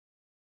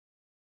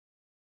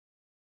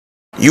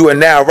You are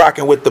now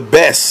rocking with the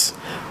best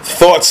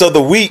thoughts of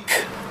the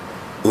week.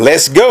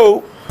 Let's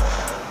go.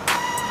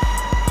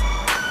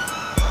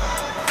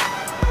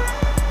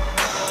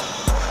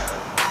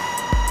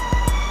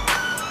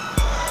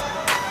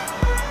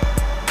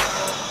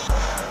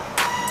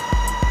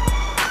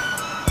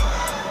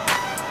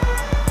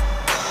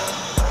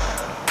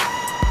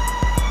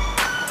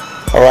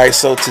 Alright,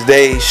 so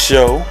today's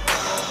show,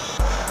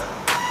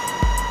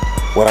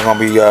 what I'm going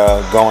to be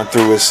going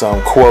through is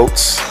some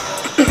quotes.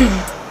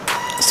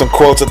 Some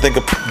quotes I think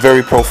are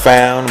very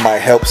profound, might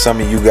help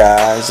some of you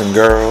guys and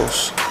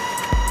girls,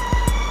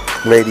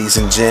 ladies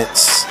and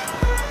gents.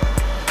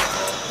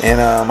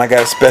 And I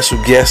got a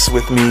special guest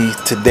with me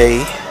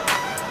today.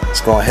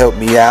 It's going to help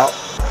me out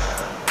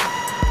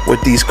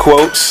with these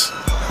quotes.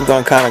 We're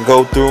going to kind of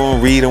go through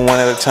them, read them one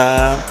at a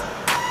time,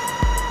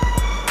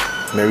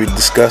 maybe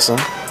discuss them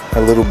a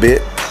little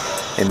bit,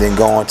 and then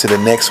go on to the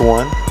next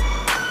one.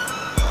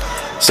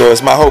 So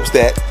it's my hopes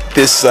that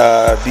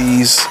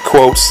these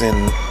quotes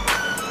and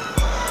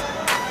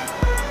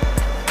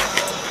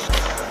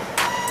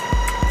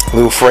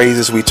little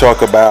phrases we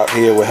talk about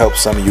here will help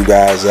some of you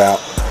guys out,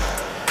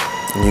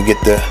 and you get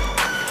to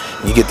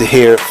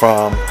hear it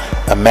from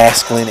a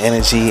masculine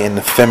energy and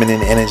the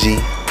feminine energy,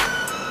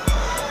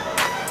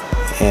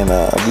 and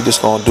we're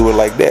just gonna do it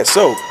like that.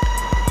 So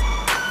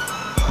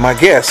my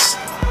guest,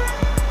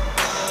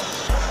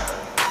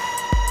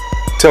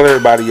 tell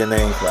everybody your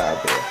name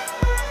out there.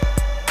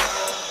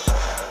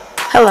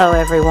 Hello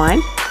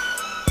everyone,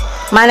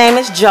 my name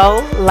is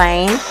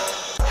Jolayne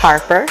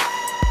Harper,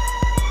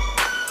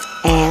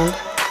 and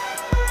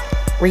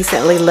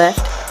recently left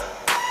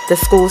the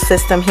school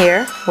system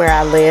here where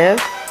I live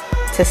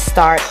to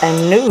start a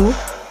new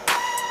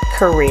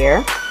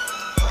career,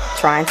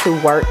 trying to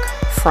work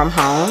from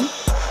home,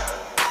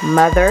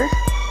 mother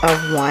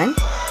of one,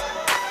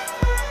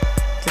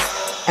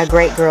 just a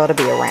great girl to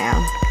be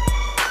around.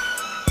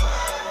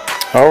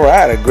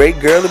 Alright, a great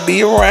girl to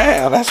be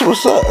around. That's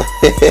what's up.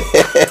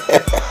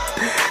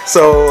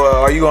 So,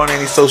 are you on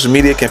any social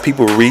media? Can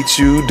people reach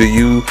you? Do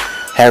you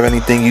have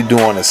anything you do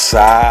on the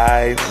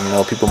side? You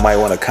know, people might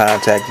want to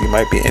contact you,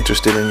 might be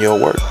interested in your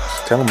work.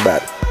 Tell them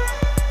about it.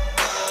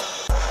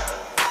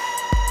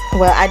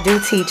 Well, I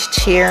do teach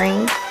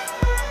cheering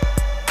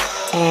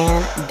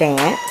and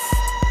dance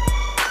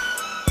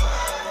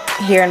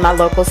here in my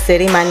local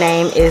city. My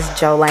name is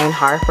Jolayne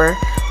Harper.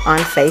 On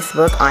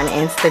Facebook, on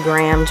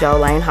Instagram,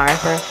 Jolayne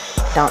Harper.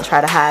 Don't try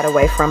to hide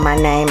away from my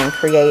name and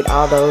create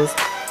all those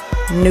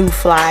new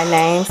fly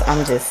names.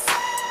 I'm just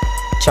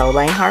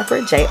Jolayne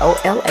Harper,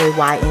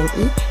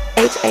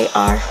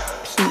 JolayneHarper.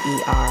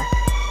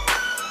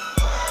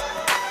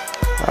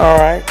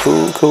 Alright,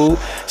 cool.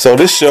 So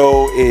this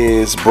show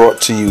is brought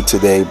to you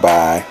today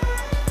by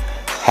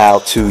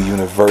How To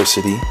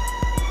University.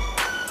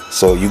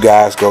 So you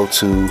guys go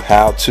to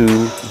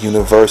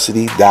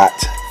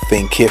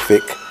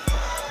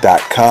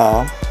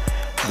howtouniversity.thinkific.com.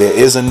 There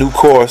is a new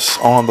course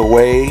on the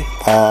way.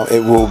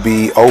 It will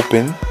be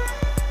open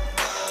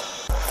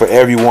for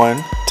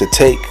everyone to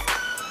take,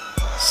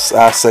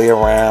 I say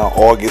around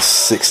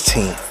August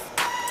 16th.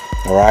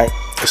 Alright,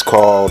 it's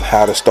called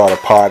How to Start a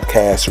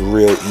Podcast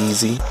Real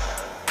Easy,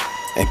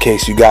 in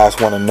case you guys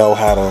want to know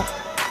how to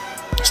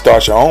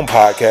start your own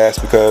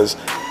podcast, because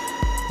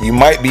you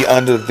might be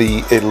under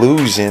the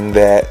illusion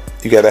that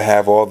you got to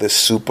have all this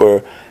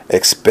super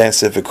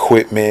expensive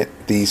equipment,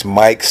 these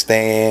mic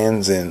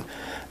stands and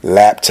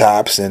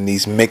laptops and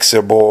these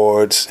mixer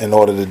boards in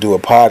order to do a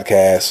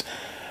podcast.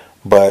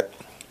 But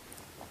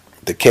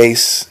the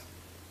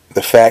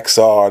facts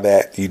are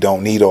that you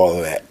don't need all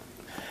of that.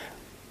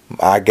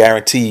 I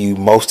guarantee you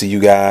most of you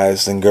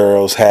guys and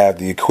girls have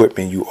the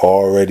equipment you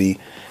already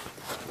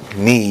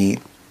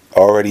need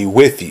already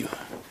with you.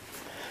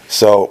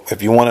 So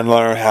if you want to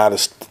learn how to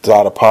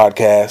start a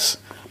podcast,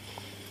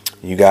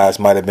 you guys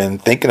might have been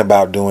thinking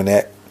about doing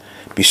that.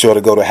 Be sure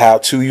to go to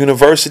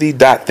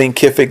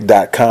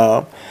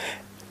howtouniversity.thinkific.com,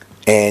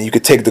 and you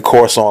can take the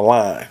course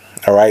online.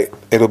 All right,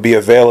 it'll be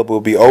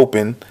available, be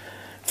open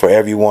for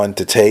everyone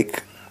to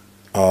take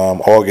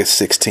August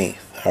 16th.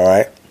 All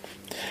right.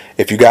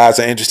 If you guys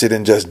are interested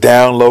in just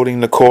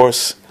downloading the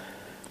course,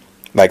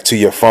 like to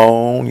your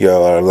phone,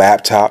 your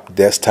laptop,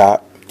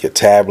 desktop, your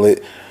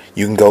tablet,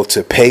 you can go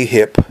to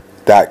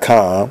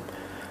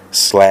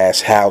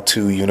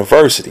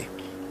payhip.com/howtouniversity.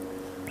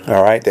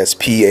 All right, that's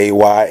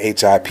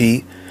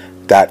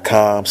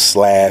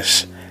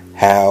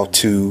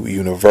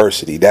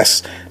payhip.com/howtouniversity.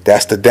 That's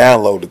the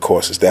download the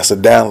courses. That's the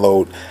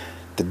download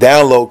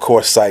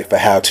course site for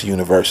How To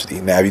University.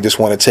 Now, if you just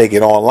want to take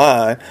it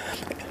online,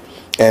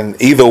 and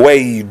either way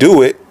you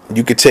do it,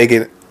 you can take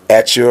it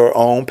at your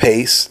own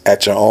pace,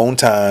 at your own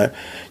time.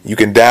 You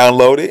can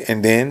download it,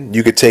 and then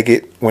you can take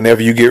it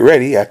whenever you get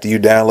ready after you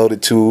download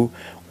it to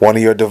one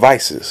of your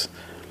devices.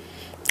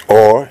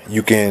 Or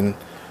you can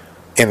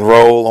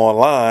enroll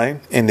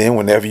online, and then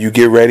whenever you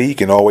get ready, you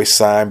can always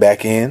sign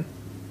back in,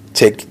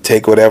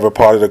 take whatever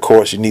part of the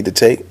course you need to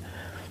take,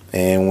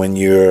 and when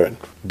you're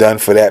done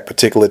for that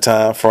particular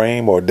time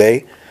frame or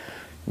day,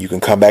 You can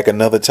come back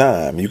another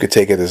time. You can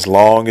take it as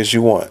long as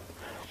you want.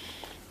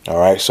 All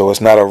right, so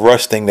it's not a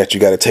rush thing that you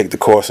got to take the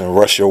course and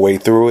rush your way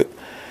through it.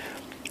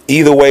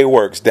 Either way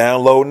works.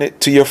 Downloading it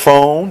to your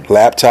phone,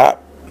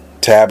 laptop,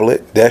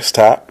 tablet,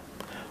 desktop,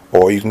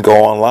 or you can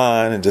go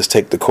online and just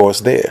take the course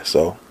there.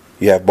 So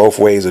you have both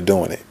ways of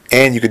doing it,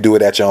 and you can do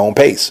it at your own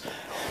pace.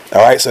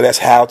 All right, so that's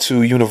How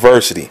To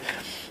University.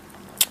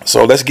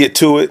 So let's get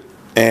to it,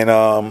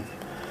 and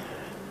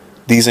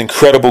these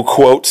incredible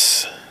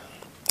quotes,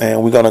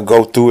 and we're gonna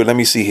go through it. Let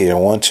me see here: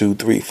 1, 2,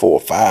 3, 4,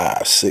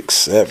 5, 6,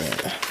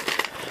 7,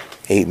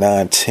 8,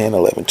 9, 10,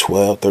 11,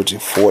 12, 13,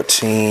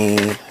 14,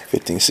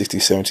 15, 16,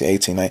 17,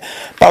 18, 19.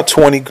 About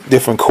 20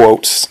 different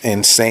quotes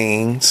and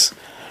sayings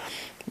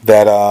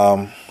that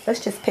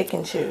let's just pick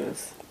and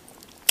choose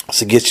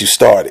to get you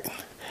started.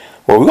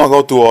 Well, we're gonna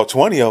go through all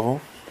 20 of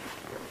them.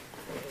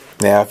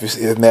 Now, if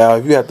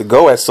you have to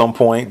go at some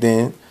point,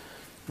 then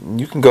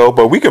you can go.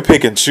 But we can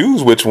pick and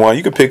choose which one.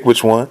 You can pick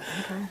which one.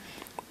 Okay.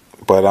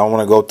 But I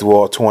want to go through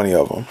all 20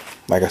 of them.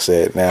 Like I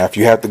said, now if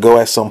you have to go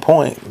at some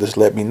point, just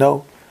let me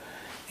know,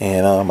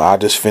 and I'll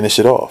just finish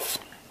it off.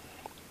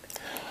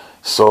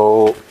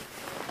 So,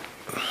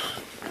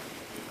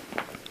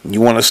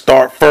 you want to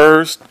start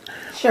first?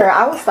 Sure,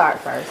 I will start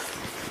first.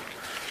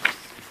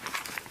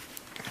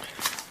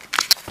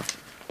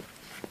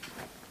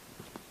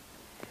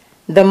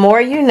 The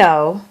more you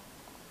know,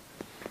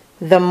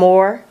 the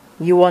more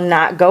you will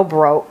not go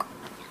broke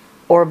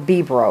or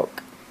be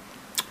broke.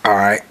 All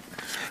right.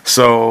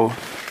 So,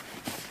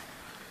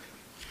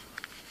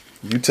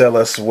 you tell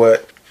us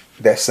what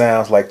that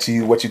sounds like to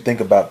you, what you think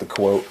about the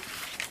quote.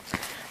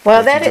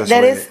 Well, that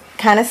is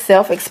kind of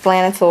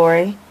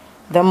self-explanatory.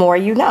 The more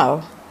you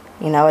know.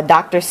 You know, a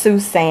Dr.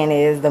 Seuss saying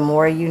is, the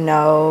more you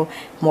know,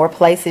 more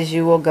places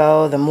you will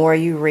go. The more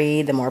you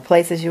read, the more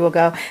places you will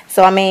go.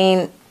 So, I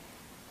mean,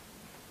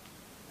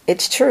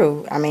 it's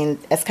true. I mean,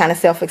 it's kind of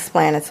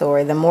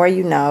self-explanatory. The more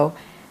you know,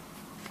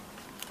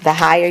 the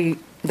higher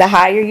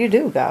you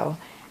do go.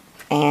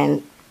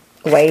 And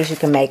ways you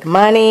can make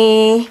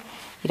money.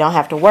 You don't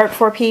have to work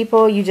for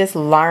people. You just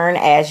learn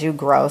as you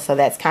grow. So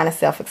that's kind of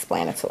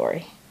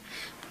self-explanatory.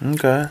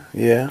 Okay,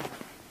 yeah.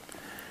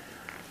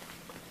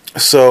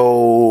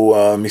 So,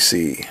 let me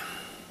see.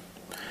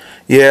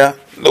 Yeah,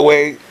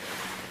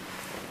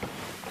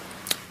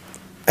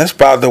 that's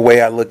probably the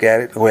way I look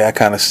at it, the way I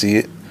kind of see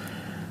it.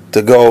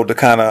 To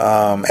kind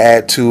of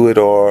add to it,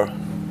 or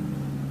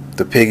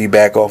to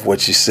piggyback off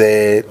what you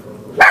said.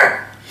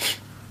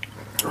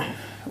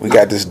 We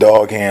got this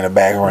dog here in the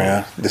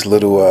background, this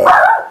little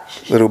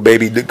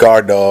baby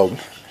guard dog.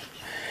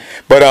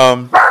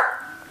 But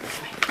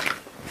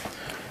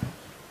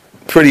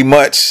pretty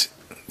much,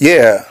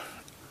 yeah.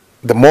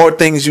 The more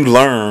things you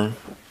learn,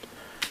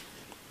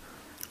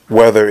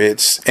 whether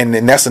it's, and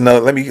that's another,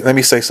 let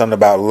me say something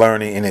about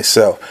learning in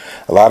itself.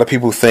 A lot of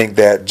people think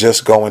that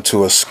just going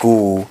to a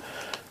school,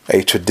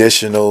 a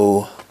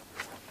traditional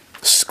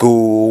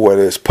school,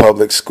 whether it's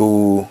public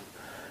school,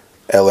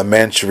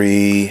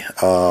 elementary,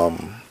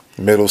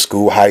 middle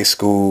school, high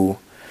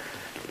school,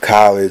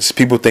 college,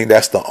 people think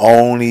that's the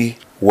only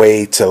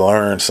way to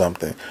learn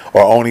something,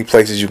 or only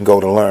places you can go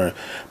to learn.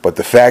 But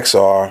the facts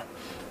are,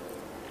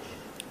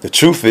 the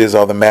truth is,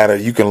 of the matter,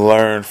 you can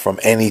learn from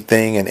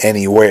anything and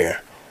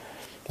anywhere.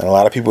 And a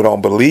lot of people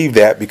don't believe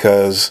that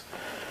because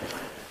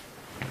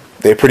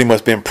they've pretty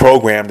much been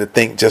programmed to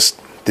think just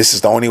this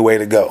is the only way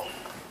to go.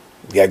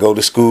 You got to go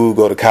to school,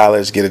 go to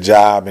college, get a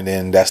job, and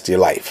then that's your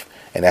life.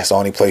 And that's the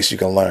only place you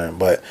can learn.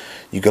 But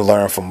you can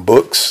learn from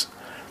books.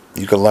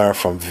 You can learn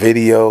from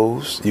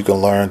videos. You can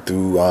learn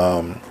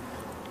through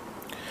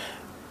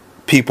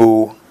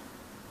people.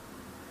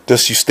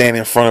 Just you stand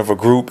in front of a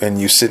group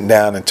and you sitting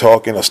down and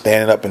talking, or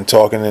standing up and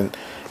talking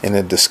in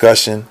a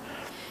discussion.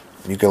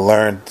 You can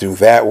learn through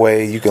that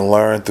way. You can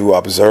learn through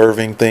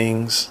observing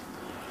things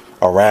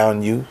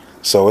around you.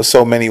 So it's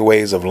so many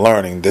ways of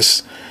learning.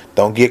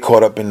 Don't get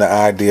caught up in the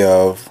idea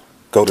of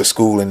go to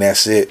school and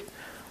that's it.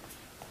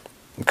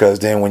 Because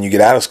then when you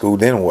get out of school,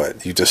 then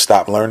what? You just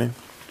stop learning?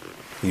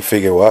 You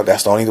figure, well,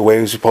 that's the only way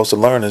you're supposed to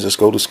learn is just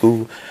go to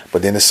school.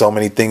 But then there's so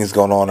many things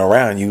going on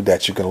around you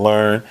that you can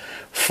learn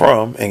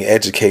from and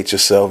educate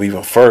yourself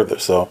even further.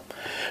 So,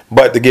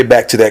 but to get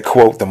back to that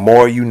quote, the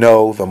more you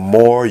know, the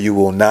more you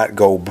will not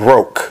go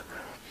broke.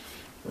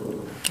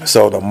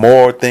 So the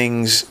more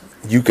things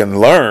you can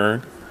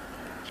learn,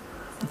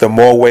 the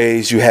more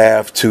ways you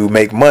have to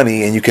make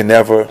money, and you can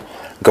never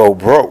go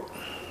broke.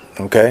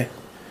 Okay?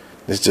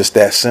 It's just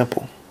that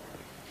simple.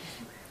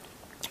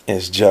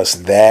 It's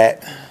just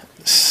that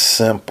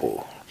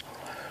simple.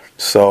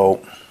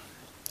 So,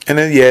 and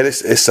then yeah,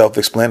 it's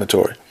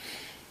self-explanatory.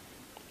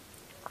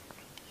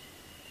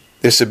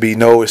 There should be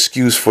no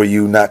excuse for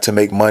you not to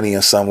make money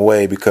in some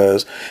way,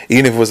 because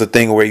even if it was a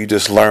thing where you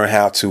just learn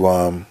how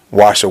to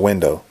wash a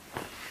window,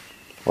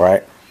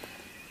 right?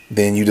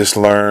 Then you just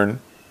learn.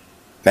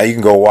 Now you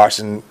can go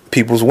washing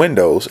people's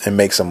windows and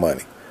make some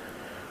money,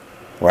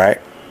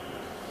 right?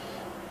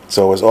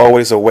 So it's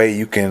always a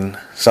way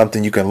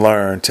something you can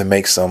learn to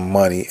make some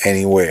money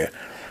anywhere.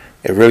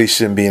 It really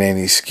shouldn't be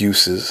any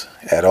excuses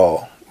at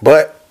all.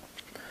 But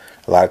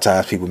a lot of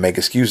times people make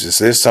excuses.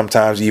 There's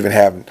sometimes you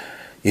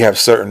have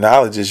certain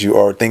knowledges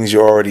or things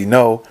you already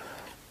know,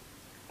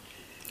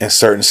 and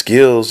certain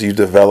skills you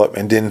develop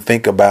and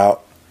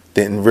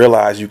didn't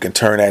realize you can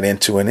turn that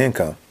into an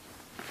income.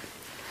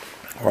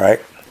 All right.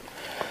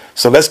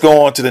 So let's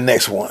go on to the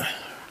next one.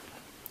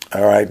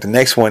 All right. The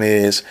next one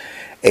is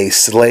a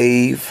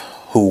slave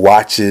who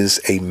watches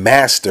a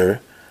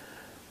master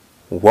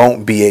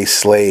won't be a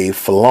slave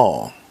for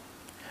long.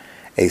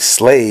 A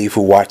slave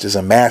who watches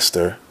a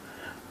master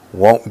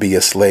won't be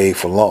a slave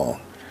for long.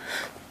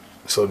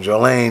 So,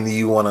 Jolayne, do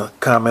you want to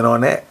comment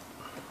on that?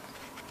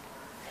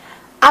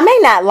 I may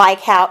not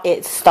like how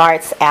it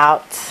starts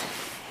out,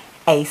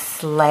 a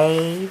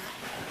slave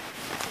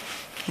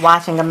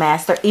watching a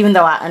master, even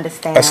though I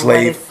understand a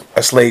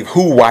slave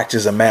who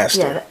watches a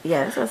master.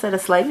 Yeah, so I said a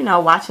slave,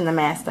 watching the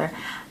master.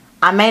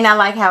 I may not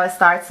like how it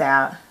starts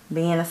out,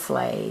 being a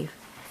slave.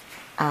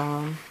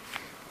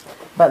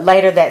 But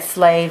later that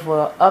slave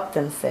will up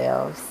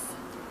themselves.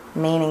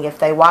 Meaning if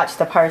they watch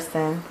the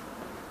person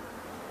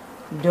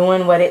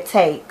doing what it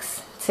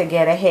takes to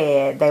get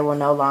ahead, they will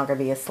no longer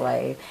be a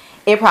slave.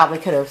 It probably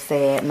could have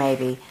said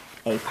maybe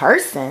a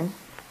person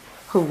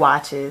who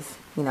watches,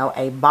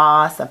 a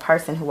boss, a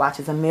person who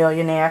watches a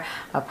millionaire,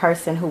 a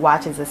person who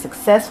watches a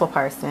successful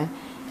person,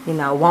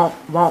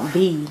 won't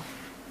be,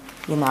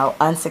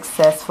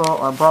 unsuccessful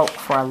or broke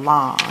for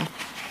long.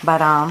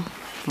 But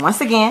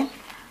once again,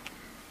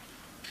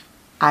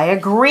 I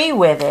agree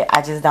with it.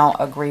 I just don't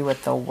agree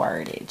with the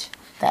wordage.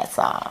 That's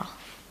all.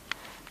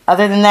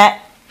 Other than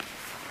that,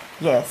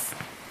 yes,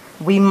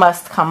 we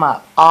must come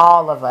up,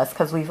 all of us,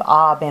 because we've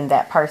all been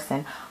that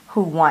person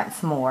who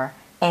wants more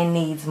and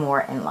needs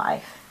more in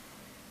life.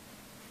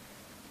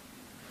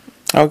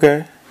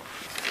 Okay.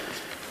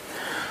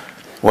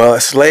 Well,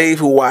 a slave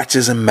who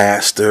watches a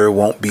master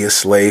won't be a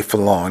slave for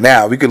long.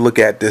 Now, we could look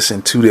at this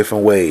in two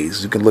different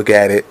ways. You can look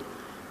at it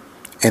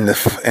in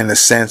the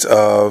sense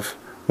of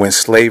when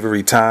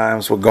slavery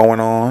times were going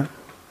on.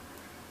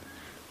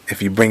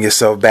 If you bring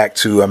yourself back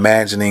to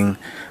imagining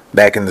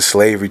back in the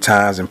slavery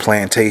times and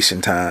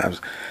plantation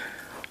times,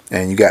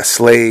 and you got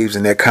slaves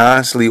and they're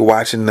constantly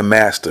watching the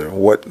master,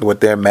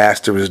 what their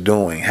master is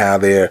doing, how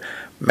their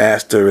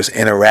master is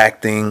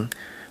interacting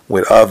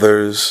with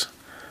others,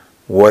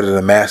 what are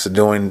the master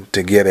doing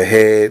to get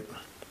ahead.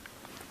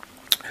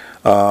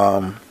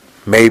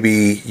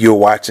 Maybe you're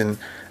watching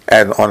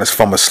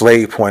from a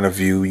slave point of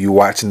view, you're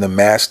watching the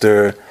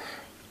master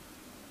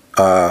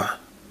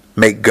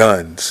make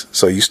guns.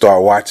 So you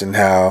start watching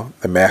how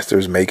the master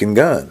is making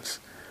guns.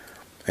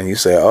 And you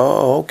say,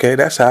 oh, okay,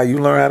 that's how you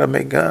learn how to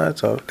make guns.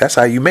 So that's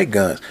how you make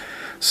guns.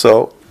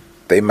 So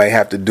they may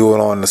have to do it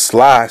on the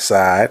sly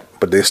side,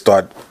 but they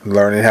start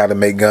learning how to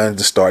make guns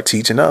to start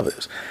teaching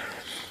others.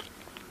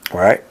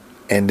 Right?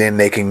 And then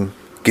they can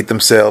get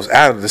themselves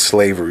out of the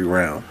slavery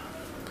realm.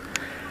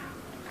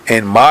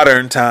 In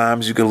modern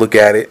times, you can look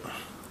at it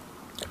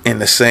in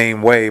the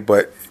same way,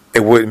 but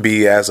it wouldn't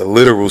be as a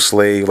literal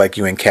slave like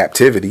you in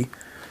captivity.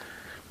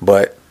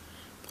 But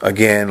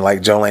again,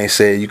 like Jolayne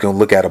said, you can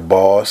look at a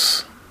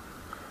boss.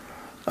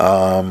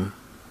 The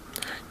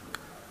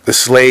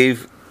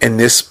slave in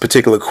this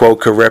particular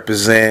quote could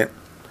represent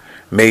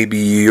maybe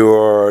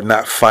you're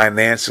not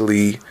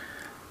financially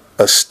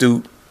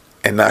astute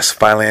and not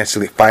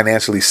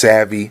financially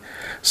savvy.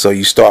 So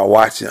you start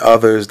watching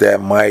others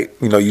that might,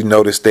 you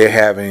notice they're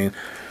having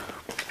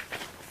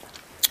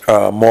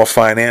more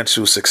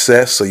financial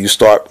success. So you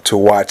start to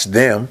watch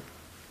them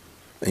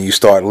and you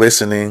start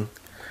listening.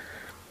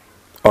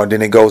 Or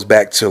then it goes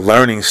back to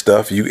learning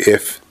stuff.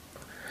 If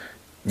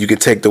you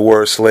could take the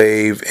word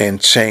slave and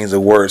change the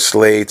word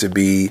slave to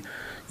be,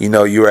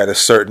 you're at a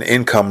certain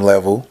income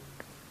level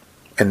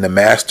and the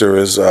master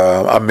is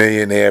a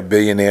millionaire,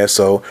 billionaire.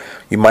 So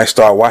you might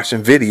start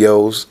watching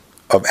videos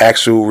of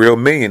actual real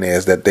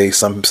millionaires that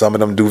some of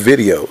them do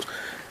videos,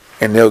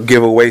 and they'll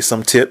give away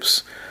some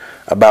tips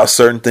about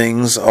certain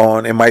things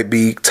it might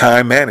be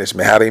time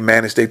management, how they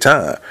manage their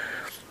time.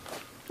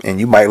 And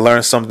you might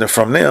learn something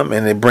from them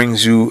and it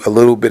brings you a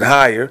little bit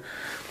higher.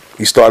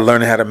 You start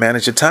learning how to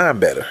manage your time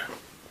better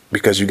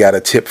because you got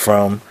a tip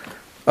from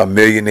a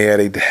millionaire.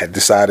 They had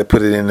decided to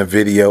put it in a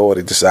video or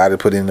they decided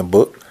to put it in a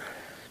book.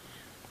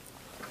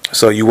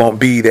 So you won't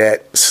be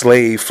that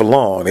slave for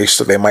long.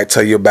 They might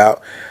tell you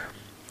about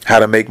how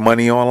to make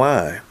money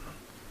online.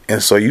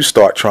 And so you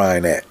start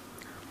trying that.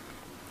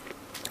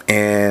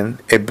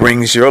 And it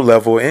brings your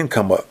level of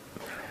income up.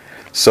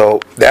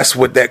 So that's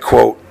what that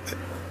quote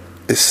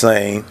is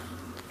saying,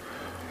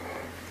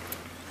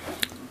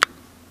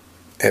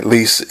 at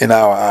least in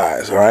our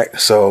eyes. All right.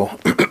 So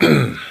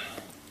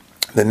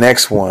the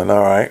next one.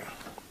 All right.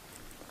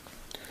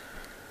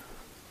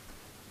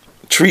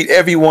 Treat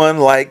everyone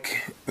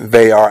like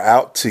they are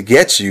out to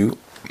get you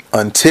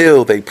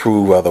until they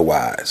prove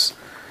otherwise.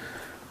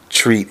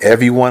 Treat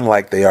everyone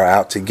like they are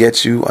out to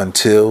get you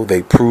until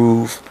they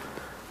prove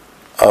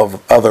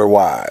of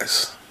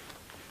otherwise.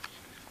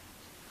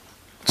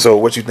 So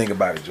what you think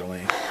about it,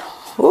 Jolayne?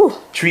 Ooh.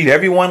 Treat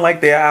everyone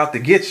like they're out to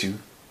get you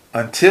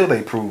until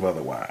they prove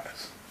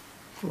otherwise.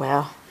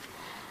 Well,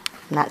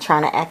 I'm not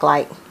trying to act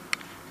like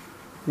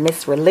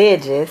Miss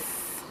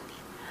Religious,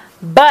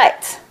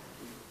 but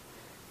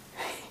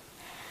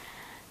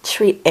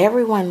treat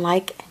everyone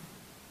like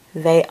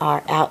they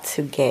are out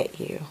to get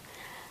you.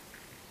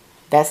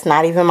 That's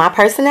not even my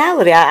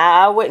personality.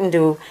 I wouldn't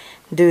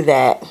do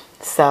that.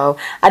 So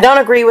I don't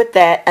agree with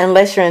that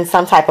unless you're in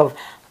some type of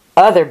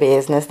other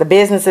business. The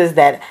businesses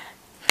that.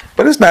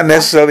 But it's not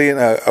necessarily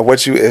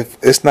if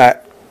it's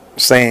not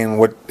saying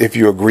what if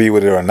you agree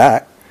with it or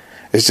not.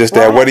 It's just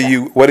that what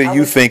do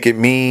you think it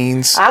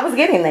means? I was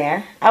getting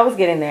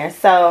there.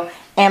 So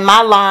in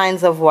my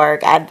lines of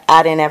work,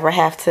 I didn't ever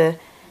have to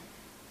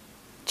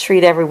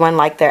treat everyone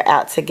like they're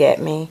out to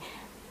get me.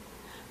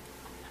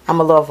 I'm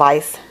a little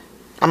vice.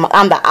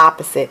 I'm the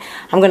opposite.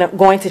 I'm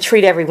going to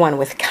treat everyone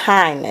with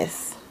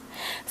kindness.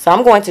 So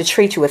I'm going to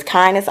treat you with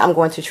kindness. I'm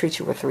going to treat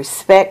you with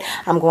respect.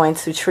 I'm going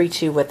to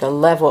treat you with a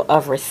level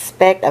of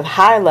respect, a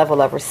high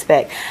level of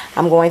respect.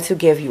 I'm going to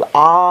give you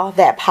all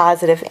that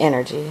positive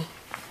energy.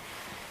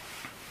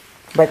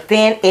 But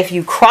then if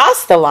you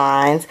cross the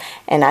lines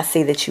and I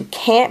see that you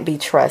can't be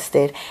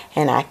trusted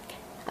and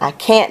I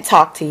can't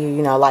talk to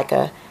you, like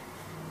a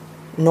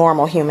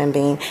normal human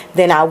being,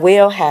 then I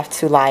will have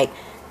to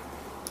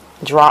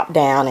drop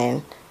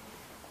down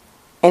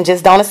and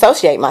just don't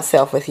associate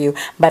myself with you.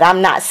 But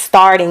I'm not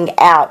starting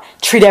out,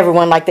 treat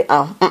everyone like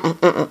I'm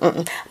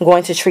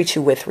going to treat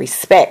you with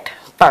respect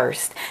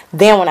first.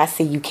 Then when I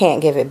see you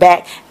can't give it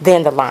back,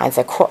 then the lines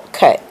are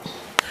cut.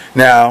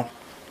 Now,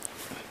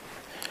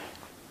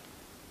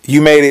 you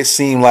made it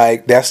seem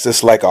like that's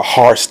just like a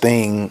harsh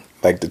thing,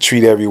 like to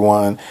treat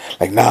everyone,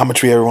 I'm going to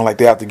treat everyone like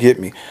they have to get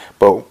me.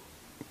 But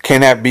can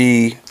that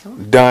be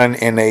done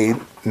in a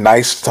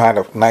nice kind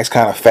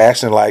of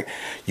fashion? Like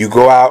you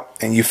go out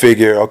and you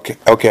figure,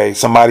 okay,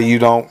 somebody you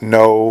don't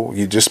know,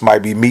 you just might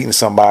be meeting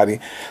somebody,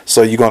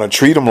 so you're gonna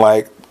treat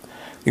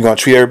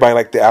everybody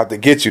like they're out to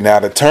get you. Now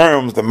the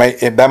terms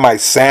that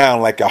might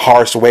sound like a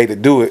harsh way to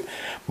do it,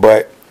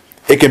 but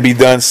it can be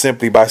done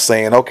simply by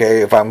saying,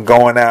 okay, if I'm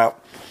going out,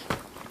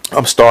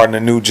 I'm starting a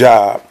new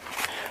job,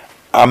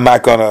 I'm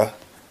not gonna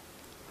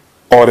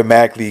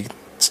automatically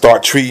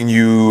start treating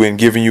you and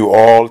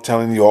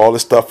telling you all the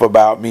stuff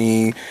about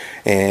me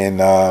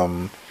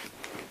and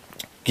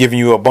giving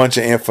you a bunch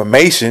of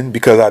information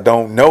because I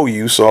don't know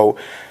you. So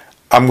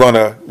I'm going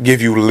to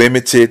give you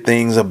limited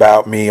things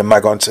about me. I'm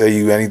not going to tell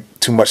you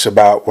too much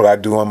about what I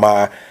do in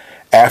my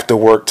after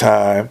work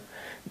time.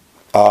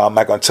 I'm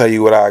not going to tell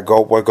you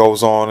what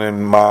goes on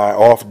in my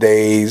off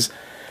days,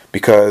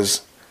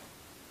 because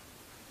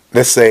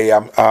let's say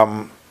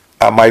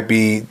I might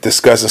be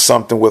discussing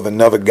something with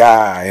another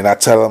guy and I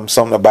tell him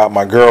something about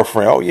my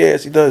girlfriend. Oh,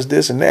 yes, he does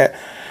this and that.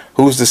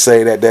 Who's to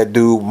say that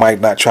dude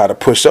might not try to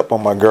push up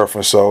on my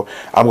girlfriend? So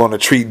I'm going to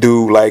treat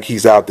dude like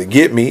he's out to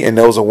get me. And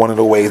those are one of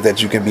the ways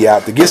that you can be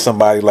out to get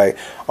somebody. Like,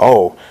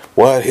 oh,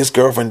 what? His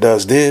girlfriend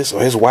does this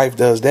or his wife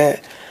does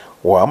that.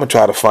 Well, I'm going to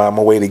try to find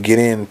my way to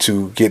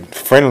get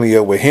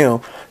friendlier with him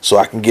so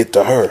I can get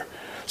to her.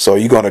 So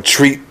you're going to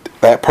treat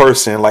that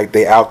person like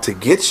they out to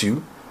get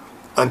you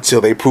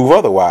until they prove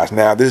otherwise.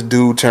 Now, this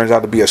dude turns out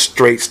to be a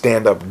straight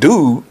stand-up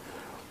dude,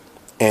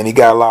 and he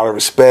got a lot of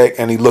respect,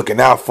 and he's looking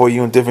out for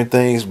you and different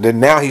things. Then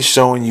now he's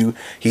showing you,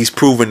 he's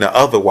proving the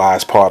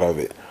otherwise part of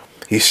it.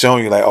 He's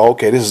showing you like, oh,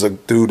 okay, this is a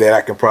dude that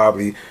I can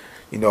probably,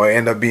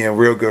 end up being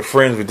real good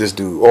friends with this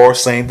dude. Or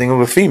same thing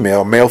with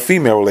a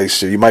male-female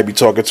relationship. You might be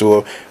talking to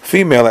a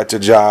female at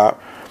your job,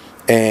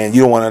 and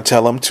you don't want to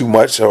tell them too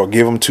much or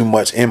give them too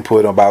much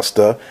input about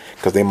stuff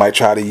because they might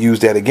try to use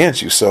that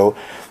against you. So,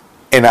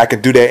 and I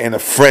can do that in a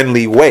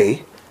friendly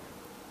way,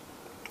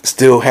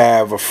 still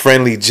have a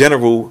friendly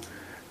general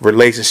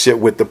relationship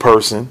with the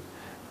person,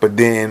 but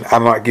then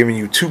I'm not giving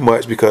you too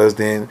much, because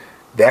then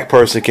that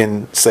person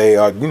can say,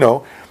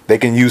 they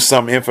can use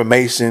some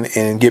information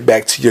and get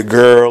back to your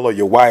girl or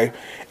your wife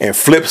and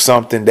flip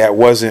something that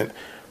wasn't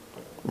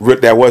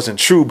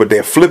true, but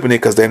they're flipping it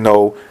because they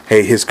know,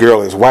 hey, his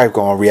girl or his wife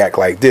gonna react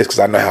like this, because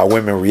I know how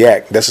women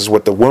react. This is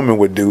what the woman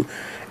would do,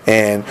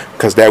 and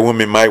because that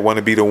woman might want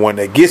to be the one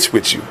that gets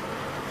with you.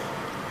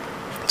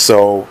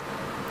 So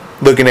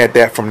looking at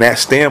that from that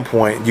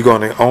standpoint, you're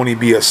going to only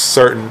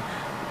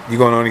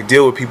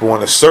deal with people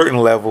on a certain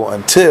level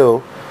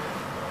until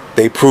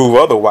they prove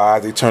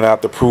otherwise. They turn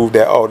out to prove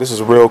that, oh, this is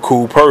a real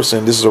cool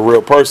person. This is a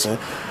real person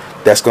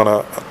that's going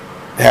to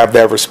have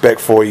that respect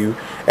for you,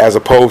 as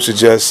opposed to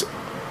just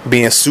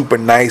being super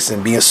nice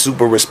and being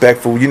super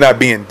respectful. You're not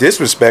being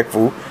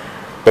disrespectful,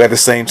 but at the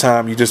same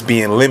time, you're just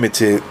being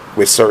limited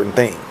with certain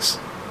things.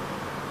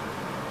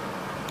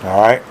 All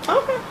right?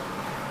 Okay.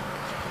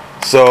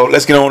 So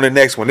let's get on to the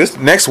next one. This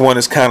next one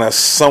is kind of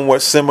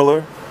somewhat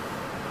similar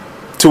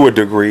to a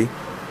degree,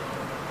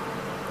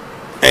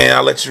 and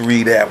I'll let you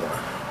read that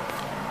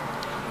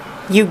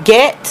one. You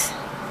get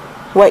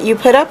what you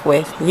put up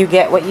with. You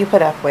get what you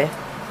put up with.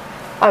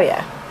 Oh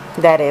yeah,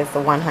 that is the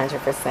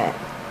 100%.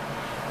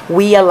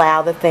 We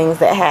allow the things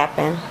that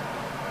happen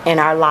in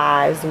our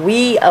lives.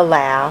 We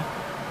allow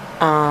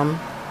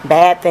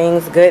bad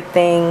things, good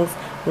things.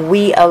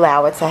 We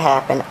allow it to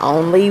happen.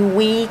 Only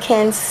we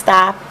can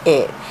stop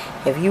it.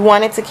 If you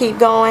want it to keep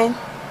going,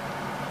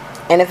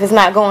 and if it's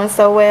not going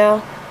so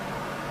well,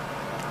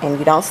 and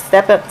you don't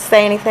step up to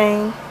say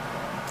anything,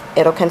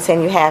 it'll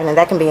continue happening.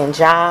 That can be in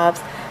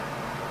jobs,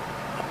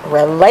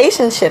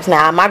 relationships.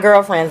 Now, my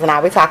girlfriends and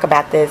I, we talk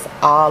about this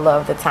all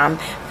of the time,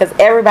 because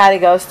everybody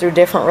goes through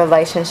different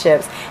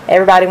relationships.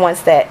 Everybody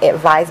wants that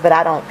advice, but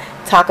I don't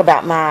talk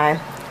about my,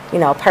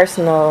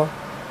 personal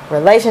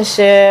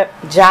relationship,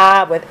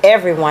 job with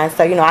everyone.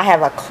 So, I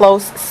have a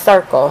close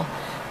circle,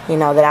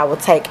 that I will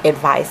take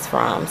advice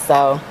from.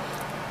 So,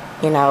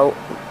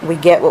 we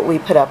get what we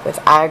put up with.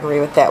 I agree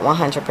with that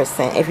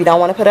 100%. If you don't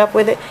want to put up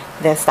with it,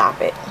 then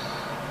stop it.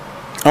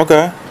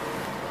 Okay.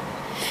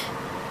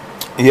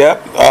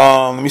 Yep.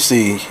 Let me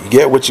see. You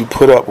get what you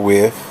put up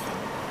with.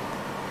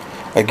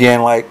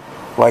 Again, like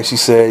she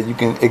said,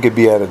 it could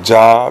be at a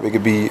job, it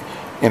could be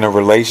in a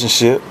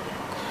relationship.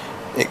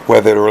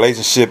 Whether the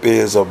relationship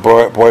is a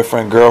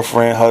boyfriend,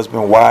 girlfriend,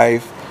 husband,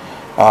 wife,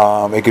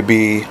 it could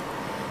be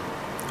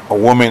a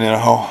woman and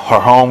her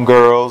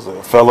homegirls,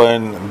 a fella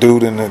and a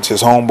dude and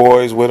his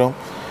homeboys with them,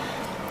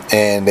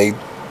 and they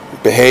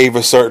behave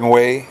a certain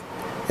way.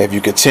 If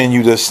you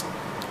continue just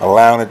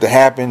allowing it to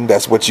happen,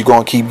 that's what you're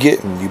going to keep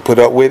getting. You put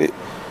up with it,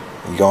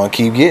 you're going to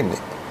keep getting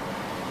it.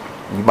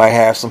 You might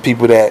have some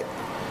people that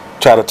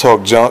try to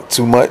talk junk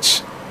too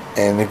much,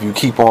 and if you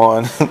keep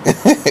on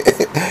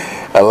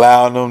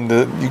allowing them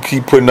to, you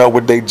keep putting up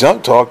with their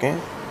junk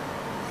talking,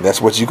 that's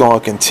what you're going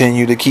to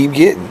continue to keep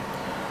getting.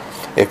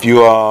 If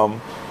you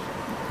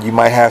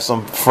might have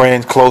some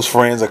friends, close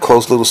friends, a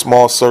close little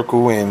small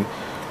circle, and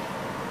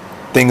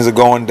things are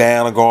going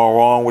down or going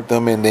wrong with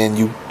them, and then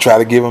you try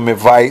to give them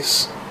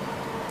advice,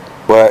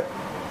 but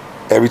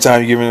every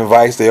time you give them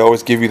advice, they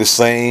always give you the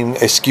same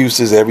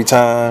excuses every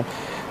time.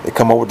 They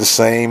come up with the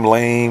same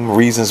lame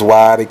reasons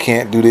why they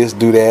can't do this,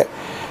 do that.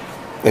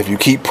 If you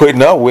keep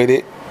putting up with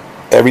it,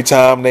 every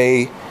time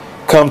they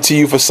come to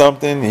you for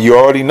something, you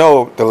already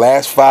know the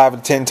last 5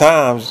 to 10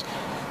 times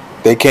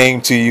they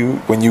came to you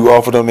when you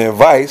offered them the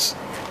advice,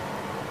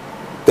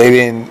 they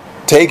didn't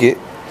take it.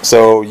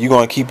 So you're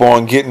going to keep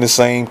on getting the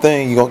same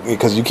thing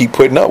because you keep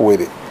putting up with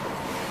it.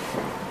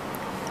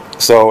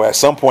 So at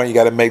some point you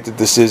got to make the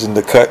decision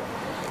to cut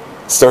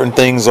certain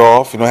things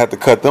off. You don't have to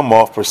cut them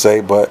off per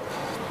se, but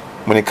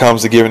when it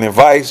comes to giving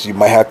advice, you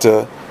might have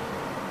to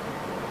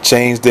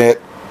change that.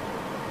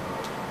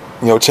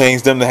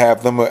 Change them to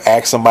have them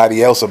ask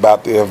somebody else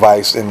about the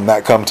advice and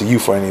not come to you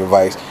for any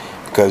advice,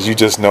 because you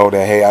just know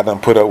that, hey, I done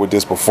put up with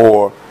this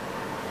before,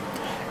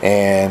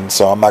 and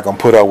so I'm not going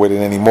to put up with it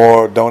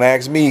anymore. Don't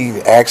ask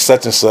me, ask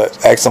such and such,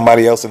 ask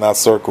somebody else in our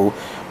circle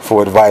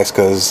for advice,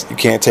 because you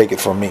can't take it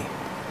from me.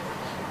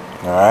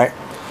 Alright,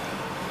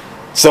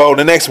 so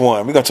the next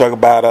one we're going to talk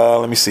about,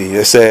 let me see,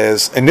 it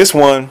says, in this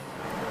one,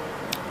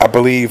 I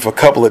believe a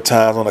couple of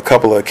times on a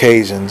couple of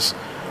occasions,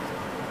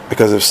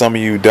 because if some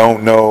of you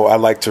don't know, I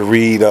like to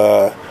read,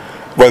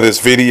 whether it's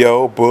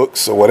video,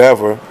 books, or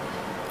whatever,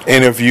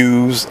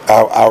 interviews.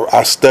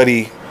 I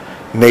study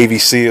Navy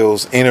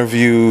SEALs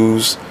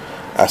interviews.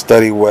 I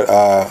study what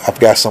I've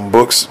got some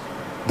books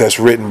that's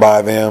written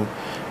by them,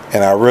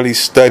 and I really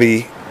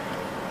study.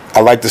 I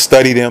like to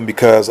study them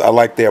because I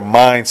like their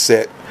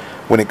mindset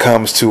when it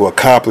comes to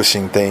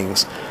accomplishing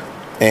things,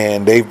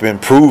 and they've been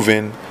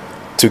proven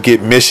to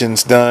get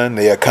missions done.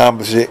 They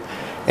accomplish it,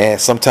 and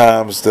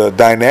sometimes the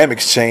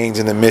dynamics change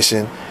in the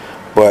mission,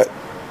 or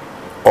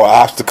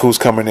obstacles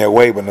come in their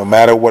way. But no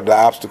matter what the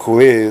obstacle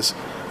is,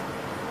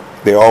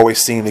 they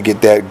always seem to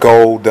get that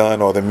goal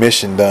done or the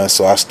mission done.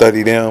 So I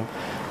study them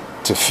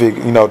to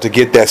figure, to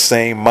get that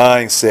same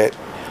mindset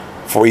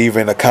for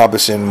even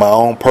accomplishing my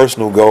own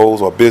personal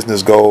goals or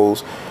business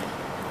goals.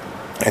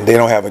 And they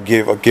don't have a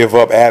give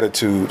up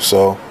attitude.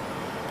 So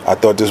I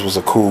thought this was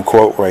a cool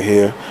quote right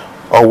here,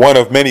 or one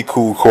of many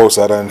cool quotes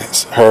I done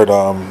heard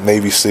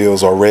Navy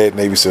SEALs or read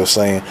Navy SEALs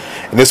saying.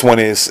 And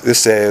this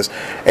says,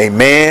 a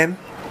man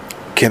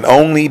can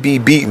only be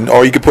beaten,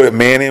 or you could put a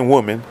man and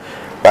woman,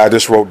 but I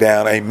just wrote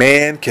down, a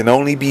man can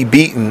only be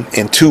beaten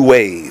in 2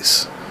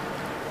 ways: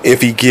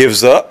 if he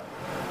gives up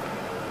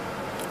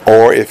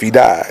or if he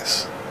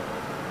dies.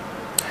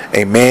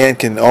 A man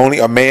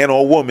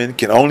or woman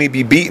can only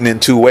be beaten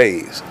in 2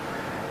 ways.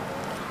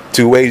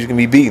 2 ways you can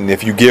be beaten: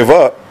 if you give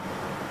up,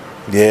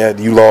 yeah,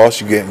 you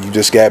lost, you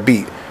just got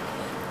beat.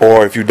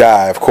 Or if you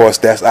die, of course,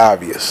 that's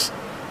obvious.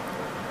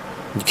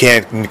 You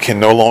can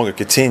no longer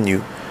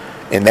continue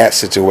in that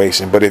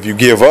situation. But if you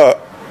give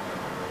up,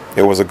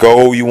 it was a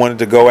goal you wanted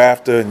to go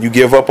after, and you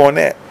give up on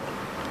that,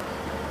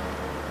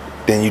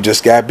 then you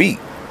just got beat.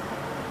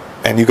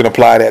 And you can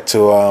apply that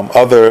to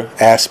other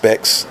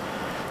aspects.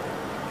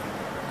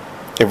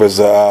 If it was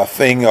a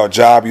thing or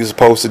job you're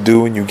supposed to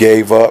do and you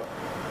gave up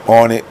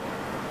on it,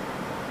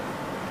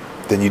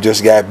 then you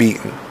just got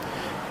beaten.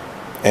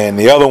 And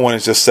the other one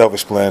is just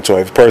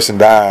self-explanatory. If a person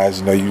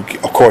dies,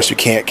 of course you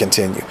can't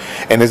continue.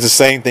 And it's the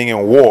same thing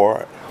in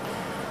war.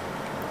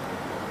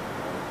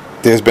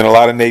 There's been a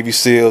lot of Navy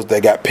SEALs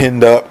that got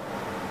pinned up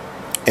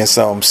in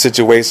some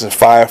situations,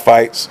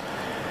 firefights,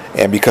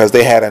 and because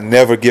they had a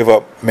never give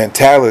up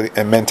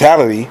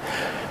mentality,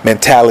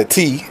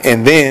 mentality,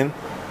 and then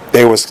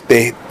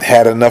they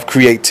had enough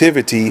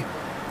creativity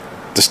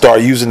to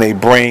start using their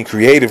brain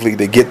creatively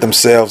to get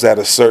themselves out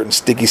of certain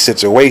sticky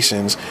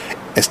situations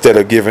instead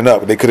of giving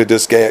up. They could have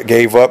just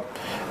gave up,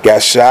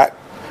 got shot,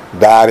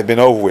 died, and been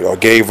over with, or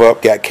gave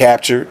up, got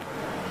captured,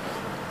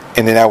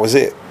 and then that was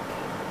it.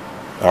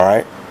 All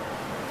right.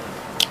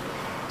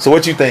 So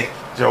what you think,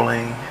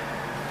 Jolayne?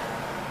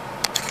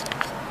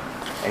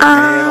 A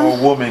man or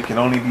a woman can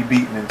only be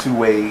beaten in two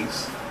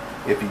ways: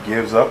 if he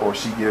gives up, or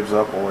she gives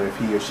up, or if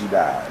he or she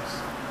dies.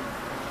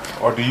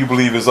 Or do you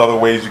believe there's other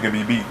ways you can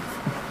be beaten?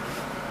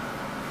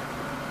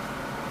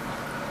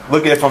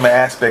 Look at it from an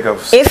aspect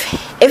of...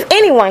 If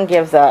anyone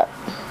gives up,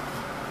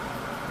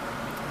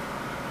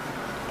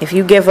 if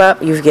you give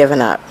up, you've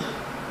given up.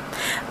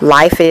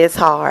 Life is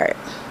hard.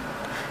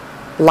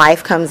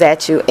 Life comes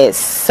at you in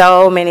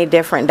so many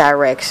different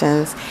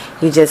directions.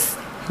 You just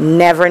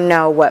never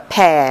know what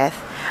path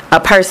a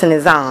person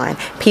is on.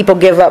 People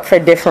give up for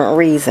different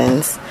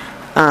reasons.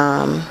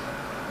 And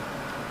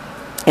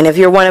if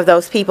you're one of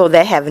those people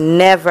that have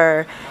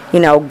never,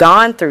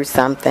 gone through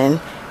something,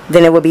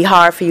 then it would be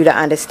hard for you to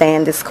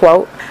understand this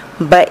quote.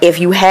 But if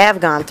you have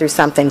gone through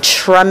something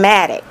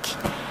traumatic,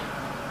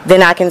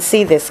 then I can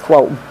see this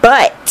quote.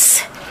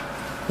 But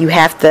you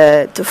have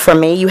to, for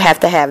me, you have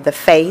to have the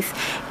faith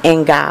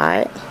in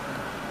God.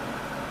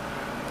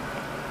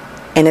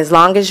 And as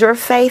long as your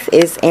faith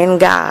is in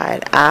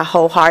God, I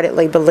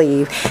wholeheartedly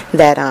believe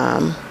that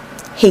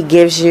He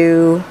gives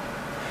you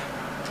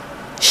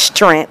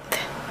strength.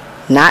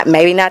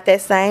 Maybe not that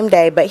same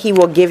day, but He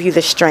will give you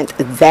the strength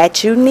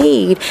that you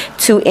need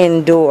to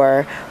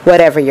endure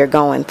whatever you're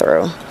going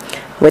through.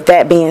 With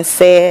that being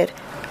said,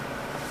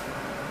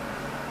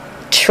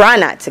 try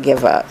not to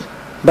give up.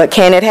 But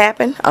can it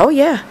happen? Oh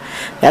yeah.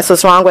 That's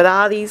what's wrong with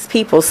all these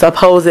people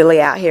supposedly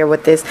out here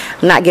with this.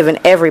 I'm not giving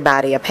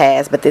everybody a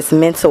pass, but this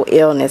mental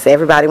illness.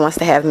 Everybody wants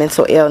to have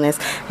mental illness.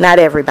 Not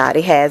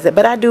everybody has it,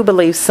 but I do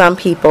believe some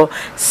people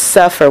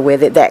suffer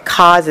with it that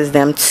causes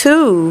them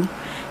to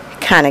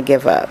kind of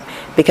give up,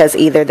 because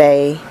either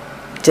they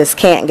just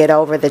can't get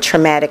over the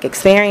traumatic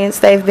experience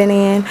they've been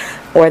in,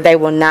 or they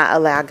will not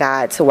allow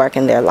God to work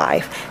in their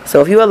life.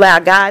 So if you allow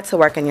God to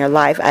work in your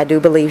life, I do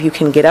believe you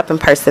can get up and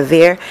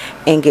persevere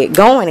and get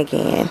going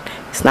again.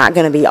 It's not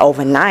going to be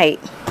overnight,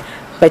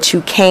 but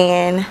you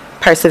can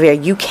persevere.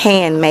 You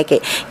can make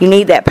it. You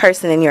need that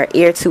person in your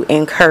ear to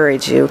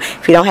encourage you.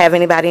 If you don't have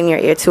anybody in your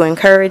ear to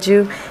encourage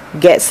you,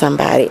 get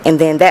somebody. And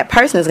then that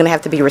person is going to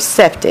have to be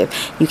receptive.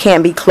 You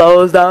can't be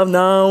closed off.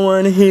 No, I don't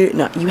want to hear it.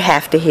 No, you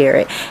have to hear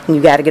it. And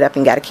you got to get up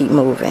and got to keep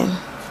moving.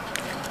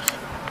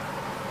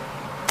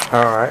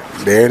 All right.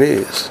 There it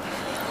is.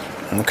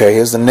 Okay,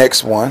 here's the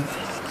next one.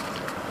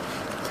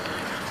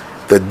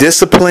 The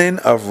discipline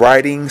of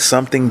writing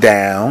something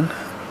down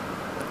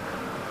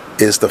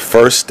is the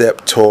first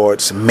step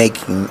towards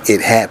making it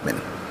happen.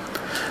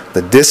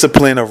 The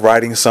discipline of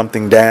writing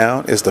something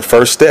down is the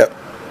first step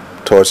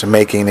towards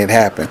making it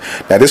happen.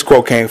 Now, this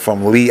quote came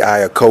from Lee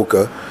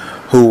Iacocca,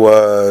 who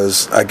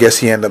was, I guess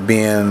he ended up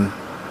being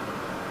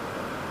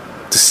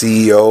the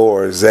CEO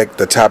or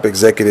the top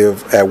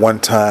executive at one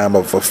time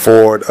of the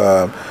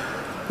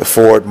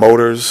Ford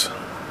Motors.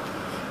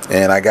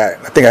 And I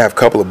think I have a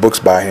couple of books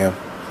by him.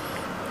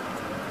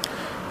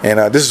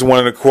 And this is one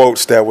of the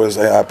quotes that was,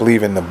 I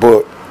believe, in the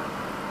book.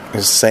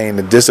 Is saying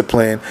the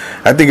discipline.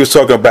 I think he was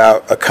talking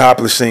about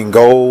accomplishing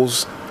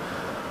goals.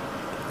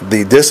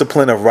 The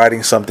discipline of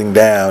writing something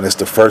down is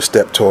the first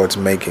step towards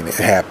making it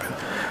happen.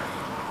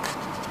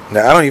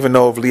 Now, I don't even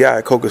know if Lee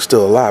Iacocca is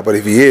still alive, but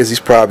if he is, he's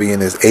probably in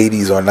his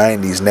 80s or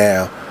 90s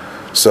now.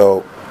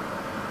 So,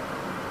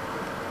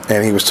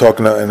 and he was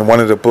talking, in one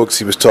of the books,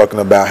 he was talking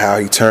about how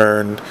he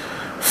turned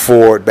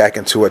Ford back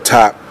into a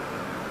top,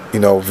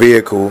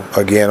 vehicle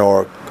again,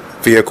 or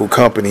vehicle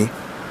company,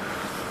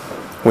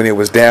 when it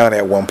was down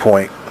at one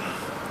point.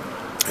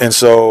 And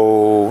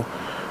so,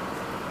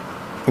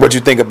 what do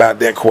you think about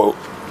that quote?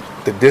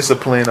 The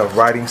discipline of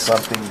writing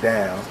something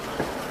down.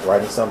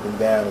 Writing something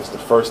down is the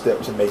first step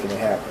to making it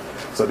happen.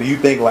 So do you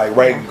think like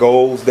writing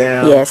goals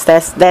down? Yes,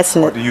 that's.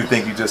 Or do you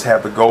think you just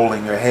have the goal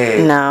in your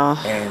head? No.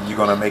 And you're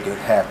gonna make it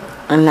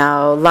happen?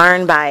 No,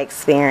 learn by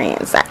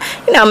experience.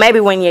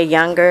 Maybe when you're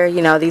younger,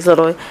 these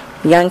little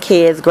young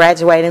kids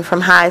graduating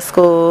from high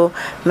school,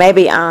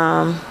 maybe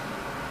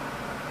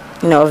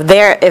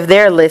if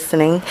they're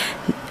listening,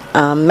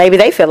 maybe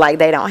they feel like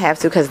they don't have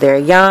to because they're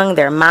young.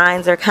 Their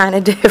minds are kind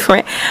of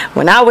different.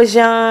 When I was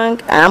young,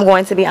 I'm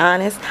going to be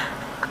honest,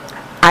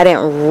 I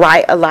didn't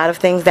write a lot of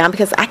things down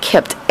because I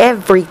kept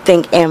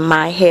everything in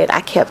my head.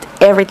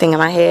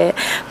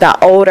 The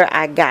older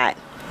I got,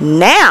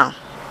 now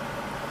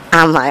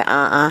I'm like,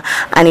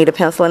 I need a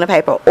pencil and a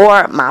paper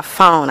or my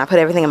phone. I put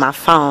everything in my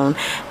phone.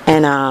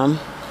 And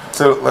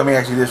so let me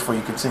ask you this before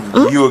you continue.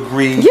 Do you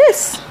agree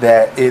yes.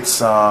 that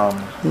it's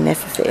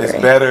necessary? It's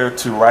better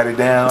to write it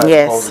down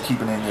as opposed to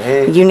keeping it in your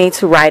head? You need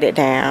to write it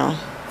down.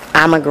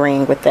 I'm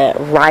agreeing with that.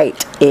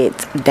 Write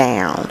it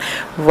down.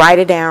 Write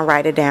it down.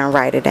 Write it down.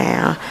 Write it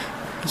down.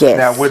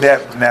 Yes. Would that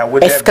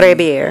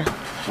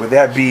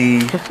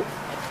be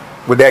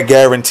would that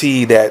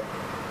guarantee that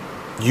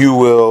you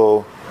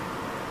will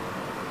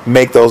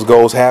make those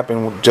goals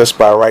happen just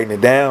by writing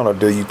it down, or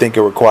do you think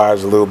it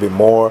requires a little bit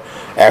more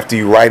after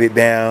you write it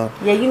down?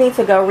 Yeah, you need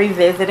to go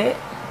revisit it.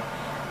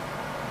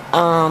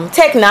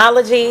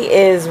 Technology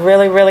is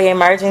really, really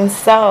emerging.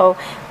 So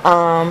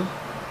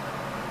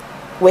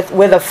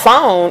with a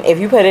phone, if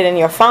you put it in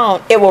your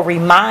phone, it will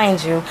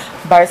remind you,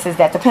 versus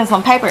that the pencil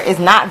and paper is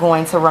not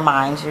going to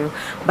remind you.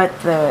 But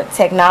the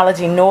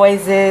technology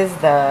noises,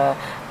 the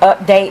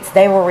updates,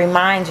 they will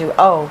remind you,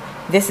 oh,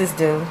 this is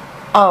due.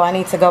 Oh, I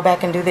need to go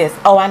back and do this.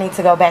 Oh, I need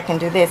to go back and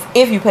do this,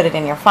 if you put it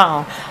in your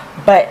phone.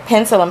 But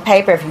pencil and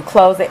paper, if you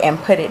close it and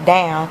put it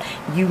down,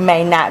 you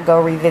may not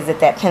go revisit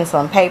that pencil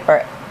and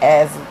paper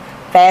as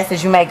fast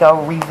as you may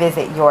go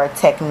revisit your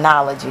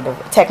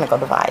technical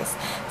device.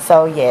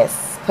 So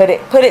yes, put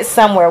it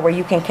somewhere where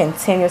you can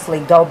continuously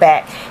go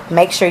back,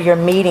 make sure you're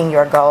meeting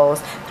your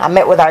goals. I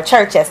met with our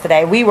church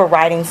yesterday. We were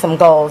writing some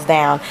goals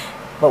down,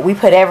 but we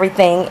put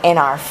everything in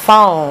our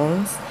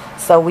phones.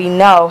 So we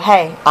know,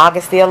 hey,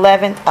 August the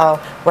 11th,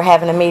 oh, we're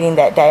having a meeting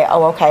that day.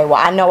 Oh, okay, well,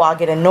 I know I'll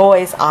get a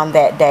noise on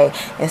that day,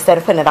 instead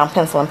of putting it on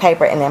pencil and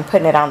paper and then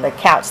putting it on the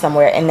couch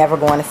somewhere and never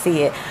going to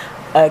see it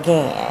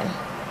again.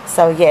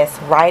 So, yes,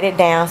 write it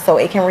down so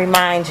it can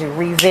remind you,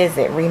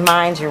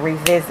 remind you,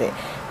 revisit.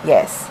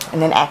 Yes,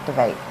 and then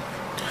activate.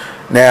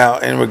 Now,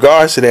 in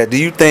regards to that, do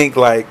you think,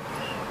 like,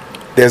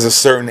 there's a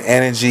certain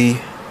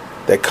energy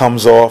that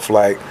comes off,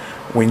 like,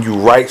 when you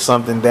write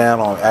something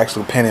down on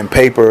actual pen and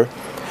paper,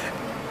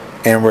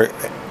 and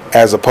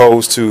as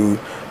opposed to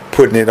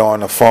putting it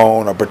on a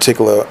phone, a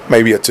particular,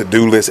 maybe a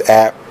to-do list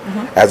app,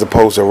 as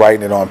opposed to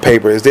writing it on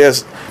paper?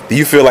 Do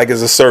you feel like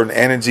there's a certain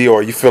energy,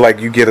 or you feel like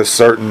you get a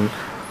certain,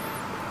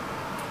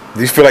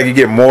 do you feel like you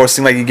get more,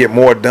 seem like you get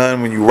more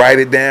done when you write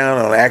it down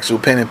on actual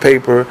pen and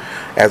paper,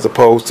 as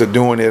opposed to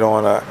doing it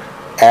on a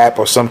app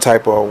or some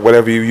type of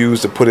whatever you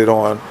use to put it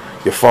on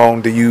your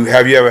phone?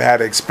 Have you ever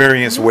had an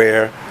experience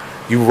where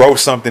you wrote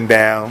something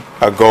down,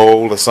 a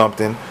goal or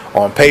something,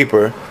 on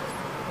paper,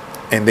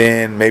 and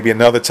then maybe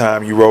another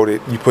time you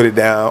put it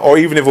down, or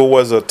even if it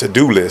was a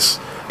to-do list,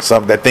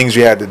 things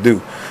you had to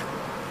do,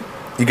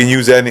 you can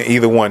use that in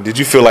either one. Did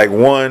you feel like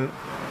one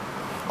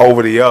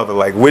over the other?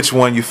 Like, which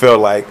one you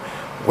felt like,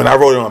 when I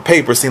wrote it on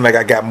paper, it seemed like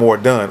I got more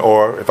done,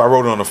 or if I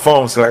wrote it on the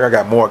phone, it seemed like I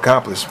got more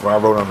accomplished when I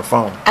wrote it on the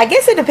phone? I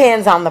guess it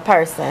depends on the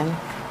person.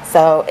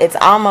 So it's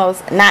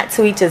almost not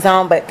to each his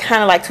own, but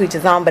kind of like to each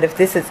his own. But if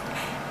this is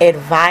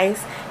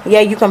advice,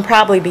 yeah, you can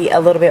probably be a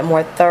little bit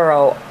more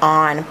thorough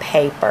on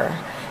paper.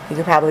 You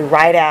can probably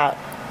write out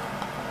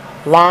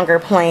longer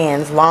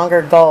plans,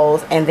 longer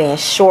goals, and then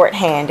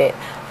shorthand it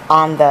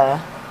on the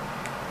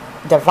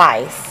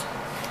device.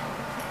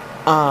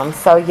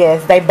 So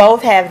yes, they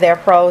both have their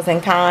pros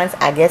and cons.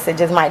 I guess it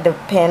just might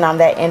depend on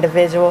that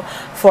individual.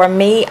 For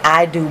me,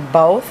 I do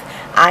both.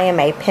 I am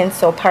a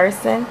pencil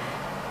person,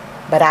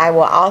 but I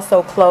will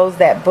also close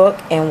that book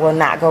and will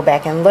not go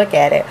back and look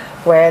at it.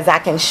 Whereas I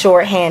can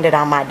shorthand it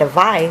on my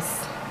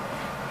device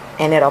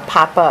and it'll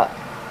pop up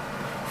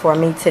for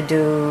me to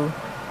do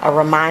a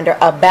reminder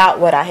about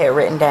what I had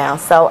written down.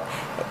 So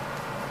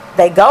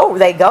they go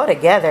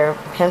together.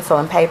 Pencil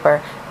and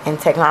paper and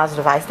technology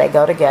device, they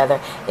go together.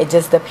 It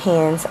just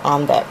depends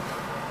on that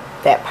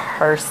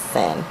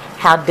person,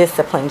 how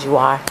disciplined you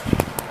are.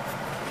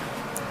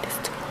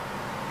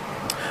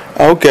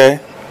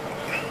 Okay.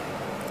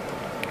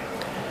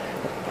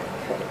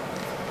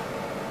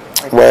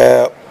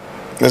 Well,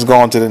 let's go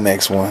on to the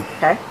next one.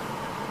 Okay.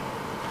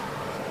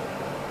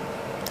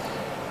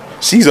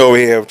 She's over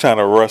here trying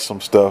to rush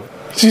some stuff.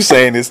 She's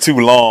saying it's too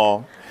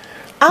long.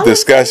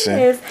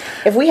 Discussion.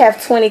 If we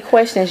have 20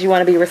 questions, you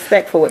want to be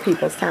respectful with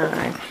people's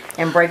time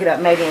and break it up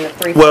maybe into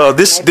 3. Well,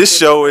 this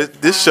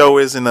show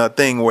isn't a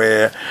thing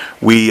where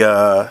we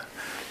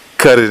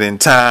cut it in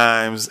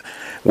times.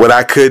 What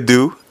I can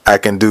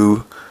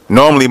do.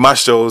 Normally, my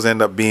shows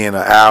end up being an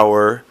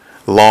hour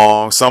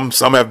long. Some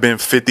have been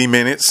 50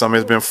 minutes. Some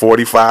has been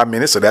 45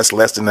 minutes. So that's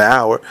less than an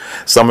hour.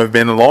 Some have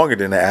been longer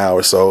than an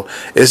hour. So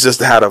it's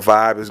just how the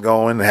vibe is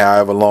going, and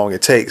however long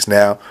it takes.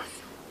 Now,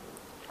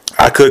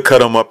 I could cut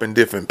them up in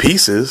different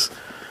pieces.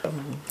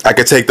 I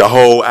could take the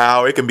whole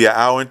hour. It can be an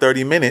hour and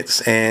 30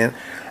 minutes, and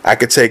I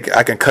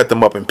can cut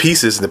them up in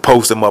pieces and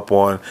post them up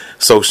on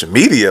social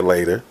media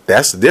later.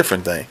 That's a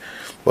different thing.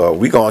 But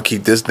we gonna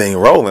keep this thing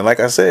rolling. Like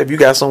I said, if you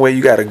got somewhere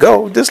you gotta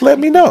go, just let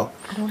me know.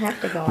 I don't have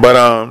to go. But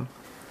I'm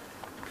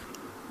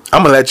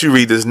gonna let you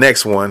read this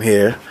next one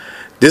here.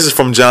 This is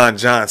from John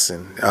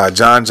Johnson.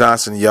 John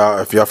Johnson, y'all,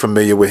 if y'all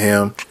familiar with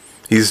him,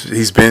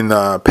 he's been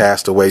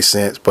passed away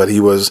since, but he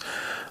was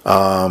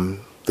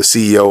the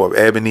CEO of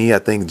Ebony, I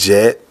think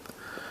Jet,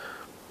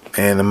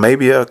 and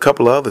maybe a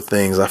couple of other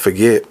things, I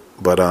forget.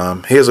 But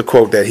here's a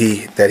quote that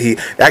he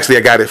actually, I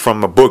got it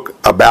from a book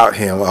about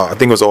him. I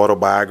think it was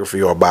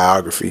autobiography or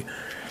biography.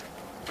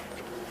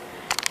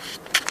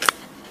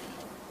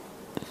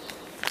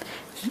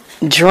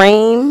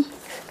 Dream,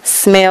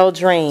 smell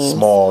dreams.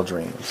 Small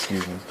dreams,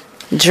 excuse me.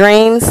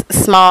 Dreams,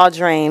 small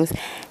dreams.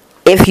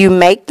 If you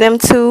make them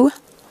too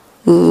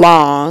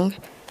long,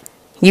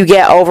 you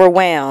get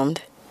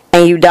overwhelmed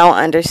and you don't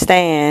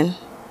understand,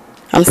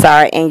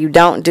 and you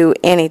don't do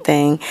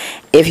anything.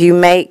 If you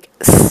make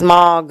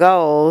small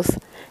goals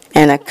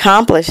and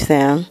accomplish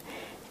them,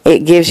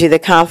 it gives you the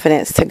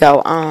confidence to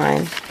go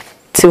on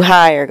to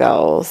higher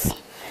goals.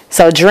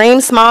 So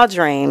dream small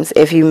dreams.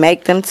 If you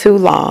make them too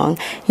long,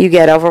 you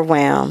get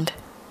overwhelmed.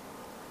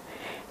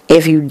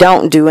 If you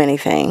don't do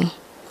anything,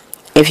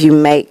 if you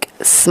make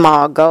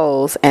small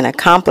goals and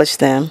accomplish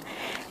them,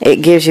 it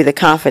gives you the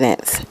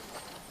confidence.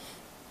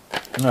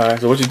 All right,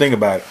 so what you think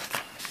about it?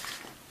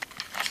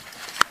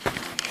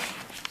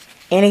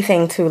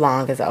 Anything too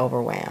long is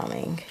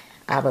overwhelming.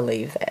 I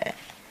believe that.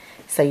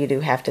 So you do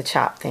have to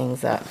chop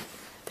things up.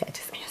 That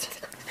just answers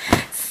the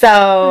question.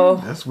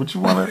 So that's what you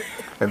want to.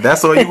 If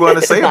that's all you want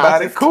to say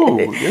about it, cool.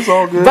 It's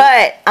all good.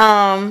 But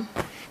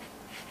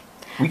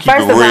we keep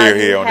it real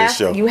here on this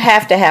show. You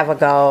have to have a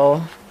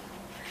goal,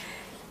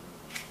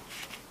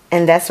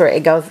 and that's where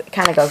it goes.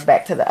 Kind of goes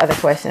back to the other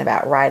question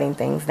about writing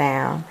things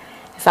down.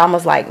 It's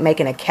almost like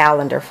making a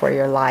calendar for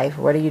your life.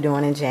 What are you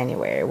doing in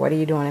January? What are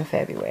you doing in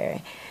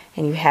February?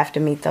 And you have to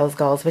meet those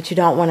goals, but you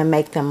don't want to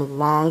make them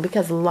long,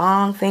 because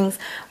long things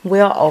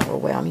will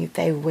overwhelm you.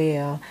 They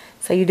will.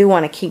 So you do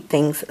want to keep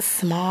things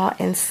small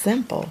and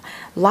simple.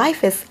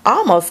 Life is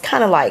almost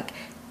kind of like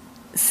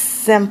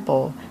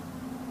simple,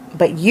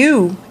 but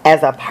you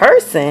as a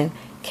person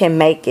can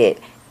make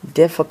it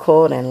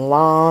difficult and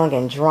long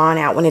and drawn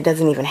out when it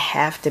doesn't even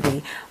have to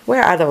be.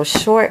 Where are those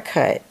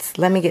shortcuts?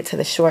 Let me get to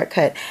the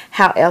shortcut.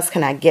 How else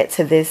can I get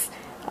to this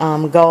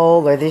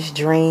goal or this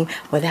dream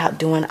without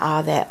doing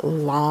all that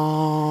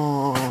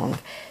long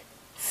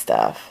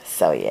stuff?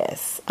 So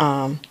yes,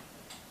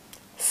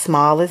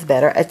 small is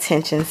better.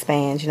 Attention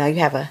spans, you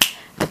have a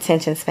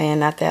attention span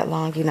not that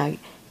long.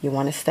 You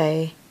want to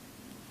stay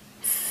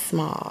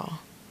small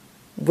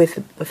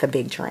with a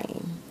big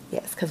dream.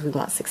 Yes, because we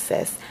want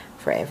success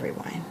for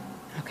everyone.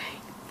 Okay.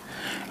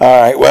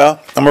 All right, well,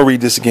 I'm gonna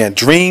read this again.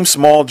 Dream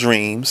small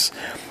dreams.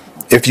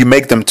 If you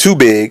make them too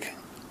big,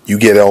 you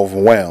get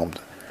overwhelmed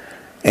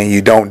and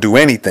you don't do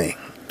anything.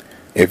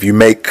 If you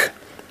make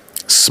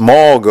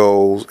small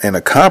goals and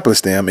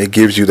accomplish them, it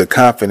gives you the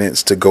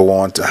confidence to go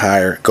on to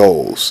higher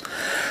goals.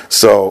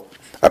 So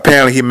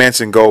apparently he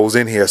mentioned goals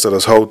in here, so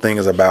this whole thing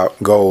is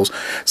about goals.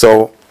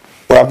 So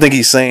what I think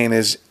he's saying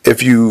is,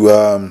 if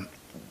you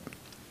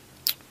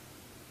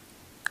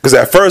because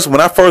at first,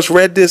 when I first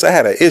read this, I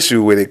had an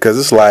issue with it, because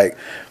it's like,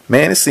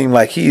 man, it seemed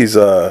like he's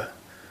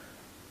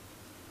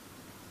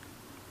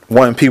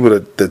wanting people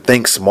to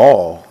think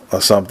small or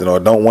something, or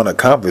don't want to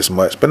accomplish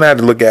much. But now I had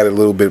to look at it a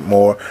little bit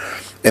more,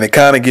 and it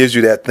kind of gives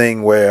you that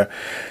thing where,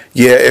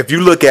 yeah, if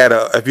you look at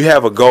if you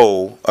have a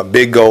goal, a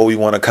big goal you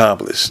want to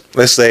accomplish.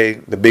 Let's say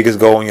the biggest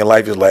goal in your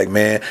life is like,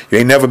 man, you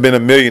ain't never been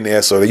a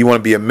millionaire, so you want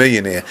to be a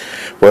millionaire.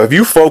 Well, if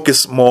you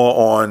focus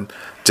more on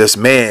just,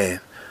 man,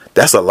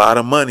 that's a lot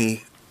of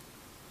money.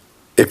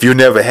 If you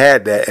never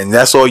had that, and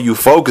that's all you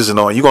focusing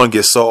on, you're going to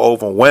get so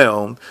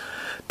overwhelmed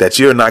that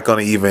you're not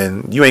going to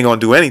you ain't going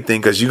to do anything,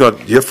 because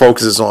your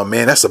focus is on,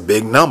 man, that's a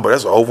big number.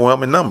 That's an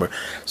overwhelming number.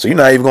 So you're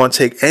not even going to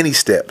take any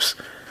steps.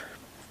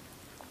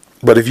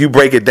 But if you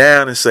break it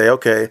down and say,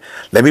 okay,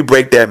 let me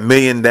break that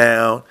million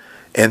down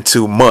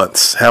into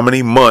months. How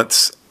many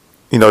months,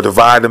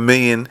 divide a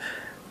million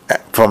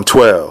from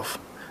 12.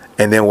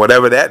 And then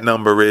whatever that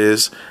number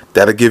is,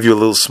 that'll give you a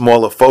little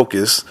smaller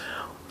focus,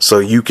 so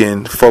you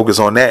can focus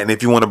on that. And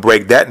if you want to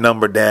break that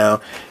number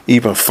down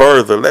even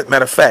further,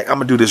 matter of fact, I'm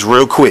going to do this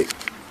real quick.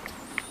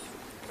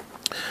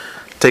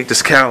 Take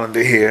this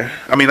calendar here.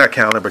 I mean, not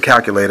calendar, but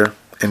calculator.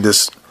 And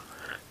just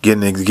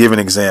give an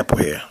example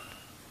here.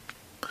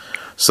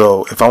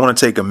 So if I want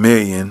to take a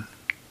million,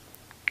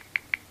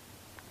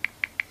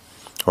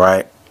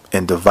 right,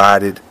 and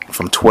divide it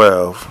from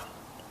 12,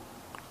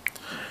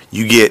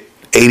 you get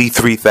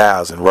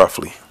 83,000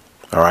 roughly.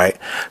 All right.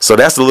 So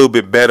that's a little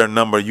bit better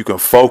number you can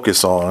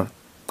focus on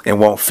and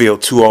won't feel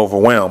too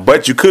overwhelmed.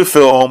 But you could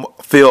feel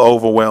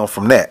overwhelmed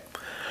from that.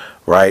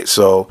 Right.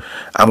 So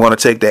I'm going to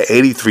take that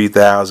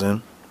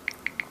 83,000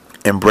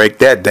 and break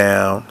that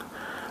down.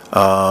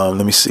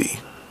 Let me see.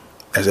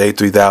 That's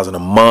 83,000 a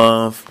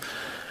month.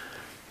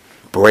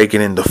 Break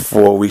it into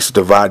 4 weeks.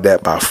 Divide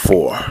that by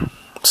 4.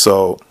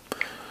 So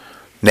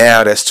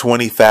now that's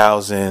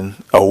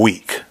 20,000 a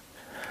week.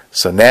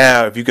 So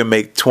now if you can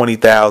make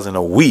 20,000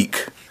 a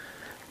week,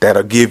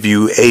 that'll give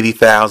you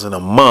 80,000 a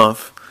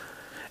month,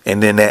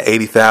 and then that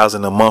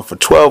 80,000 a month for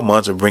 12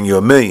 months will bring you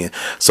 $1 million.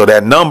 So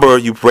that number,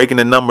 you breaking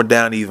the number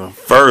down even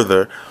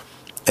further,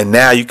 and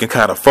now you can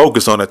kind of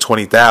focus on the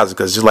 20,000,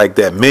 because just like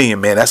that $1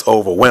 million, man, that's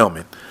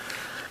overwhelming,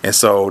 and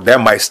so that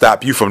might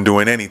stop you from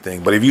doing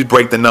anything. But if you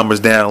break the numbers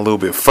down a little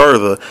bit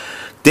further,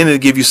 then it'll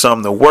give you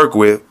something to work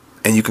with,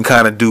 and you can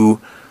kind of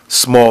do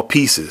small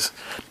pieces.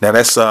 Now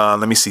that's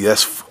let me see,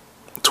 that's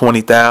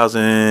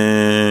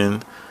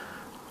 20,000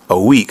 a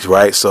week,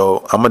 right?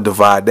 So I'm gonna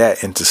divide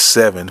that into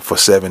 7 for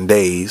 7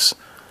 days,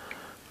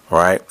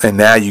 right? And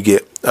now you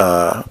get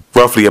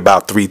roughly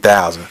about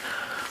 3,000.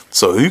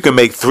 So you can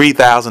make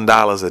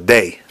 $3,000 a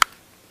day,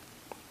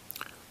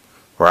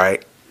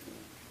 right?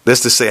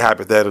 let's just say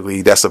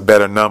hypothetically, that's a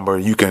better number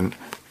you can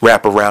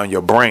wrap around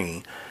your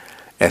brain.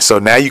 And so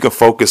now you can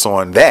focus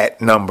on that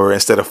number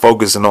instead of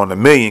focusing on the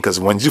million. Because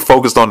when you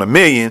focused on the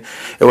million,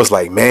 it was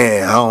like,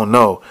 man, I don't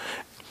know.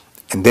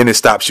 And then it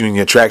stops you in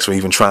your tracks from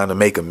even trying to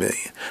make a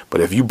million.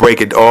 But if you break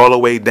it all the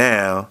way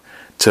down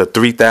to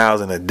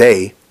 3,000 a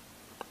day,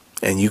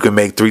 and you can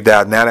make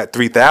 3,000, now that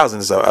 3,000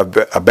 is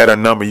a better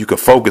number you can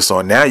focus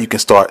on. Now you can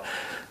start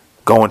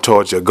going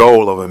towards your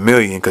goal of a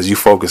million because you're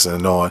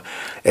focusing on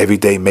every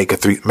day make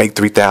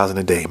 3,000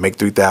 a day, make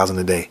 3,000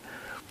 a day.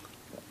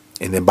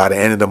 And then by the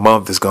end of the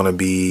month, it's going to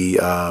be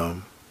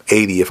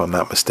 80, if I'm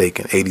not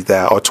mistaken,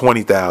 80,000 or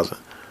 20,000.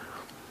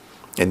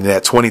 And then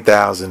that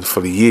 20,000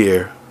 for the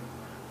year,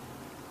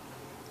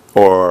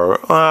 or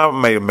I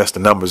may have messed the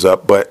numbers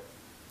up, but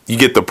you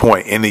get the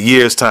point. In a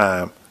year's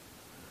time,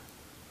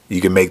 you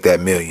can make that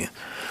million.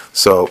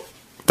 So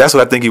that's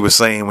what I think he was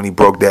saying when he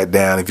broke that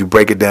down. If you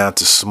break it down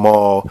to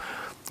small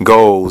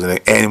goals,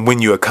 and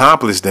when you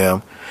accomplish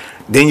them,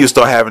 then you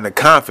start having the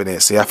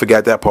confidence. See, I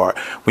forgot that part.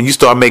 When you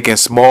start making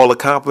small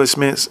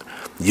accomplishments,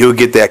 you'll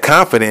get that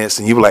confidence,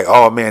 and you're like,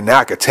 oh man,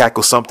 now I could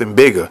tackle something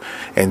bigger.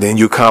 And then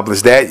you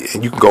accomplish that,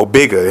 and you can go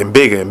bigger and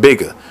bigger and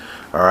bigger.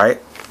 All right.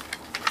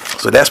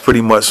 So that's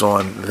pretty much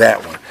on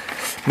that one.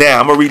 Now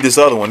I'm gonna read this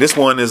other one. This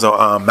one is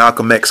a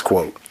Malcolm X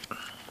quote.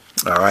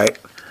 All right.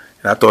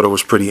 And I thought it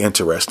was pretty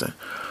interesting.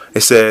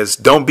 It says,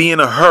 don't be in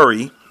a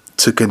hurry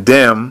to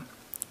condemn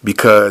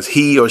because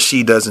he or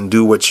she doesn't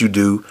do what you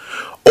do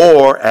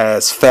or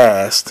as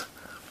fast.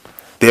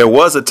 There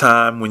was a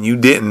time when you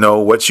didn't know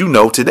what you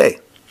know today.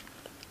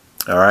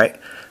 All right.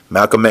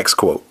 Malcolm X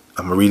quote.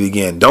 I'm going to read it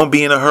again. Don't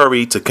be in a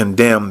hurry to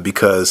condemn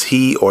because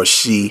he or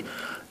she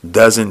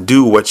doesn't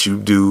do what you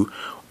do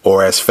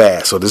or as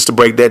fast. So just to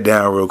break that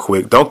down real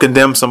quick. Don't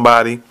condemn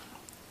somebody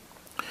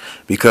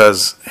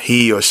because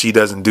he or she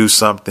doesn't do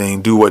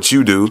what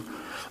you do,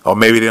 or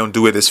maybe they don't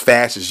do it as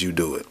fast as you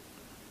do it.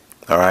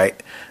 All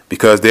right.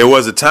 Because there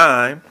was a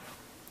time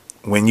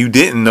when you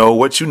didn't know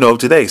what you know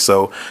today.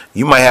 So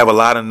you might have a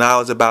lot of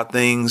knowledge about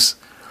things,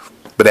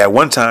 but at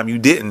one time you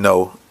didn't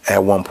know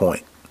at one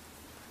point.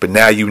 But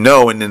now you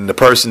know, and then the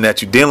person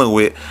that you're dealing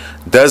with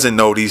doesn't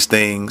know these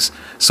things.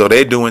 So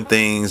they're doing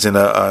things in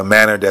a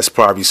manner that's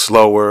probably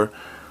slower,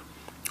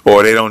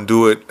 or they don't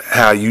do it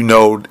how you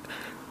know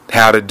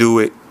how to do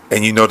it.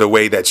 And you know the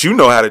way that you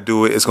know how to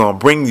do it is going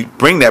to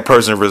bring that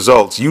person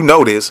results. You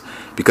know this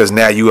because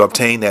now you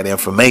obtain that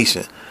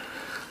information.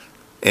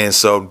 And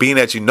so being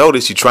that you know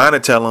this, you're trying to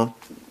tell them,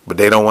 but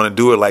they don't want to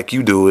do it like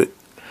you do it.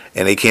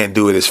 And they can't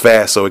do it as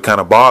fast. So it kind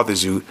of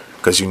bothers you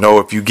because you know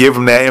if you give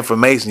them that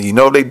information, you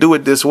know they do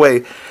it this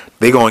way,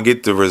 they're going to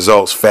get the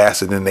results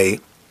faster than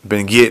they've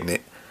been getting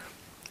it.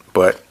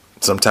 But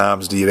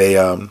sometimes they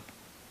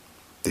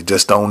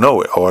just don't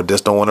know it, or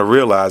just don't want to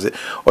realize it,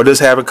 or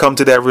just haven't come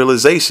to that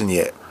realization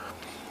yet.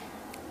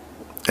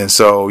 And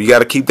so you got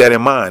to keep that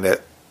in mind,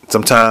 that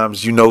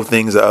sometimes you know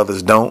things that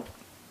others don't.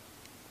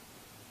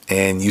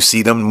 And you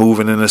see them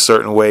moving in a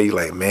certain way. You're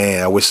like,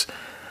 man, I wish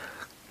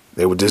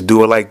they would just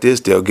do it like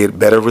this. They'll get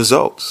better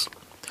results.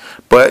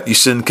 But you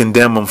shouldn't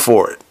condemn them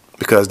for it,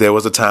 because there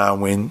was a time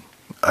when,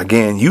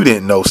 again, you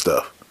didn't know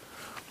stuff.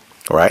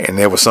 Right? And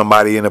there was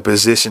somebody in a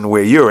position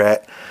where you're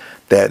at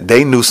that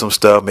they knew some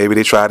stuff. Maybe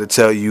they tried to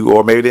tell you,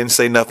 or maybe they didn't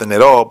say nothing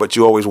at all, but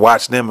you always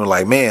watch them and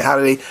like, man, how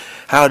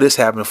did this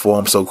happen for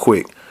them so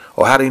quick?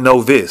 Or how do they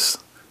know this?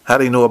 How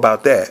do they know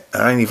about that?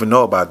 I didn't even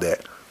know about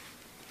that.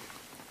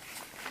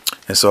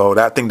 And so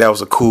I think that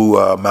was a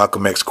cool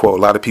Malcolm X quote.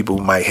 A lot of people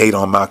might hate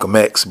on Malcolm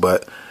X,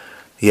 but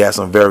he has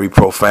some very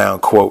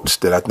profound quotes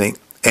that I think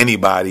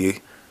anybody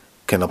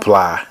can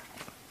apply,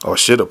 or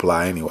should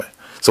apply anyway.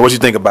 So what you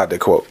think about that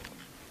quote?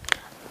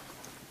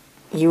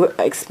 You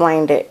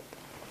explained it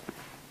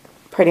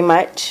pretty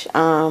much.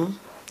 Kind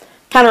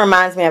of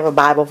reminds me of a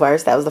Bible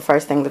verse. That was the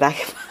first thing that I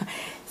could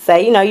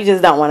say. You know, you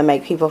just don't want to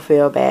make people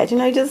feel bad. You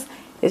know,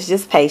 it's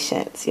just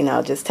patience. You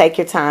know, just take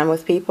your time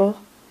with people.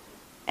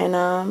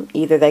 And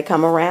either they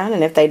come around,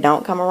 and if they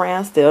don't come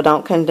around, still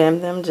don't condemn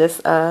them.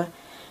 Just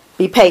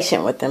be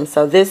patient with them.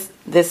 So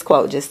this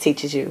quote just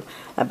teaches you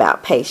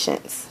about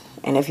patience.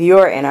 And if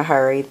you're in a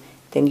hurry,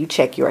 then you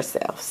check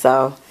yourself.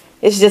 So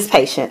it's just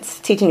patience,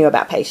 teaching you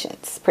about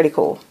patience. Pretty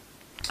cool.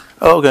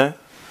 Okay.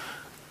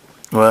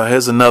 Well,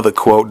 here's another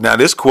quote. Now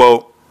this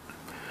quote,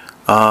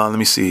 let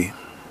me see.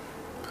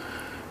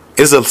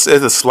 It's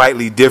a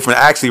slightly different.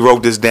 I actually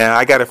wrote this down.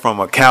 I got it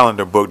from a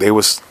calendar book.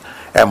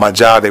 At my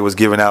job, they was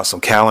giving out some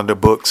calendar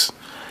books,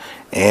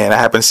 and I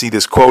happened to see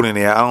this quote in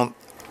there. I don't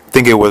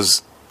think it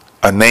was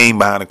a name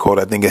behind the quote.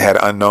 I think it had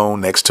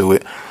unknown next to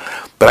it,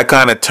 but I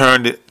kind of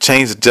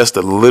changed it just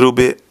a little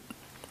bit,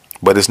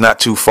 but it's not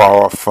too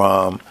far off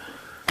from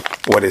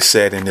what it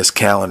said in this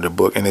calendar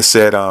book. And it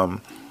said,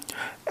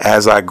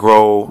 as I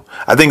grow,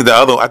 I think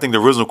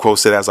the original quote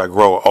said, as I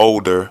grow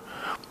older,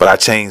 but I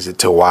changed it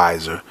to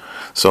wiser.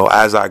 So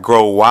as I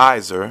grow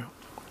wiser,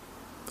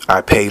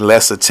 I pay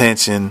less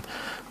attention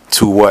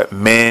to what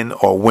men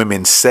or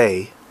women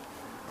say.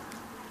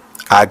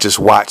 I just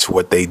watch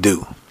what they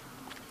do.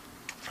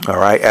 All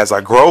right. As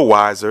I grow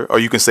wiser, or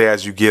you can say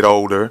as you get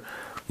older,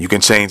 you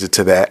can change it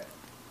to that.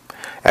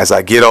 As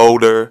I get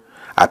older,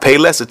 I pay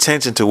less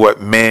attention to what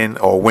men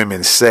or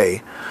women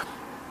say.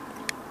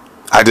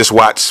 I just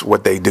watch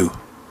what they do.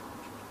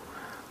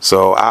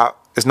 So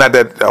it's not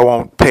that I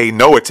won't pay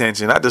no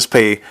attention.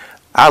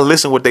 I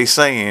listen what they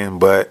saying,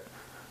 but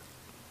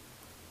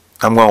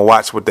I'm going to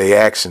watch what their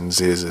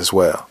actions is as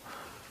well.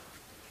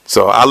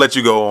 So I'll let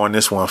you go on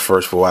this one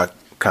first before I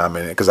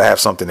comment it, because I have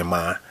something in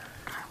mind.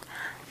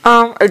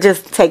 It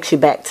just takes you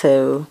back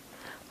to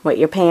what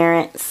your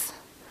parents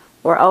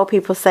or old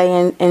people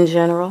say in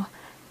general.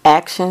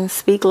 Actions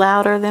speak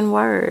louder than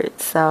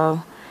words.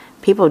 So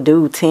people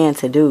do tend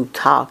to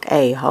talk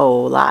a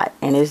whole lot,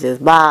 and it's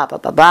just blah blah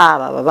blah blah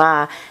blah blah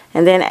blah.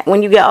 And then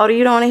when you get older,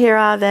 you don't want to hear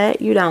all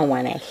that. You don't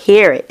want to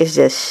hear it. It's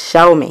just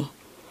show me,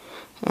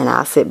 and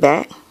I'll sit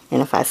back.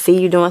 And if I see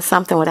you doing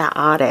something without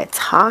all that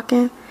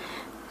talking,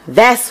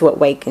 that's what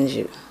wakens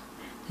you.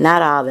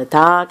 Not all the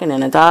talking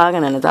and the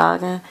talking and the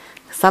talking.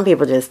 Some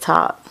people just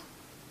talk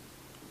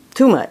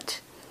too much.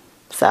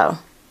 So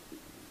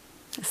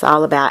it's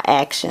all about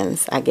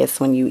actions. I guess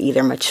when you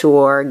either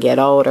mature, get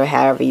older,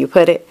 however you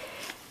put it,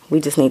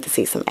 we just need to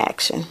see some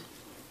action.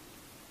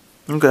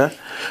 Okay.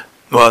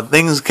 Well,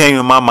 things came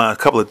in my mind,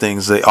 a couple of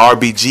things. The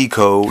RBG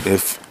code,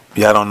 if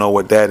y'all don't know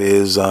what that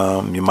is,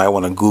 you might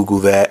want to Google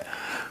that.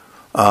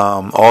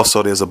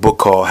 Also, there's a book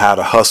called How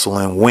to Hustle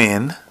and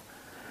Win.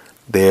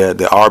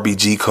 The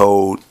RBG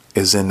code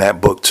is in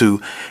that book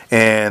too.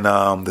 And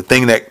the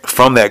thing that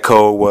from that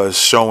code was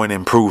showing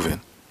and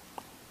proving.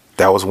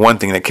 That was one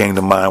thing that came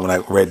to mind when I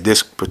read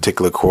this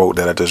particular quote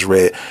that I just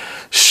read.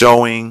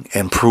 Showing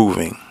and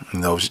proving. You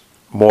know,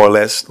 more or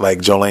less like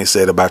Jolayne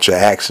said about your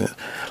actions.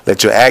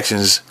 Let your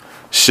actions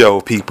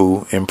show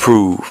people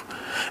improve.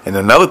 And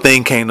another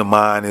thing came to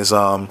mind is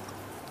when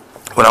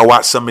I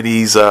watch some of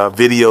these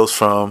videos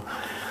from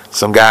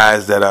some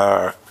guys that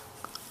are,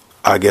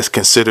 I guess,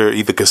 consider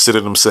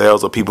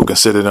themselves, or people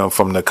consider them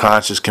from the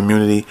conscious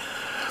community,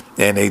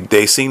 and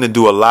they seem to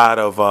do a lot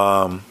of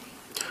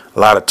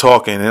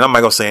talking. And I'm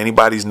not gonna say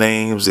anybody's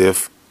names.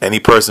 If any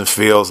person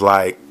feels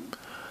like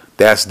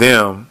that's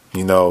them,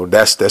 you know,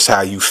 that's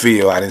how you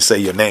feel. I didn't say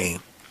your name,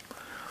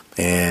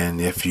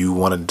 and if you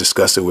want to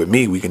discuss it with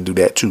me, we can do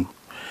that too.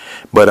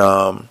 But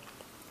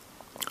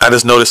I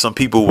just noticed some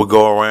people would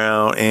go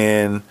around,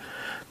 and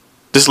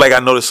just like I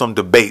noticed some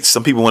debates,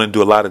 some people want to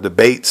do a lot of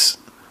debates.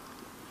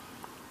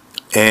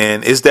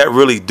 And is that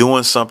really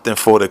doing something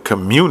for the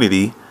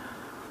community,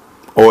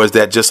 or is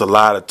that just a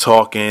lot of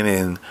talking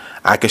and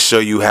I can show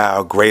you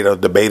how great a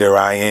debater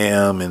I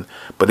am,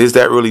 but is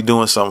that really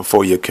doing something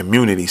for your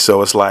community?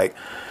 So it's like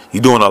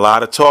you're doing a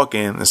lot of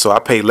talking, and so I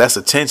pay less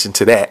attention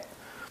to that,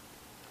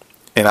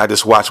 and I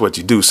just watch what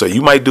you do. So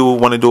you might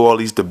want to do all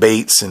these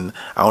debates, and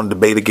I don't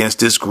debate against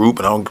this group,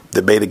 and I don't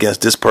debate against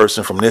this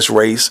person from this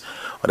race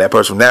or that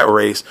person from that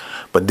race.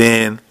 But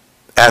then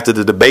after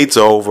the debate's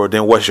over,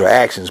 then what's your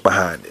actions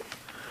behind it?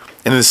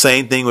 And the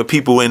same thing with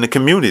people in the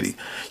community.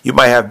 You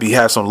might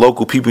have some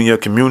local people in your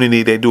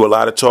community. They do a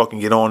lot of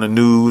talking, get on the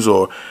news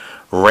or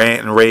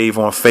rant and rave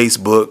on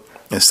Facebook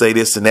and say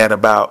this and that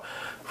about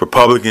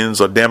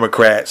Republicans or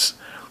Democrats.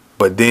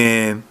 But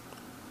then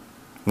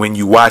when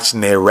you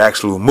watching their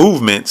actual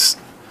movements,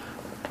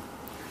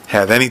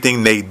 have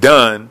anything they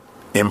done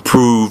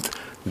improved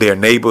their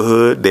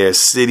neighborhood, their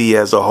city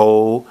as a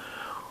whole,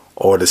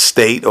 or the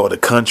state or the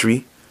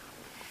country?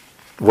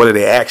 What are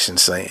their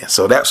actions saying?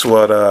 So that's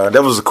what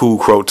that was a cool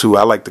quote too.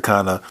 I like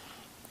to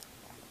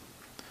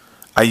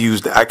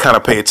I kind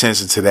of pay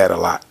attention to that a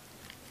lot.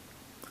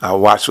 I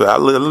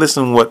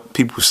listen to what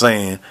people are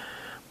saying,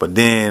 but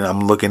then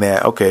I'm looking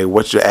at, okay,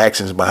 what's your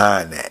actions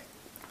behind that?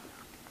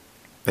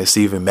 Let's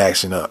see if it's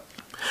matching up.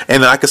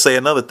 And I could say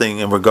another thing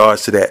in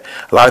regards to that.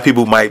 A lot of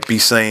people might be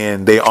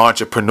saying they're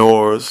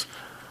entrepreneurs,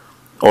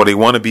 or they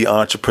want to be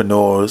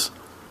entrepreneurs,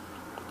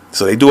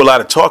 so they do a lot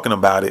of talking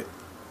about it.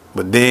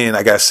 But then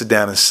I got to sit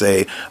down and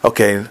say,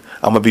 okay, I'm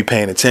going to be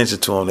paying attention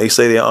to them. They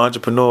say they're an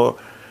entrepreneur.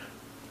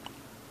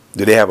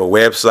 Do they have a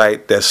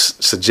website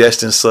that's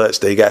suggesting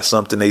such? They got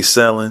something they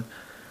selling,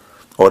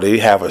 or they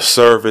have a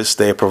service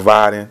they're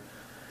providing?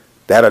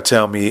 That'll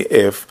tell me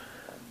if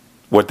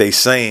what they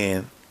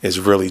saying is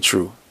really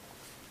true.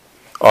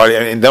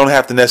 And don't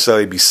have to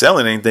necessarily be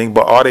selling anything,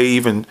 but are they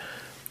even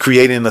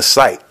creating a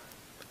site?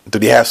 Do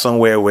they have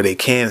somewhere where they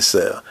can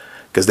sell?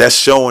 Because that's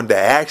showing, the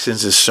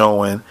actions is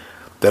showing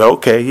that,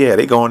 okay, yeah,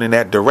 they're going in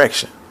that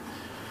direction,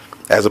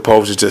 as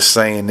opposed to just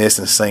saying this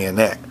and saying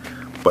that.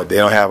 But they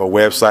don't have a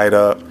website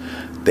up.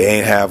 They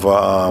ain't have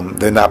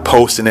they're not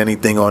posting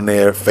anything on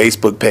their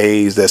Facebook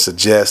page that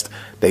suggests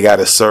they got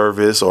a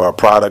service or a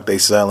product they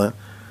selling.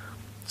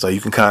 So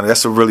you can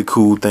that's a really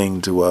cool thing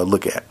to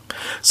look at.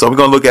 So we're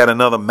gonna look at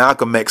another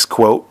Malcolm X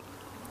quote,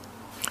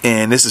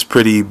 and this has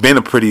been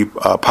a pretty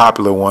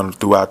popular one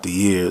throughout the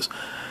years.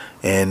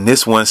 And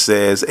this one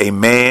says, "A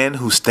man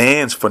who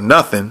stands for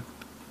nothing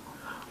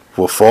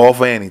will fall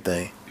for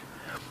anything."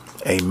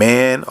 A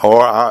man,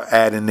 or I'll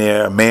add in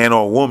there, a man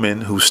or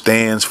woman who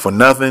stands for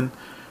nothing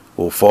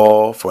will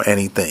fall for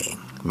anything.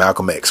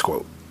 Malcolm X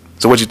quote.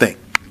 So what you think?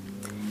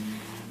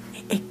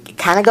 It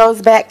kind of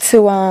goes back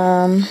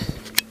to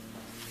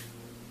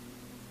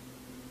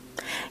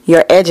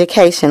your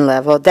education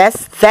level.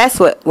 That's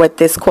what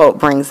this quote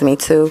brings me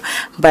to.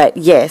 But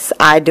yes,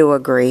 I do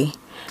agree.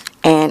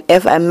 And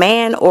if a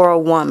man or a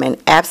woman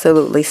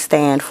absolutely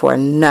stand for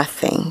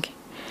nothing,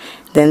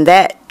 then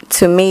that,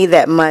 to me,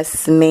 that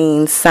must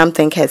mean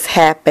something has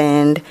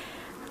happened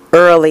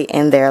early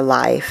in their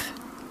life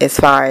as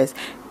far as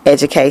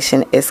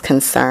education is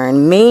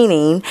concerned.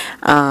 Meaning,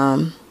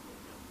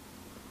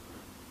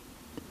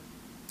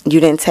 you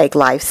didn't take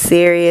life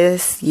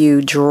serious,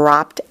 you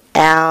dropped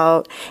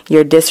out,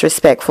 you're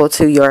disrespectful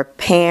to your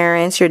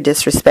parents, you're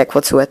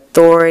disrespectful to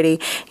authority,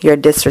 you're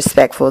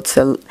disrespectful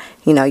to,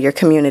 your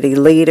community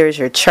leaders,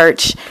 your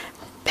church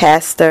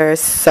pastors.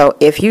 So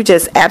if you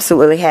just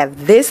absolutely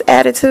have this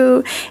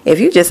attitude, if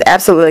you just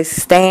absolutely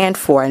stand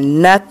for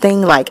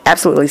nothing, like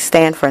absolutely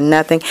stand for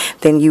nothing,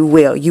 then you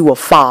will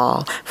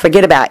fall.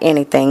 Forget about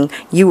anything.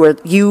 You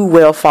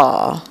will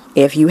fall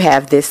if you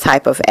have this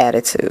type of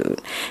attitude.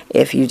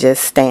 If you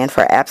just stand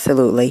for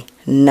absolutely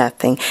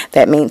nothing,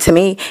 that means, to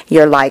me,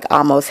 you're like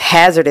almost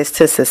hazardous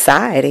to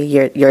society.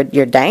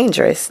 You're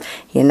dangerous,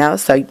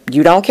 so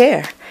you don't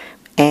care.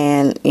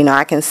 And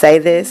I can say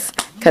this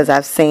because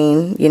I've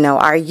seen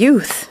our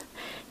youth.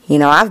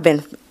 I've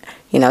been,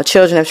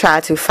 children have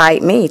tried to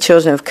fight me,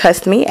 children have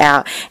cussed me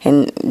out,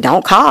 and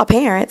don't call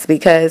parents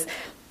because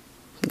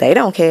they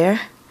don't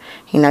care.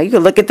 You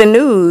can look at the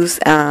news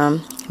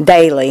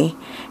daily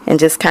and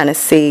just kind of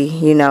see,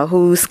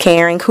 who's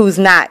caring, who's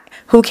not,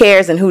 who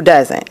cares and who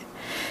doesn't.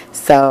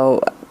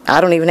 So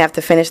I don't even have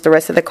to finish the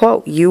rest of the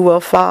quote. You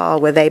will fall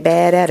with a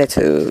bad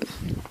attitude.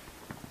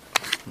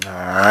 All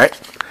right.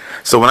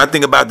 So when I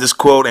think about this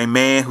quote, a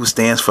man who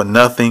stands for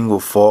nothing will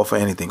fall for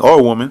anything, or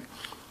a woman,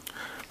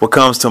 what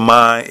comes to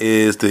mind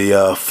is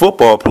the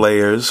football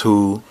players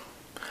who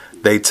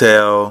they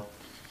tell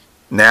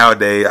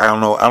nowadays. I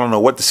don't know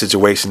what the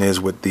situation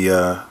is with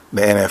the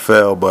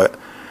NFL, but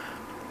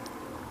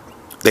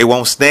they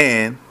won't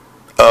stand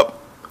up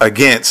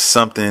against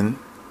something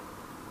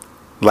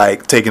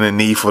like taking a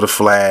knee for the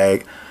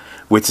flag,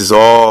 which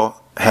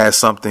has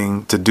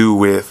something to do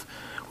with,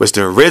 which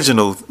the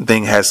original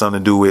thing has something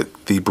to do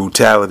with the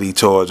brutality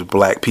towards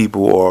black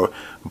people or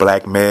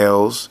black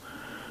males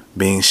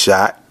being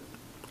shot,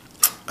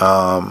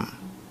 unarmed,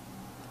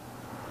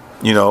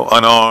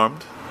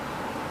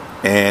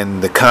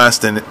 and the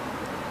constant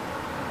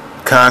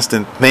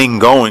thing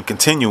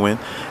continuing.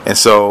 And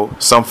so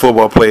some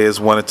football players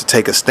wanted to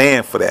take a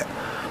stand for that,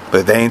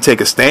 but they ain't take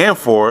a stand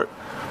for it.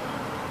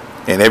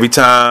 And every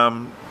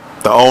time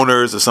the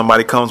owners or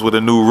somebody comes with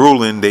a new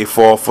ruling, they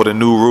fall for the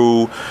new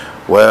rule.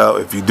 Well,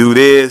 if you do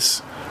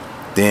this,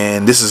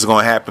 then this is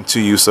going to happen to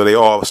you. So they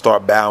all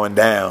start bowing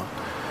down.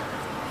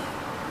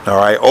 All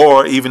right.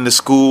 Or even the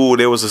school,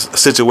 there was a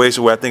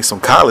situation where I think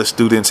some college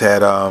students had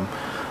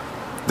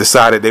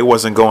decided they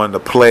wasn't going to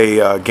play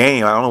a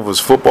game. I don't know if it was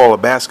football or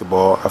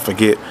basketball. I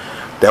forget.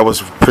 That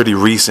was pretty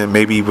recent,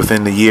 maybe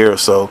within the year or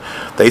so.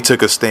 They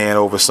took a stand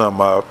over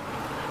some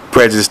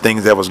prejudice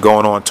things that was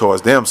going on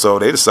towards them. So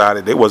they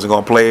decided they wasn't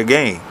going to play a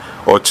game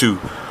or two.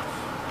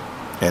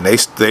 And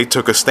they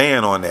took a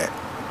stand on that.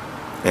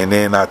 And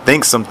then I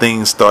think some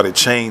things started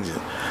changing.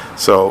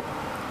 So,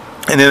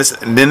 and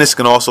then this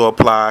can also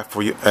apply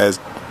for you as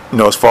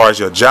far as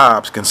your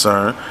job's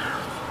concerned.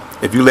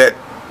 If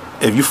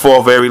you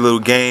fall for every little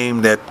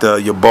game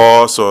that your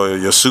boss or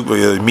your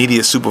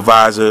immediate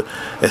supervisor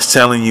is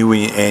telling you,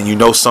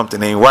 and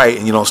something ain't right,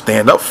 and you don't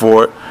stand up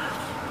for it,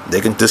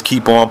 they can just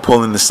keep on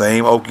pulling the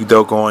same okie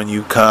doke on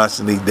you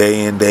constantly,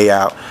 day in, day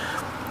out,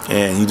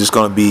 and you're just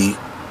going to be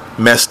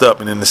messed up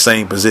and in the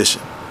same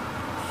position.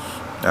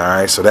 All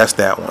right, so that's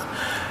that one.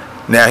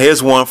 Now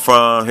here's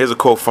a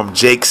quote from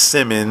Jake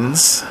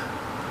Simmons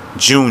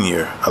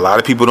Jr. A lot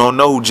of people don't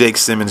know who Jake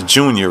Simmons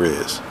Jr.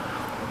 is.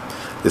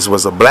 This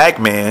was a black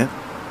man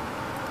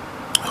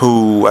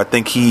who, I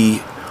think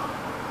he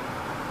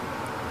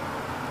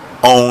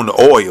owned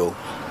oil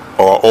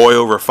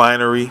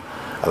refinery.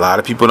 A lot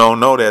of people don't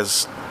know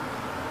that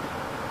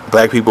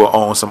black people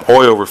own some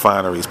oil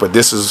refineries, but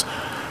this is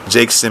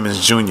Jake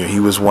Simmons Jr. He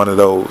was one of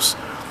those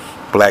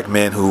black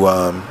men who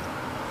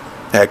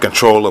had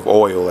control of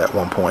oil at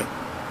one point,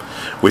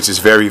 which is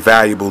very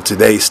valuable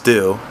today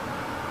still,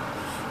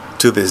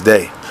 to this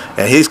day.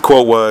 And his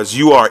quote was,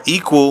 "You are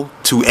equal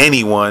to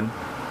anyone,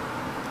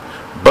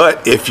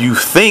 but if you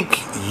think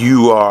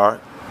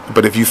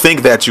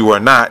that you are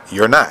not,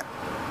 you're not.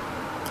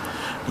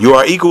 You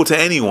are equal to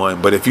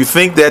anyone, but if you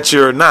think that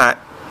you're not,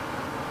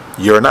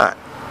 you're not."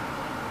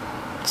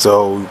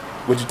 So,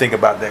 what do you think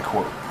about that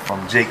quote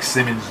from Jake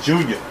Simmons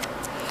Jr.?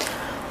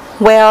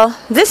 Well,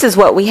 this is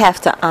what we have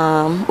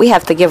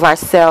to give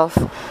ourselves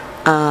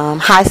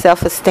high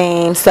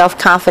self-esteem,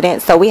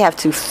 self-confidence. So we have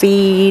to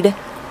feed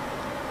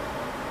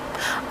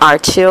our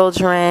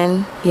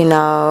children,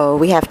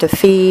 we have to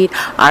feed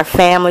our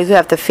families, we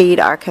have to feed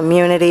our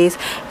communities,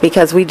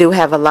 because we do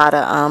have a lot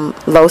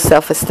of low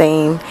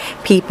self-esteem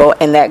people.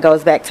 And that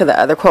goes back to the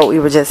other quote we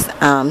were just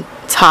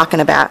talking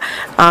about.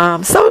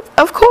 So,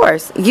 of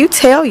course, you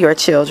tell your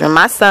children.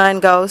 My son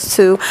goes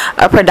to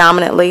a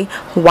predominantly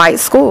white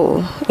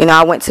school. You know,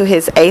 I went to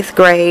his 8th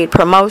grade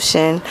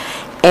promotion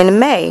in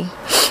May.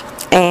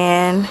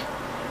 And,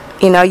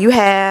 you know, you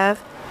have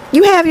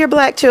your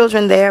black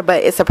children there,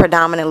 but it's a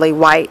predominantly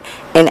white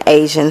and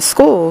Asian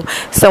school.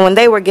 So when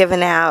they were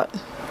giving out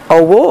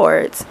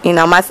awards, you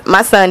know, my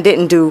son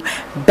didn't do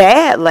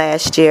bad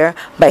last year,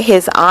 but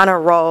his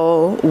honor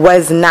roll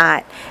was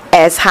not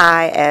as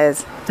high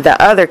as the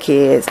other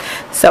kids.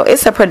 So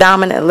it's a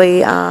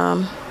predominantly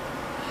all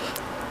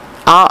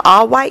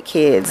white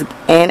kids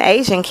and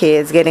Asian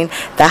kids getting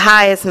the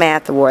highest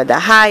math award, the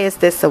highest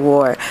this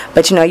award.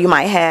 But you know, you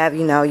might have,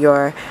 you know,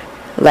 your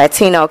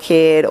Latino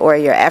kid or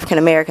your African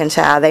American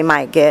child, they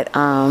might get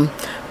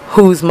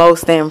who's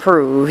most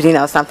improved, you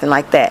know, something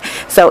like that.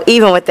 So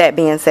even with that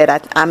being said,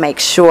 I make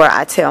sure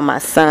I tell my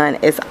son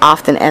as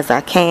often as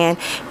I can,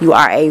 you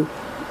are a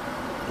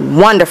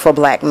wonderful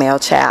black male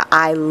child.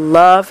 I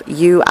love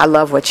you. I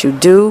love what you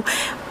do.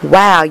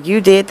 Wow, you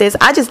did this.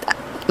 I just,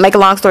 make a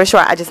long story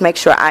short, I just make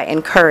sure I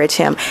encourage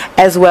him,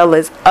 as well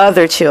as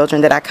other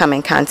children that I come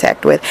in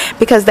contact with,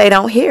 because they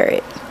don't hear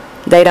it.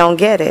 They don't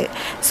get it.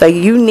 So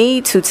you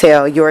need to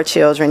tell your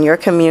children, your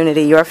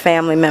community, your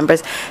family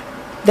members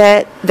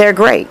that they're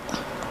great.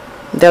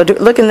 They'll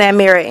look in that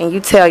mirror and you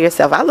tell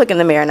yourself, I look in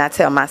the mirror and I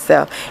tell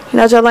myself, you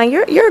know, Jolayne,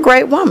 you're a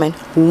great woman.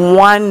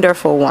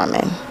 Wonderful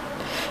woman.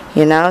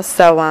 You know,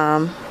 so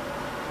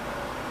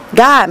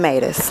God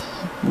made us.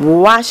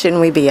 Why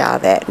shouldn't we be all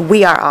that?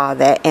 We are all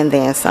that and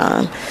then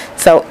some.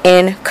 So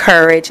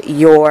encourage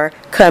your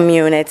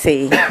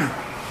community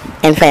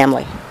and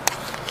family.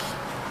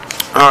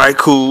 All right,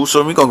 cool.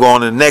 So we're going to go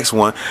on to the next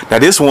one. Now,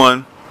 this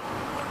one,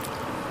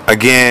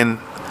 again,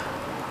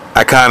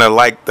 I kind of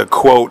like the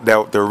quote,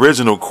 the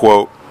original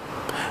quote,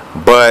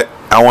 but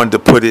I wanted to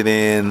put it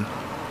in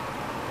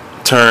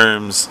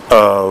terms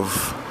of,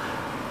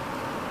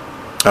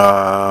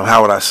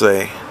 how would I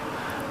say,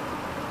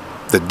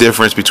 the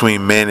difference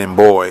between men and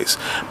boys.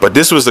 But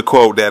this was the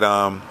quote that,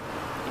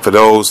 for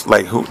those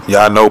like who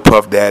y'all know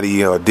Puff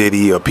Daddy or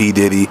Diddy or P.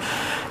 Diddy,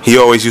 he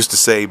always used to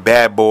say,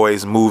 bad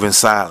boys move in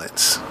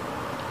silence.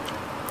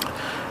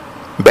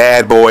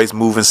 Bad boys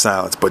move in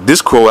silence. But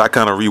this quote, I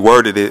kind of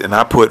reworded it and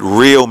I put,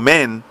 real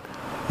men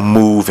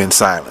move in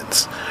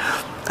silence.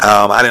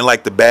 I didn't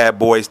like the bad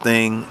boys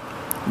thing,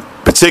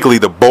 particularly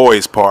the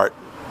boys part,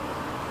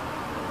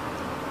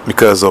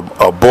 because a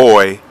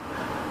boy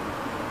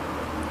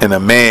and a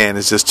man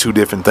is just two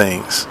different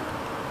things.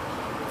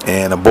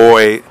 And a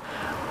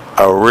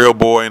real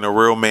boy and a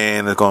real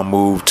man is going to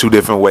move two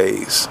different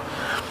ways.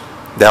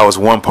 That was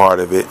one part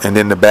of it. And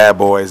then the bad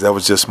boys, that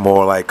was just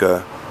more like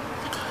a,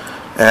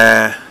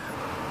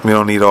 we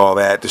don't need all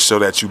that to show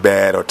that you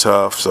bad or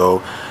tough,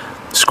 so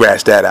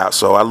scratch that out.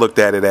 So I looked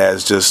at it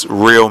as just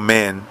real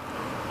men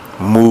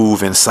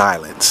move in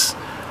silence.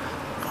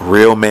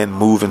 Real men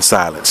move in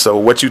silence. So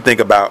what you think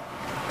about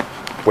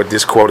what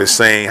this quote is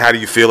saying? How do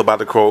you feel about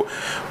the quote?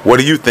 What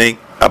do you think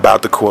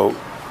about the quote?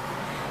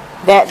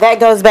 That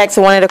goes back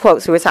to one of the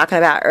quotes we were talking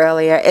about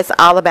earlier. It's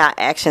all about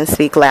actions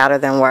speak louder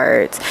than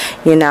words.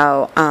 You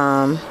know,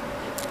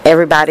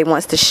 everybody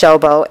wants to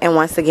showboat and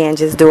once again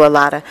just do a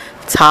lot of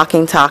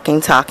talking.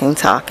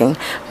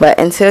 But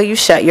until you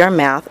shut your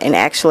mouth and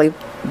actually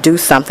do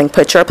something,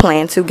 put your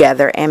plan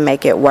together and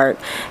make it work,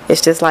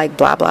 it's just like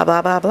blah, blah,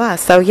 blah, blah, blah.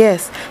 So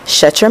yes,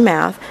 shut your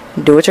mouth,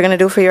 do what you're going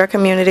to do for your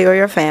community or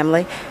your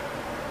family,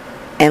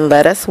 and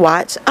let us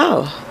watch.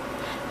 Oh,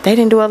 they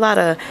didn't do a lot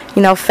of,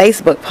 you know,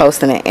 Facebook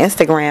posting and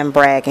Instagram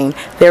bragging.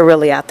 They're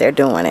really out there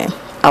doing it.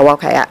 Oh,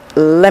 okay.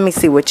 Let me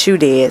see what you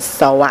did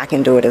so I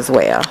can do it as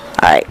well. All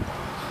right.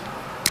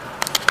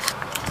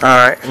 All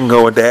right, I can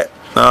go with that.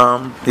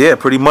 Yeah,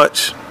 pretty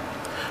much.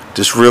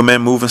 Just real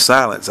men move in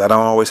silence. I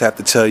don't always have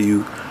to tell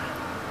you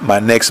my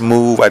next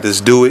move. I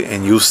just do it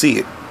and you'll see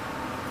it.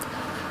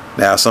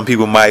 Now, some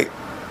people might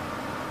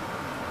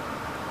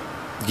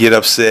get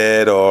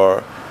upset,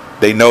 or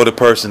they know the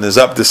person is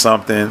up to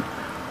something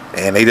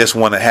and they just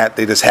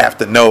have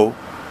to know.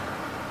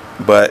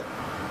 But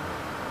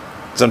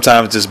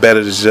sometimes it's just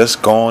better to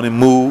just go on and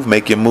move,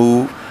 make your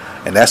move.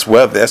 And that's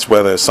whether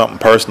it's something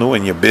personal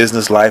in your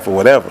business life or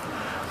whatever.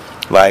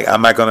 Like,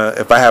 I'm not going to,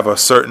 if I have a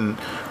certain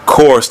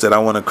course that I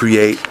want to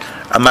create,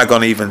 I'm not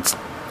going to even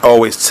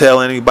always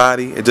tell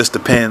anybody. It just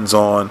depends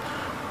on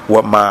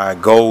what my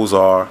goals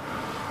are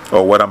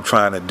or what I'm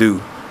trying to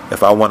do.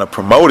 If I want to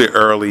promote it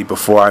early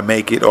before I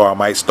make it, or I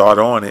might start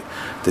on it,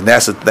 then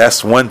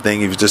that's one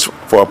thing. If it's just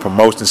for a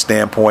promotion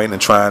standpoint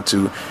and trying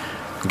to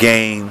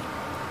gain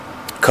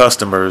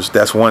customers,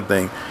 that's one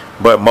thing.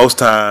 But most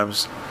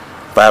times,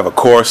 if I have a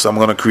course I'm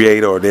going to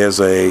create, or there's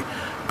a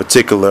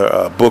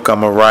particular book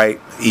I'm going to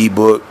write,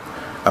 ebook,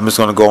 I'm just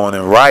going to go on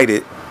and write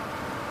it,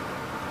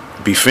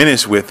 be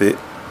finished with it,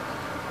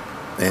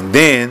 and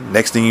then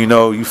next thing you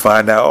know, you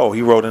find out, oh,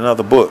 he wrote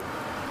another book.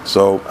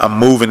 So I'm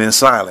moving in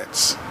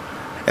silence.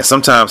 And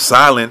sometimes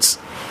silence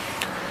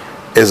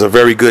is a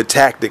very good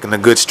tactic and a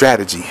good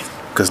strategy,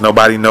 because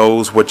nobody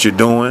knows what you're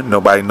doing,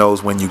 nobody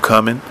knows when you're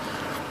coming.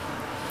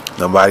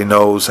 Nobody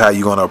knows how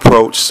you're going to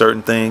approach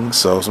certain things,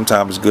 so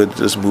sometimes it's good to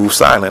just move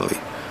silently.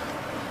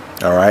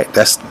 All right,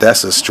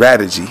 that's a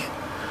strategy.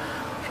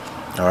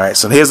 All right,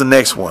 so here's the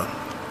next one.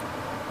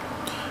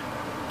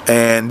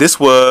 And this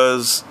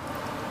was,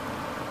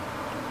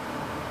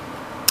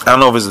 I don't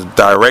know if it's a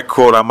direct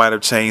quote. I might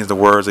have changed the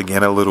words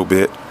again a little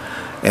bit.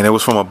 And it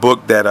was from a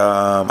book that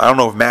I don't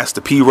know if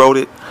Master P wrote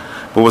it,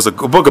 but it was a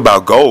book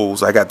about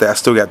goals. I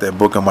still got that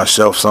book on my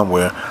shelf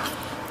somewhere.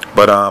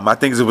 But I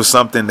think it was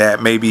something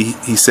that maybe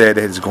he said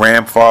that his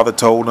grandfather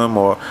told him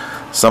or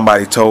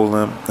somebody told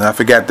him. And I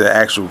forgot the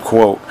actual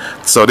quote.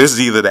 So this is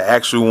either the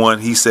actual one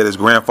he said his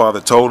grandfather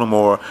told him,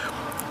 or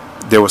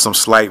there was some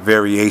slight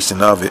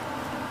variation of it.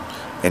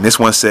 And this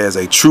one says,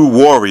 a true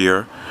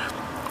warrior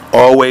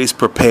always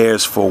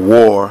prepares for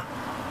war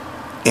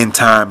in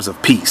times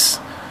of peace.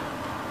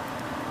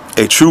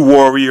 A true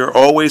warrior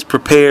always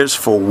prepares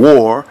for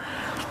war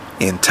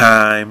in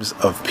times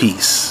of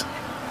peace.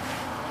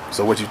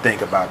 So what you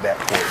think about that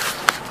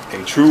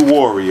quote? A true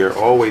warrior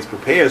always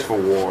prepares for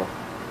war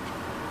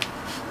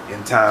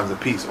in times of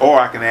peace. Or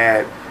I can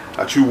add,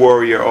 a true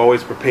warrior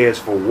always prepares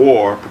for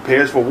war,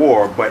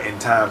 but in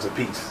times of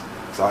peace.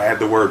 So I add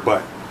the word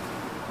but.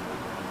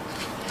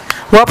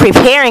 Well,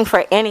 preparing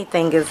for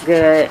anything is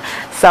good.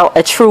 So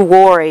a true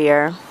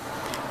warrior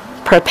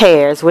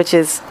prepares, which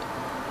is,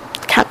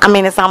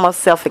 it's almost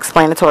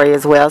self-explanatory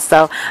as well.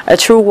 So a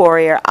true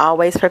warrior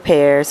always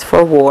prepares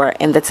for war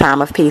in the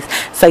time of peace.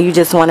 So you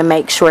just want to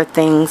make sure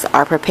things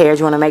are prepared.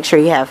 You want to make sure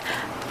you have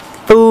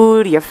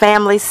food, your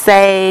family's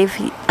safe,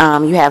 you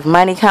have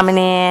money coming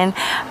in.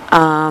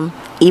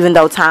 Even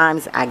though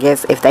times, I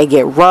guess, if they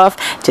get rough,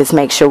 just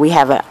make sure we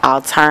have an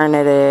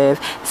alternative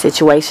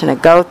situation to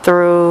go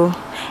through.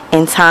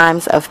 In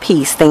times of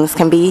peace, things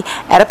can be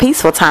at a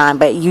peaceful time,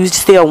 but you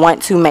still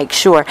want to make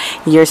sure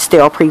you're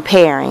still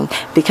preparing,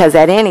 because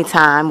at any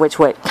time, which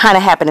what kind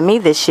of happened to me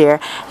this year,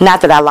 not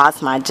that I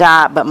lost my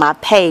job, but my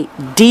pay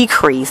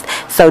decreased.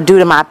 So due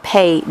to my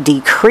pay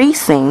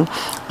decreasing,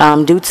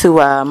 due to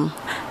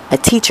a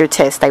teacher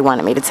test they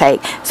wanted me to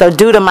take, so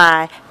due to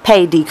my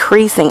pay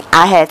decreasing,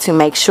 I had to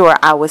make sure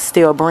I was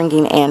still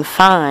bringing in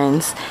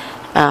funds.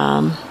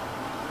 I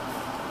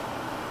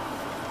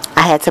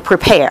had to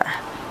prepare.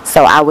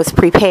 So I was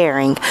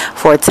preparing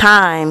for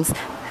times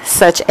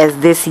such as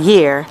this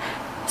year.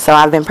 So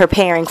I've been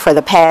preparing for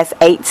the past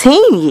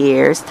 18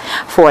 years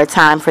for a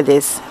time for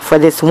this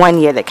 1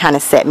 year that kind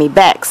of set me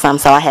back some.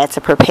 So I had to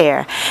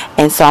prepare.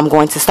 And so I'm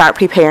going to start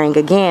preparing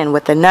again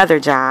with another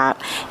job,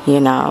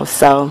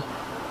 So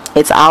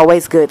it's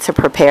always good to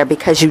prepare,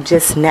 because you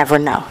just never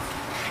know.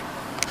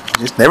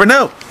 Just never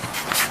know.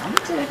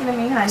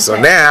 So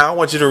now I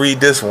want you to read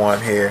this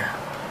one here.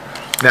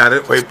 Now,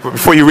 wait,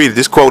 before you read it,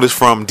 this quote is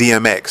from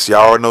DMX. Y'all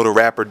already know the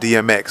rapper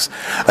DMX.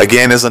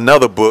 Again, there's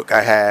another book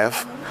I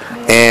have,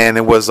 and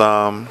it was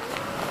about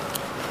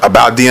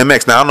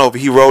DMX. Now, I don't know if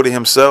he wrote it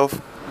himself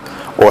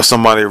or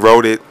somebody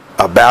wrote it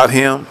about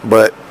him,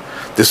 but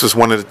this was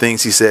one of the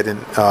things he said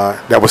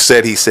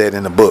he said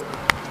in the book.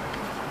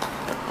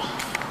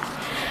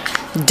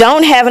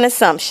 Don't have an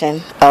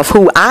assumption of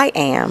who I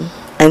am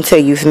until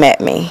you've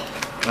met me.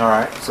 All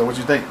right. So what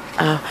you think?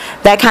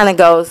 That kind of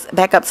goes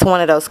back up to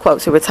one of those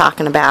quotes we were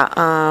talking about,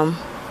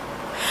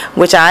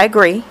 which I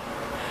agree.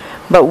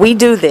 But we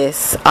do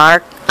this. I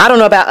don't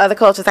know about other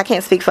cultures. I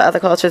can't speak for other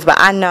cultures, but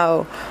I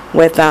know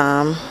with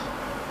the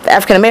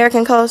African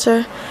American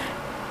culture,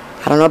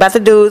 I don't know about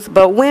the dudes,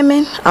 but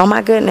women, oh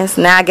my goodness.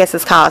 Now I guess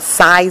it's called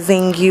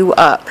sizing you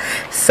up.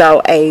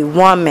 So a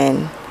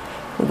woman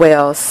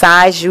will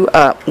size you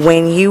up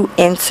when you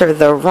enter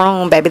the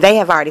room, baby. They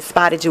have already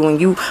spotted you when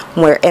you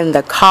were in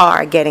the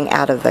car, getting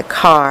out of the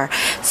car.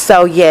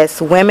 So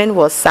yes, women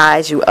will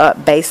size you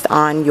up based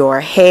on your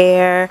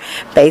hair,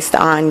 based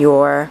on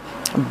your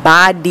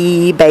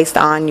body, based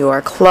on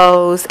your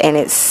clothes, and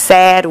it's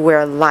sad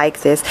we're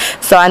like this.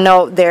 So I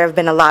know there have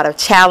been a lot of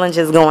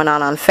challenges going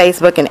on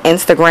Facebook and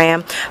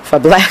Instagram for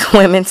black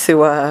women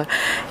to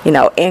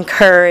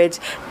encourage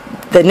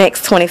the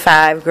next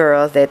 25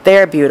 girls that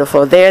they're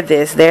beautiful, they're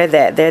this, they're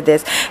that, they're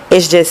this.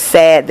 It's just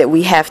sad that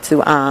we have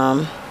to,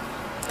 I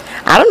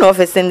don't know if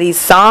it's in these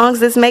songs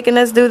that's making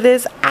us do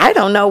this. I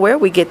don't know where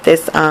we get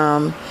this,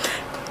 I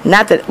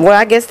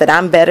guess that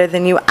I'm better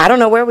than you. I don't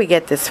know where we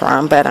get this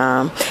from, but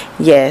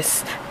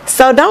yes.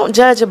 So don't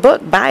judge a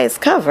book by its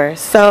cover.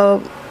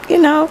 So,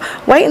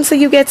 wait until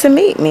you get to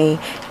meet me,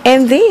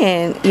 and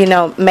then,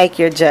 make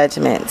your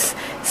judgments.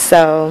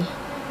 So,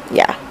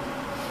 yeah.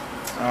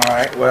 All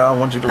right. Well, I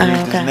want you to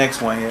read this next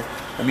one here.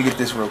 Let me get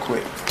this real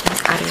quick.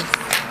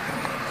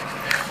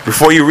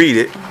 Before you read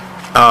it,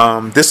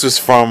 this is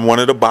from one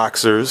of the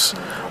boxers,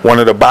 one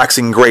of the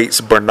boxing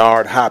greats,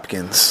 Bernard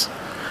Hopkins.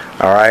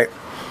 All right.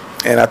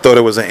 And I thought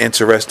it was an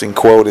interesting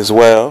quote as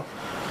well.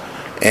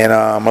 And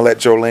I'm going to let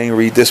Jolayne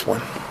read this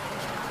one.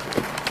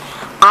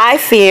 I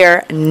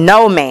fear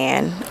no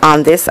man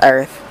on this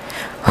earth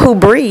who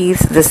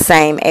breathes the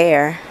same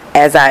air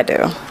as I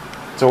do.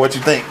 So what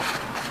you think?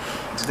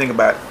 What you think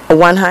about it?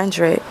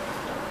 100.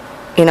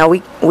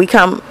 We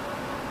come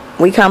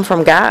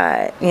from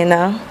God,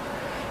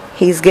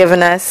 He's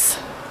given us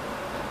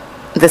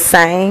the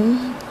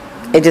same.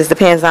 It just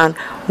depends on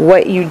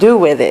what you do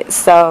with it.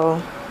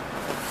 So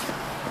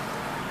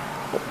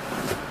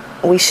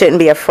we shouldn't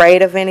be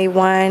afraid of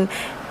anyone.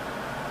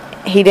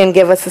 He didn't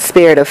give us a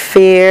spirit of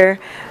fear.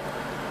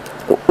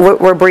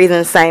 We're breathing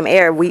the same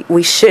air.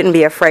 We shouldn't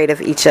be afraid of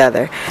each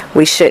other.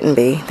 We shouldn't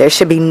be. There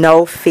should be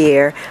no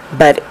fear.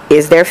 But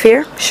is there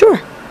fear?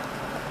 Sure.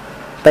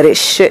 But it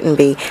shouldn't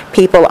be.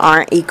 People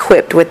aren't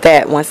equipped with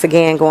that. Once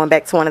again, going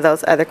back to one of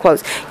those other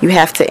quotes, you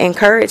have to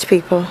encourage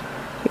people.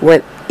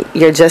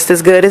 You're just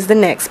as good as the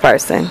next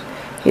person.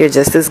 You're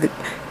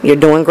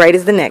doing great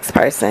as the next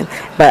person.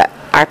 But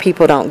our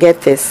people don't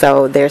get this,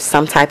 so there's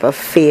some type of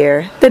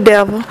fear. The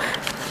devil.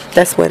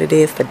 That's what it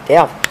is. The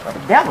devil.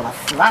 The devil is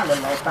a sly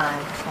little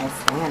thing. Can't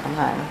stand him,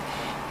 honey.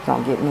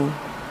 Don't get me.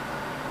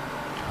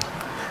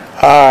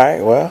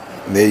 Alright, well,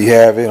 there you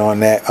have it on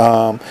that.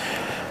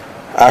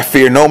 I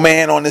fear no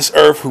man on this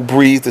earth who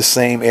breathes the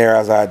same air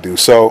as I do.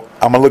 So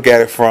I'm going to look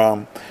at it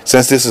from,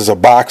 since this is a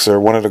boxer,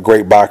 one of the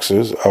great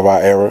boxers of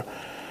our era,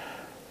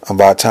 of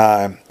our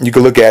time, you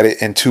can look at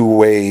it in two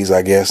ways,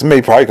 I guess.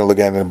 Maybe probably can look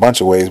at it in a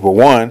bunch of ways. But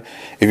one,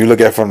 if you look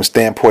at it from the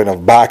standpoint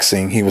of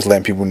boxing, he was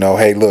letting people know,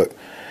 hey, look,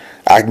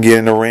 I can get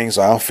in the ring,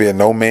 so I don't fear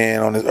no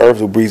man on this earth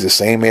who breathes the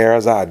same air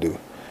as I do.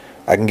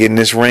 I can get in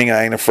this ring.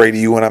 I ain't afraid of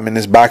you when I'm in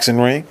this boxing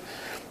ring.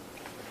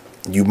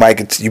 You may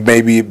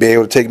be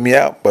able to take me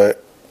out,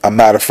 but I'm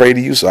not afraid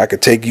of you, so I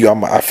could take you.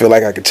 I feel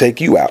like I could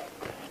take you out.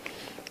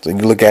 So you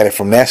can look at it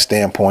from that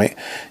standpoint.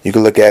 You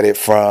can look at it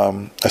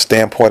from a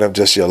standpoint of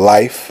just your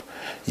life.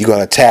 You're going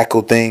to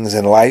tackle things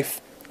in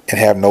life and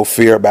have no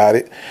fear about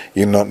it.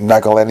 You're not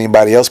going to let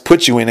anybody else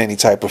put you in any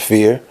type of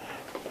fear.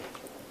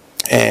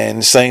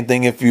 And same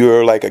thing if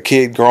you're like a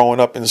kid growing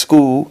up in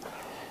school.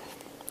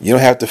 You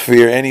don't have to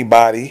fear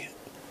anybody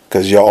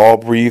because you all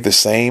breathe the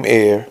same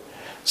air.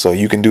 So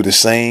you can do the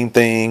same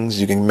things.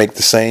 You can make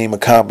the same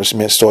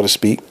accomplishments, so to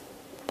speak,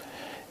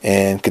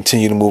 and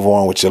continue to move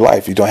on with your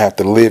life. You don't have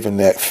to live in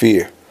that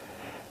fear.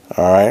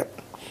 All right.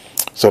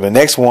 So the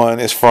next one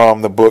is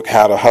from the book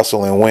How to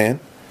Hustle and Win.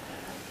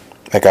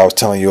 Like I was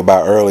telling you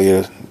about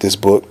earlier, this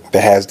book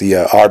that has the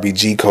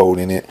RBG code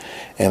in it.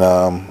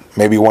 And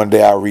maybe one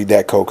day I'll read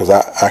that code because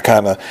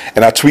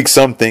I tweaked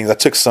some things. I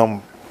took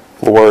some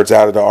words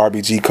out of the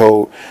RBG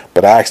code,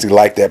 but I actually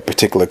like that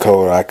particular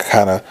code. I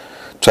kind of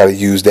try to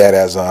use that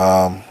as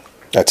a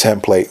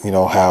template,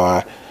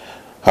 how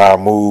I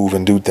move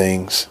and do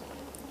things.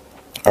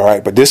 All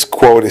right, but this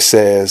quote, it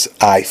says,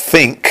 I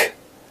think,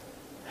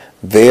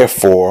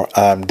 therefore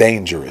I'm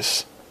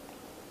dangerous.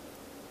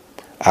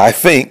 I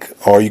think,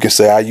 or you can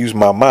say I use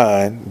my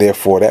mind,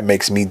 therefore that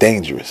makes me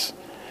dangerous.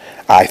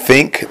 I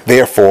think,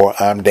 therefore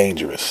I'm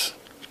dangerous.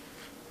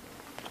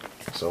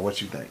 So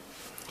what you think?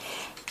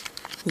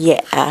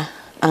 Yeah.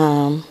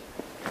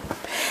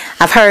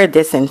 I've heard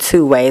this in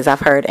two ways. I've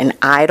heard an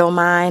idle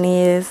mind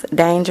is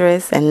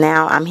dangerous, and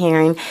now I'm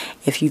hearing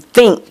if you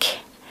think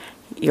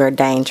you're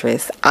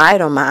dangerous.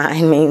 Idle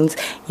mind means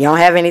you don't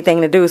have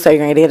anything to do, so you're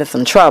going to get into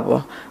some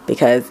trouble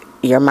because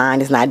your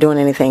mind is not doing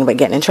anything but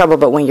getting in trouble.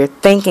 But when you're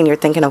thinking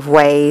of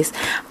ways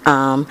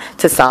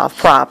to solve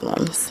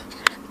problems.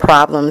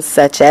 Problems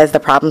such as the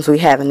problems we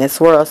have in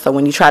this world. So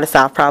when you try to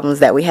solve problems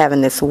that we have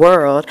in this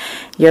world,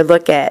 you're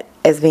looked at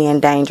as being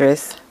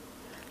dangerous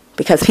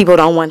because people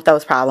don't want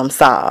those problems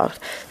solved.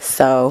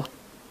 So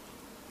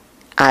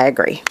I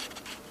agree.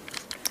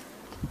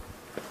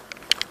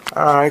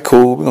 All right,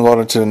 cool. We're going to go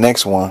on to the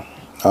next one.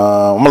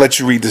 I'm going to let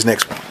you read this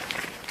next one.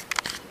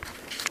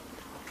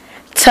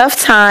 Tough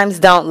times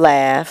don't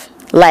last.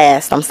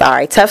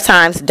 Tough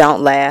times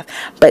don't laugh,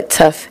 but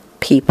tough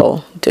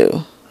people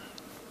do.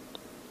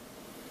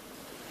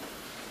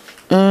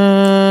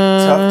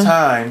 Tough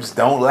times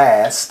don't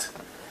last,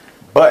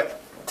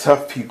 but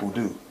tough people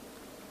do.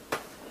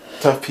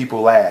 Tough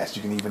people last.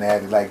 You can even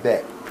add it like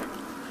that.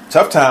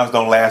 Tough times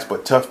don't last,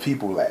 but tough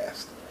people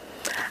last.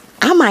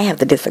 I might have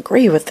to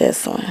disagree with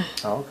this one.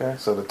 Okay,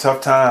 so the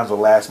tough times will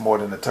last more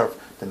than a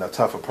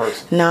tougher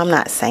person. No, I'm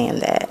not saying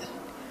that.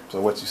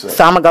 So what you say?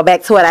 So I'm going to go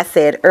back to what I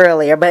said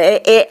earlier. But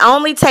it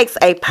only takes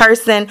a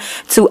person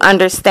to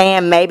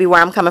understand maybe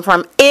where I'm coming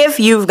from if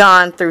you've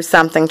gone through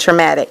something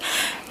traumatic.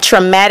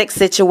 Traumatic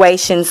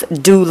situations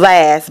do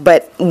last.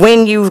 But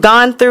when you've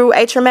gone through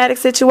a traumatic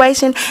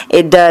situation,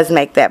 it does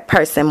make that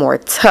person more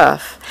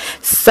tough.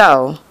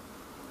 So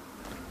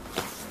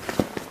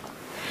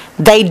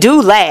they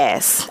do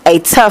last. A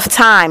tough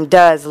time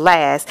does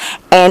last,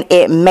 and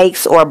it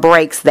makes or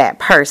breaks that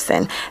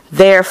person.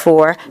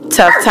 Therefore,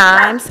 tough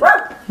times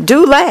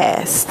do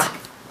last.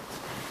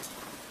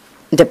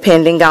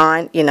 Depending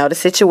on, the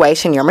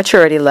situation, your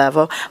maturity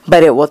level,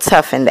 but it will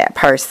toughen that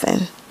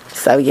person.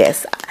 So,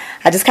 yes,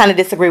 I just kind of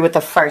disagree with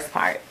the first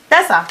part.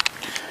 That's all.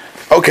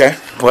 Okay.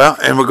 Well,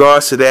 in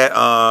regards to that,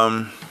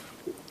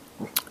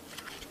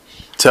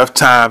 tough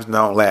times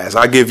don't last.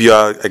 I'll give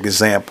y'all an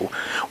example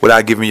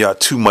without giving y'all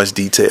too much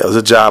detail. It's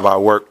a job I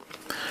work.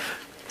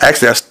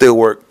 Actually, I still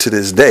work to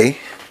this day,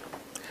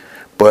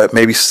 but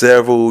maybe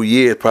several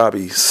years,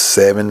 probably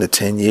 7 to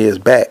 10 years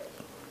back,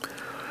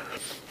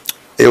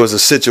 it was a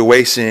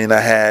situation I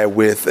had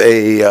with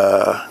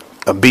a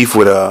beef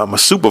with a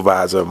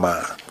supervisor of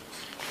mine.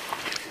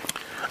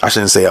 I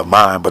shouldn't say of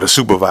mine, but a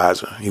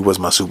supervisor. He was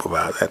my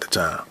supervisor at the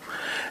time.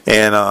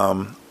 And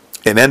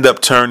it ended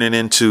up turning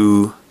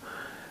into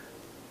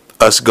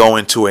us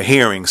going to a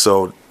hearing.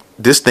 So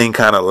this thing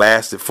kind of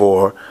lasted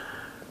for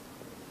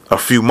a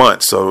few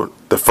months. So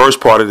the first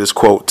part of this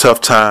quote,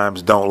 tough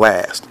times don't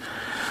last.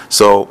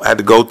 So I had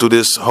to go through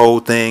this whole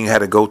thing, had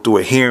to go through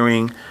a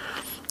hearing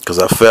because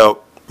I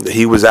felt that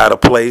he was out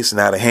of place and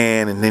out of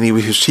hand. And then he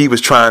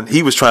was trying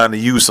to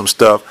use some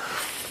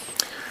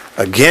stuff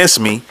against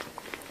me.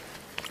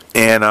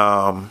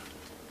 And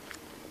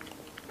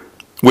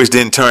which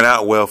didn't turn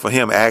out well for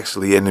him,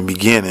 actually. In the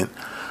beginning,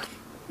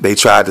 they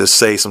tried to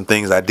say some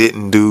things I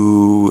didn't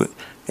do,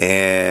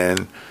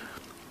 and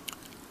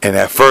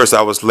at first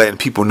I was letting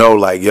people know,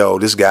 like, yo,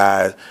 this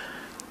guy,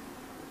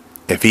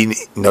 if he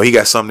he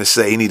got something to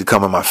say, he need to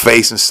come in my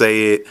face and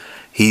say it.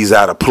 He's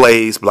out of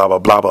place, blah blah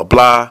blah blah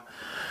blah.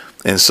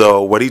 And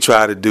so what he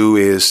tried to do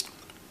is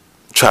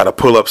try to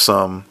pull up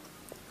some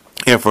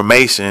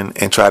information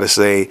and try to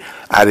say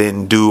I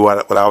didn't do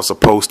what I was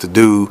supposed to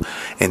do.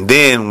 And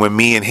then when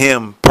me and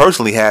him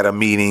personally had a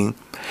meeting,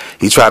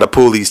 he tried to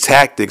pull these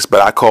tactics,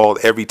 but I called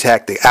every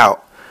tactic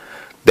out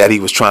that he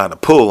was trying to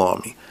pull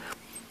on me.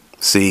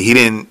 See, he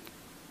didn't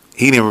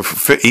either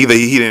he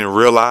didn't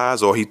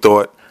realize, or he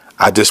thought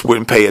I just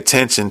wouldn't pay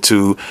attention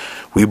to.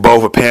 We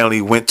both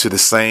apparently went to the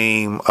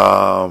same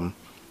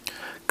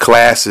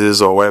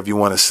classes, or whatever you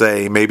want to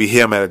say. Maybe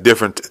him at a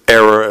different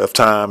era of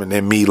time, and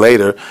then me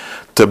later,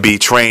 to be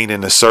trained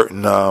in a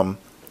certain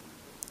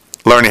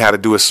learning how to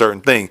do a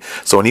certain thing.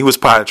 So when he was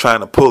probably trying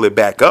to pull it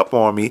back up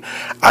on me,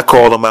 I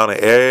called him out on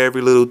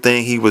every little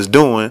thing he was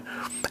doing,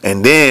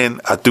 and then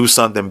I threw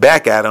something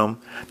back at him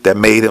that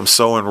made him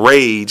so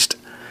enraged,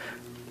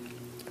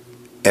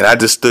 and I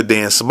just stood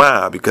there and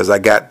smiled because I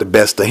got the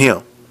best of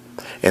him.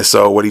 And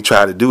so what he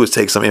tried to do is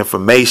take some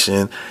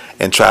information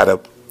and try to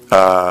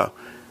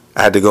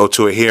I had to go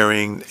to a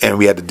hearing, and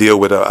we had to deal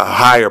with a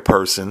higher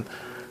person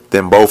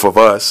than both of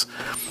us.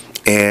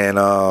 And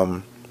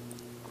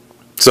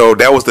so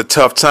that was the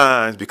tough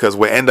times, because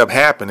what ended up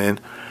happening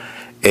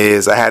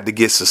is I had to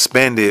get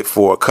suspended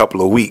for a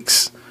couple of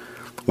weeks,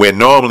 where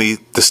normally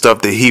the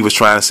stuff that he was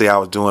trying to say I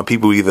was doing,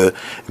 people either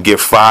get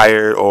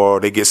fired or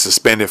they get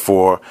suspended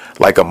for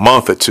like a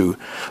month or two.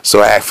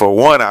 So for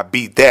one, I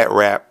beat that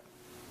rap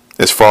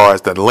as far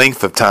as the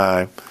length of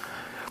time.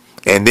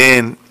 And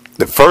then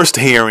the first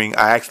hearing,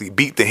 I actually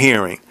beat the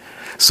hearing.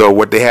 So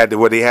what they had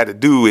to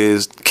do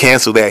is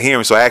cancel that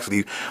hearing. So I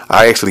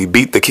actually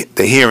beat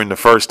the hearing the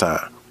first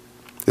time.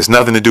 It's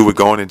nothing to do with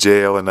going to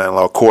jail and nothing,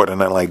 or court or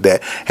nothing like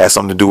that. It has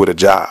something to do with a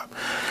job.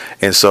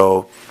 And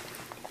so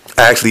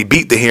I actually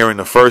beat the hearing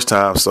the first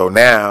time. So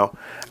now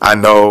I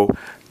know,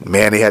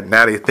 man,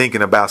 now they're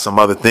thinking about some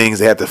other things.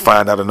 They had to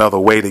find out another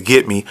way to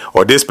get me,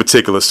 or this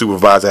particular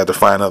supervisor had to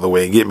find another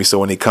way to get me. So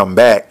when they come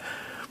back,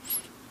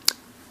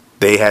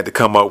 they had to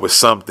come up with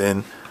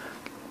something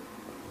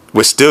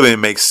which still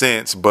didn't make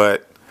sense,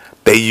 but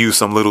they used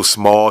some little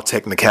small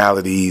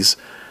technicalities,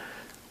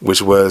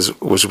 which was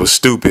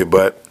stupid.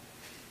 But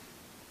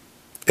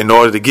in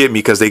order to get me,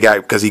 because he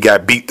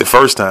got beat the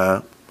first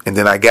time, and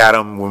then I got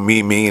him when me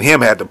and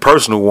him had the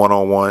personal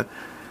one-on-one,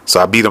 so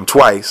I beat him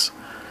twice.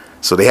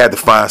 So they had to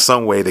find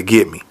some way to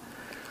get me,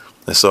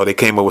 and so they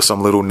came up with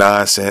some little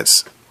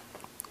nonsense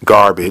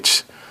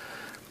garbage,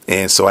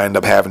 and so I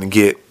ended up having to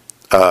get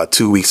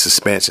 2 weeks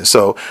suspension.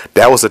 So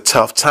that was a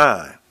tough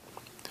time.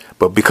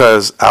 But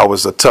because that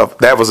was a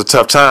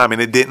tough time,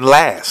 and it didn't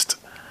last.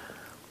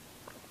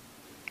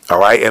 All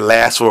right, it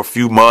lasts for a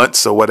few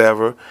months or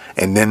whatever,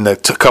 and then the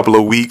couple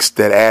of weeks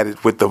that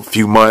added with the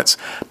few months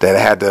that I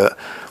had to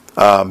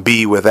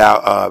be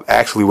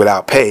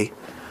without pay.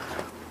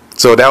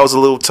 So that was a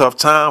little tough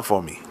time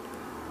for me.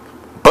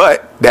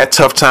 But that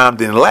tough time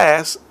didn't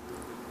last,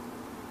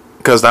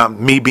 because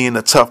me being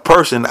a tough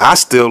person, I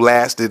still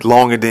lasted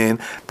longer than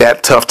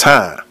that tough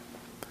time.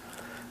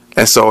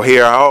 And so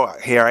here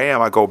I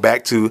am. I go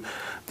back to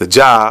the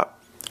job.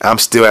 I'm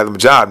still at the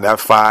job,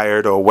 not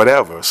fired or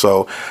whatever.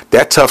 So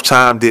that tough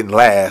time didn't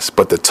last,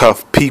 but the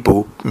tough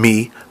people,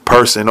 me,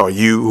 person, or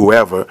you,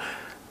 whoever,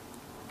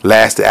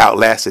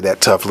 outlasted that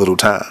tough little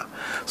time.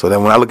 So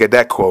then when I look at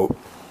that quote,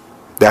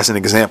 that's an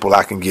example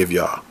I can give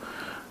y'all.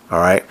 All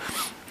right.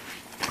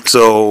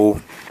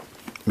 So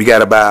we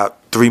got about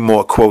 3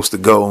 more quotes to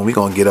go, and we're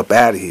going to get up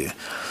out of here.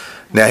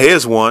 Now,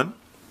 here's one.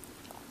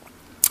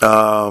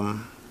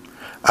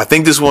 I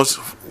think this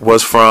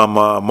was from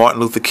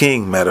Martin Luther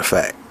King, matter of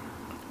fact.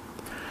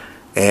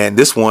 And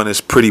this one is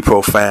pretty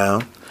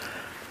profound.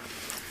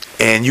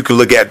 And you can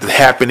look at the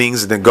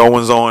happenings and the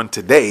goings on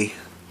today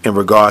in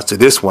regards to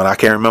this one. I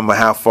can't remember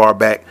how far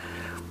back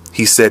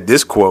he said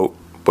this quote,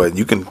 but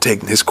you can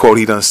take his quote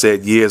he done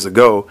said years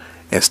ago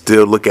and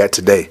still look at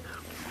today.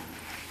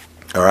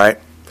 All right?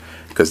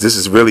 Because this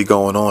is really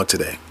going on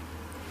today.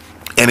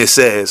 And it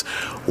says,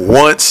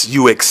 once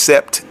you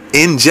accept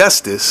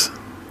injustice,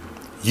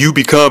 you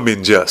become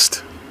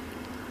unjust.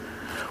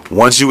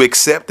 Once you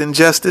accept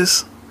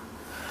injustice,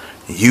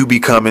 you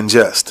become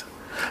unjust.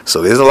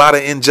 So there's a lot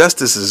of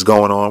injustices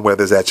going on,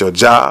 whether it's at your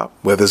job,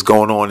 whether it's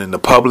going on in the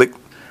public,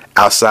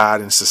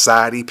 outside in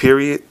society,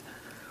 period.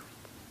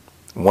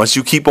 Once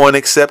you keep on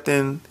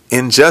accepting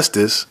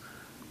injustice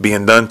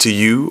being done to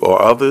you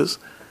or others,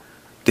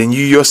 then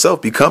you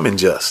yourself become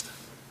unjust.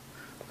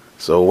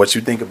 So what you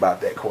think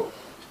about that quote?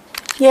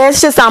 Yeah,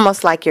 it's just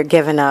almost like you're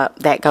giving up.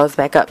 That goes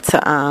back up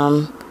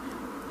to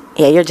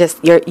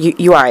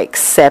you are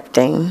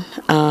accepting.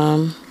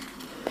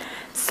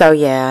 So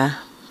yeah,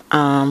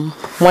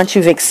 once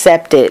you've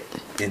accepted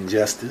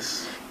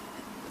injustice,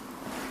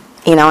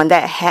 and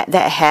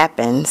that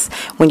happens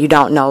when you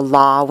don't know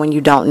law, when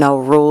you don't know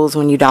rules,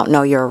 when you don't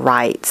know your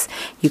rights.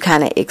 You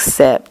kind of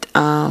accept.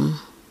 When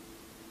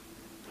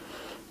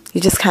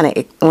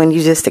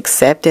you just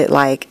accept it,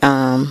 like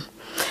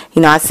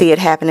I see it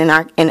happen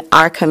in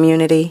our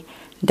community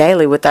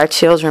daily with our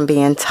children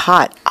being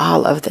taught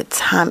all of the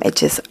time. It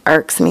just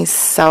irks me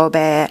so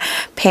bad.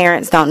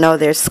 Parents don't know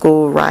their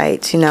school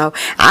rights.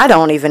 I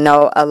don't even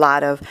know a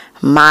lot of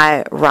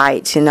my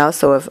rights.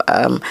 So if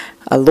a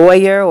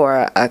lawyer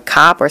or a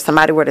cop or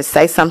somebody were to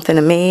say something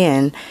to me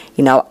and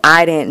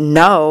I didn't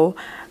know,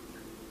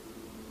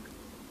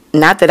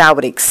 not that I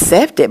would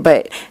accept it,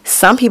 but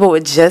some people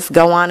would just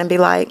go on and be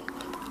like,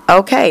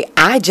 okay,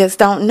 I just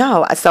don't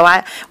know. So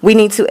we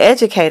need to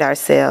educate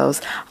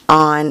ourselves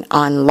on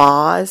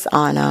laws,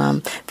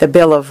 on the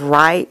Bill of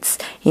Rights.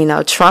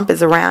 Trump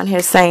is around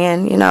here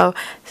saying,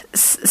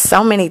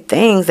 so many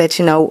things that,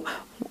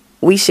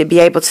 we should be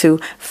able to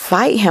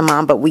fight him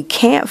on, but we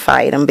can't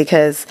fight him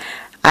because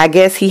I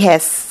guess he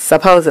has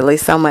supposedly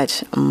so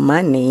much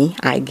money,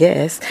 I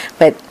guess.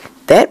 But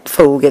that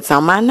fool gets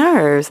on my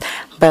nerves.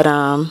 But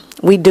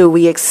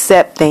we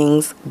accept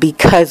things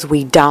because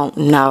we don't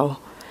know.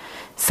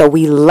 So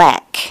we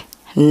lack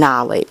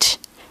knowledge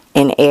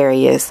in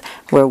areas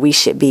where we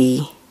should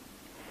be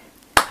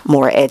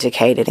more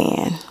educated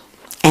in.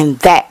 And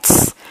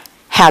that's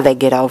how they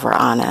get over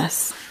on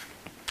us.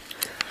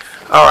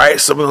 All right,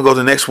 so we're going to go to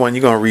the next one.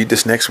 You're going to read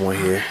this next one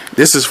here.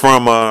 This is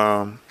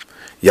from,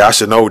 y'all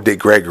should know Dick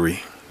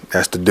Gregory.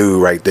 That's the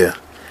dude right there.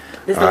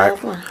 This is the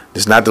last one?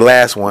 It's not the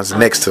last one. It's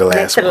next to the last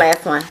one. Next to the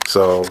last one.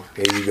 So,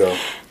 here you go.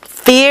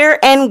 Fear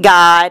and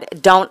God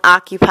don't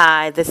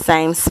occupy the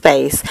same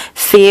space.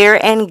 Fear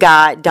and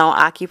God don't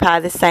occupy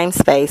the same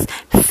space.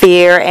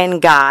 Fear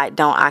and God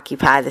don't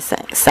occupy the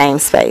same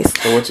space.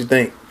 So what you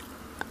think?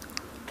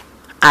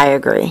 I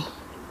agree.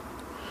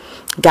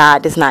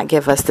 God does not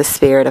give us the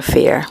spirit of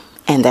fear.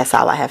 And that's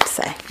all I have to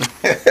say.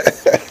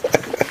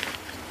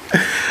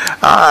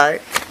 All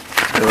right.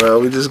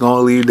 Well, we're just going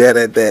to leave that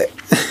at that.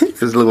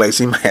 Because it looks like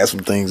she might have some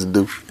things to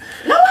do.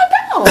 No, I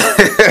don't.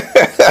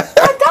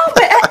 I don't,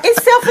 but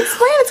it's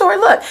self-explanatory.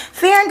 Look,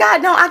 fear and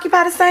God don't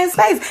occupy the same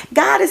space.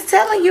 God is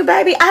telling you,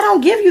 baby, I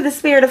don't give you the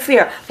spirit of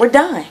fear. We're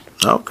done.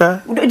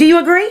 Okay. Do you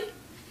agree?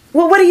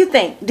 Well, what do you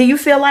think? Do you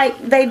feel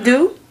like they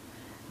do?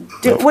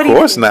 Of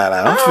course not.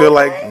 I don't feel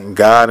like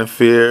God and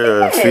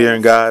fear or fear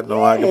and God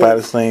don't occupy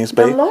the same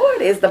space. The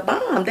Lord is the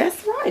bomb.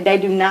 That's right. They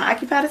do not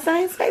occupy the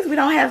same space. We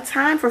don't have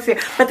time for fear.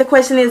 But the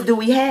question is, do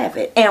we have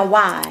it? And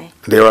why?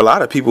 There are a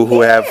lot of people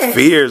who have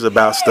fears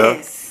about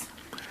stuff.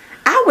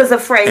 I was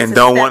afraid and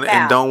don't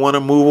want to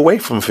move away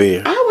from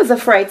fear. I was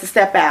afraid to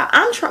step out.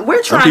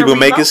 We're trying. Some people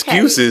make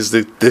excuses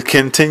to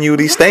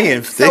continually stay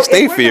in. They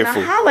stay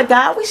fearful. Holla,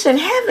 God, we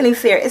shouldn't have any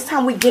fear. It's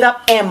time we get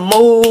up and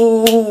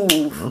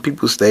move. Some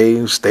people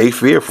stay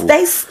fearful.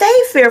 They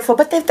stay fearful,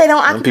 but if they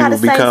don't occupy the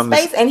same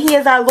space and He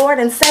is our Lord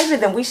and Savior,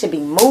 then we should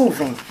be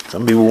moving.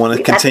 Some people want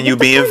to continue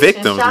being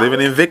victims,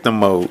 living in victim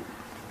mode.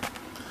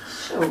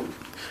 Shoot.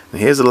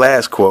 And here's the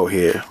last quote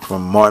here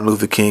from Martin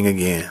Luther King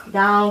again.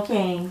 Down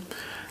King.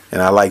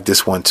 And I like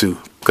this one too,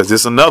 because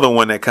there's another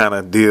one that kind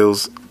of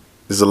deals.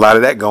 There's a lot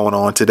of that going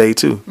on today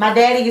too. My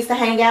daddy used to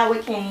hang out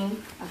with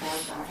King. Okay, I'm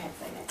sorry, I had to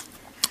say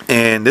that.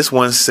 And this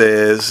one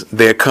says,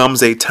 "There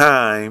comes a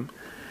time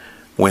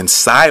when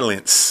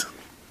silence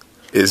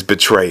is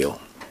betrayal."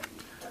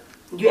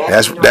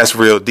 That's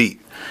real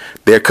deep.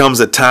 There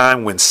comes a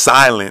time when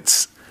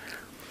silence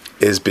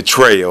is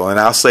betrayal, and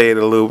I'll say it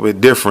a little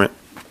bit different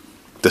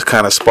to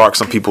kind of spark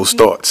some people's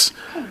thoughts.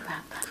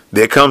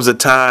 There comes a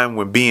time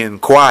when being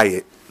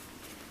quiet,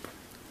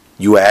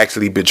 you are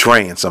actually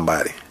betraying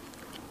somebody.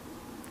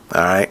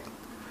 All right?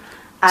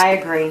 I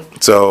agree.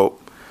 So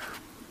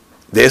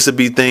there should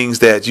be things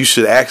that you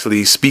should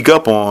actually speak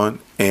up on,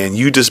 and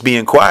you just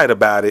being quiet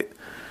about it,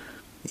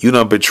 you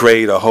done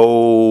betrayed a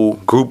whole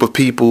group of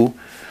people,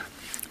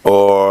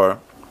 or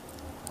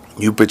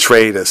you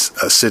betrayed a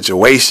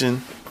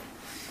situation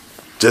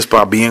just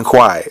by being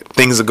quiet.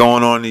 Things are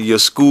going on in your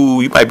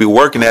school. You might be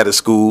working at a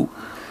school,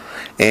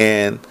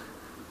 and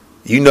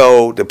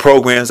the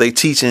programs they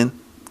teaching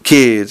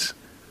kids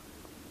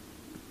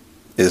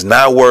is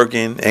not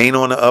working, ain't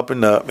on the up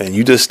and up, and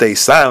you just stay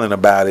silent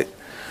about it.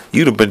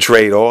 You'd have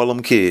betrayed all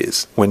them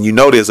kids. When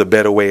there's a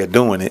better way of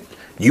doing it,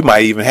 you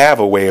might even have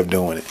a way of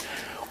doing it,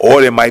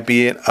 or there might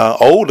be an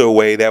older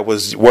way that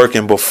was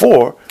working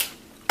before,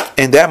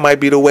 and that might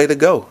be the way to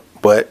go.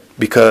 But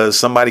because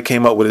somebody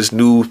came up with this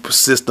new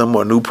system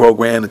or new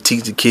program to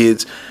teach the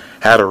kids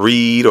how to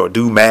read or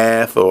do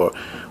math or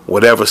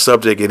whatever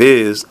subject it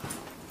is,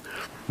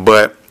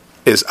 but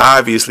it's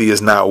obviously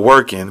it's not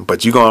working,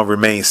 but you're going to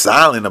remain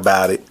silent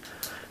about it,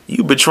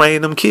 you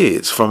betraying them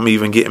kids from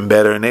even getting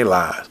better in their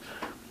lives.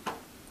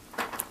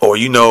 Or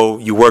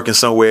you working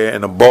somewhere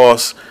and the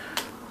boss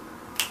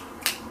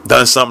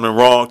done something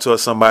wrong to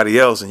somebody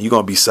else and you're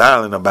going to be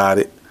silent about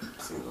it.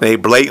 They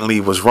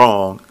blatantly was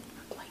wrong.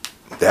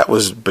 That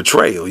was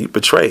betrayal. You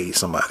betrayed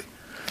somebody.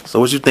 So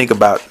what you think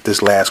about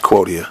this last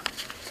quote here?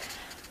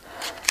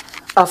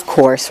 Of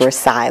course we're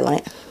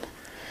silent.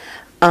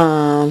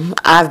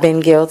 I've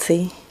been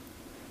guilty.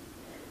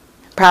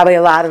 Probably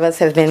a lot of us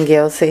have been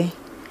guilty.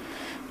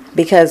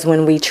 Because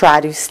when we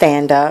try to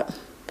stand up,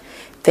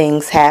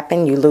 things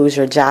happen. You lose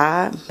your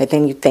job, but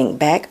then you think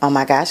back, oh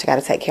my gosh, I got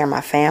to take care of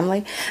my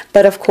family.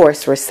 But of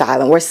course we're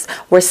silent.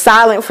 We're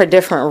silent for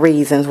different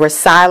reasons. We're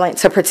silent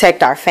to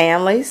protect our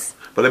families.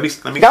 But let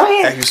me Go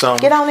ahead. ask you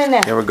something. Get on in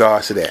there. In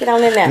regards to that. Get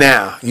on in there.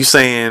 Now, you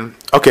saying,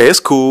 okay, it's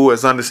cool,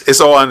 it's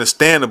all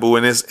understandable,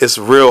 and it's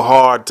real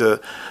hard to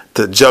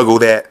juggle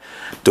that.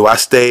 Do I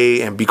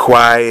stay and be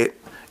quiet?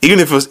 Even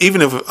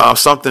if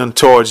something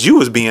towards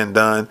you is being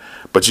done,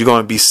 but you're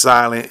going to be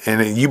silent and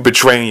then you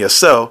betraying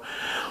yourself.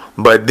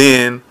 But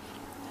then,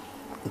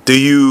 do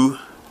you,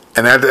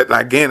 and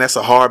again, that's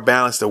a hard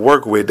balance to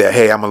work with, that,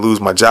 hey, I'm going to lose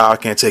my job, I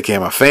can't take care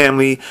of my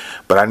family,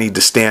 but I need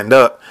to stand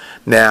up.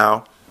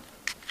 Now,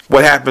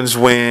 what happens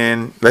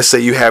when, let's say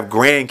you have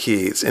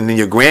grandkids, and then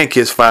your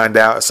grandkids find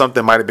out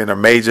something might have been a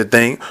major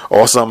thing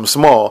or something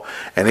small,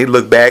 and they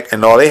look back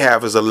and all they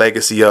have is a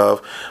legacy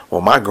of,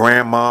 well, my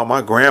grandma,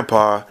 my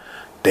grandpa,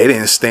 they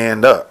didn't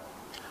stand up.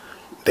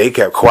 They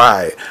kept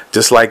quiet.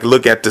 Just like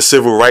look at the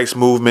civil rights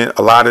movement,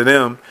 a lot of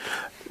them,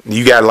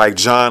 you got like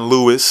John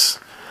Lewis,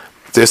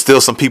 there's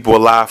still some people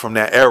alive from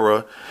that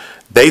era.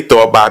 They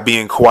thought by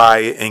being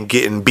quiet and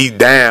getting beat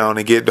down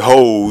and getting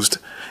hosed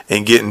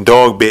and getting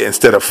dog bit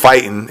instead of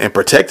fighting and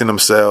protecting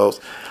themselves,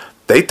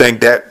 they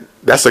think that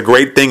that's a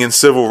great thing in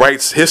civil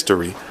rights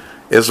history.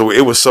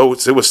 It was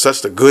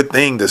such a good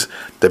thing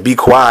to be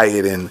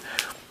quiet. And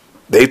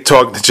they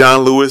talked to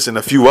John Lewis and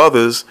a few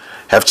others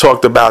have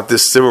talked about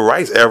this civil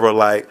rights era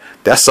like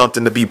that's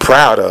something to be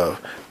proud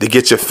of, to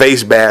get your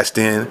face bashed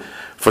in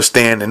for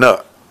standing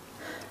up.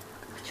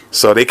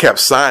 So they kept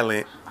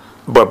silent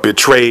but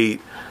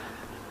betrayed.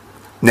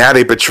 Now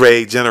they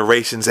betrayed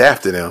generations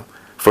after them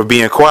for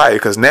being quiet,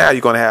 because now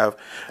you're going to have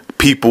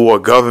people or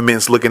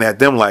governments looking at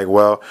them like,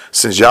 well,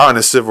 since y'all in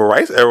the civil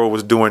rights era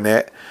was doing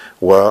that,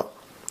 well,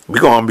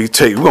 we're going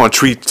to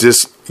treat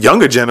this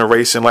younger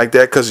generation like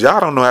that because y'all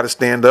don't know how to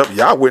stand up.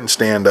 Y'all wouldn't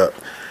stand up.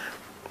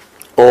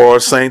 Or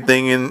same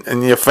thing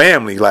in your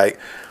family. Like,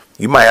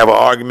 you might have an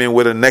argument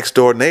with a next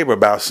door neighbor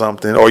about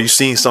something, or you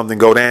seen something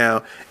go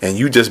down and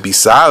you just be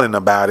silent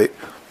about it,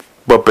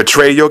 but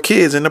betray your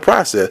kids in the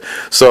process.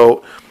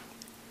 So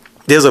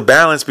there's a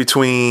balance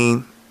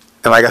between,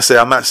 and like I said,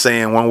 I'm not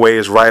saying one way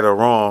is right or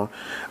wrong.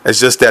 It's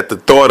just that the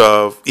thought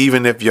of,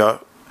 even if your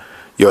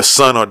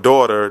son or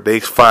daughter,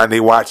 they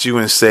watch you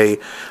and say,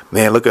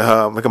 man, look at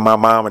her, look at my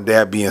mom and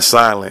dad being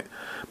silent,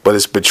 but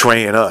it's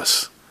betraying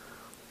us.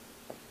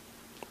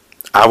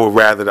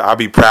 I'll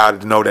be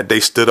proud to know that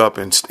they stood up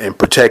and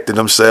protected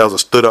themselves or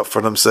stood up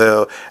for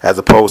themselves as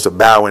opposed to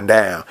bowing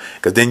down.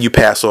 Because then you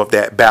pass off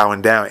that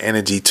bowing down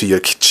energy to your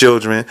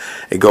children.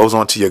 It goes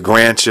on to your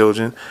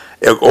grandchildren,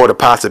 or the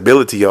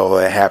possibility of all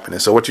that happening.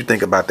 So what you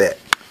think about that?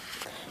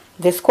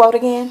 This quote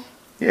again?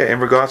 Yeah,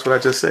 in regards to what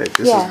I just said.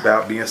 This is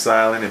about being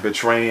silent and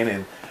betraying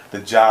and the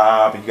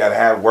job. And you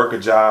got to work a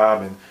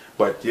job.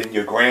 But then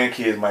your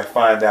grandkids might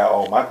find out,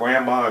 oh, my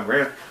grandma and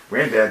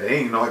granddad, they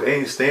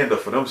ain't stand up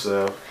for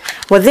themselves.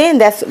 Well, then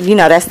that's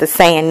the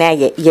saying. Now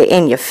you're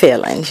in your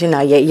feelings. You're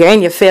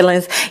in your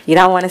feelings. You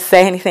don't want to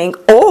say anything,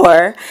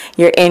 or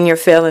you're in your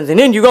feelings, and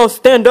then you're gonna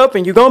stand up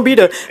and you're gonna be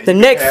the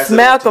next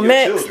Malcolm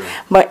X.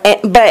 But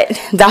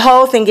the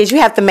whole thing is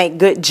you have to make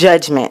good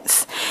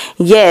judgments.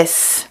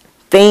 Yes,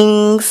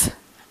 things.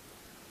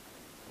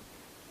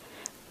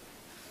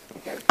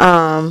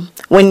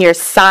 When you're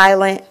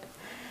silent.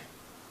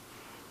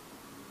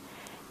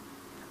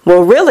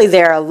 Well, really,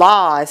 there are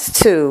laws,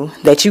 too,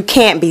 that you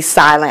can't be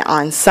silent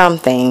on some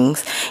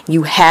things.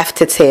 You have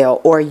to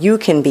tell, or you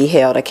can be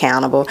held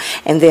accountable.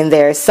 And then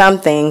there are some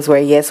things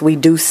where, yes, we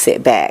do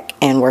sit back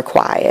and we're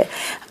quiet.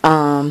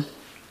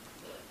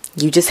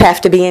 You just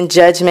have to be in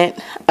judgment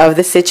of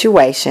the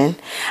situation.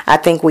 I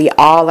think we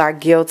all are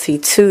guilty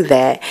to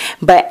that.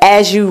 But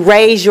as you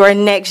raise your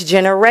next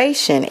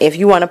generation, if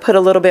you want to put a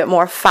little bit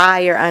more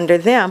fire under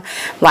them,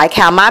 like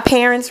how my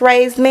parents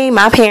raised me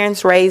not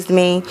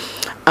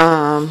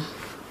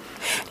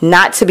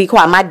to be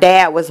quiet. My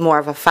dad was more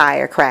of a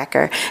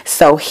firecracker.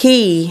 So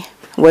he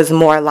was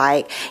more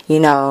like,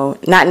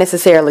 not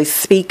necessarily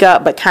speak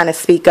up, but kind of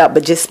speak up,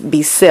 but just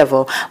be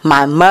civil.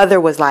 My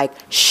mother was like,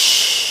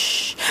 shh.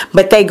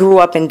 But they grew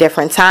up in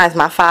different times.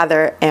 My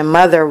father and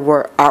mother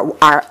were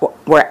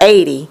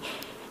 80.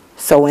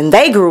 So when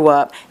they grew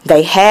up,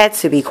 they had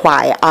to be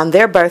quiet. On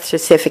their birth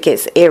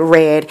certificates, it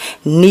read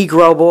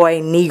Negro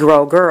boy,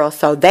 Negro girl.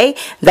 So they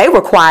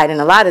were quiet in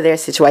a lot of their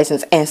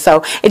situations. And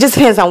so it just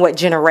depends on what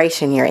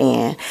generation you're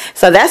in.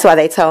 So that's why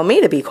they told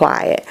me to be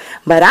quiet.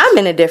 But I'm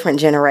in a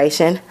different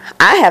generation.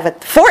 I have a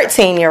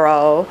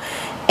 14-year-old,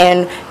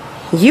 and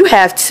you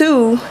have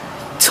two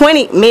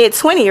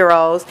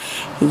mid-20-year-olds.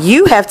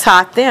 You have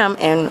taught them,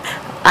 and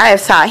I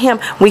have taught him.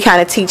 We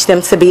kind of teach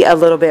them to be a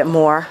little bit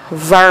more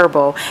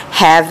verbal.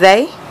 Have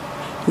they?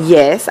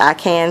 Yes, I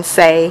can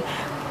say,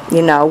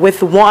 you know,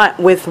 with one,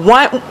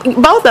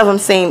 both of them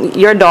seem,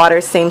 your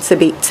daughters seem to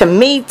be, to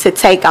me, to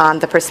take on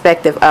the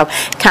perspective of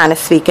kind of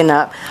speaking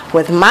up.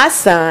 With my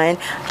son,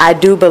 I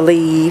do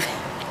believe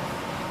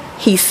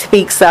he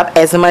speaks up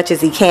as much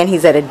as he can.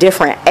 He's at a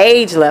different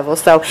age level,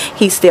 so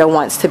he still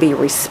wants to be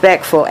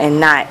respectful and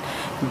not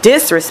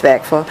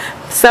disrespectful.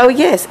 So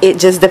yes, it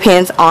just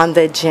depends on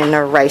the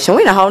generation.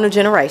 We're in a whole new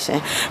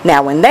generation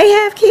now. When they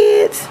have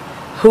kids,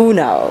 who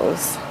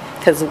knows,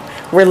 because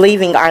we're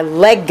leaving our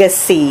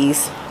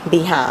legacies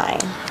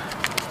behind.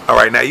 All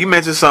right, now you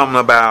mentioned something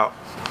about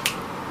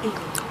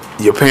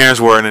your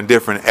parents were in a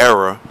different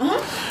era,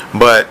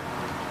 but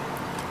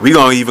we're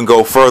gonna even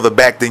go further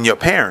back than your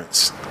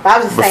parents. I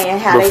was just saying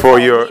how they told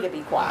me to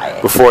be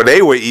quiet before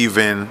they were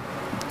even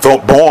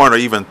born or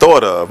even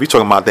thought of. We're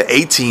talking about the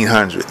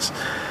 1800s,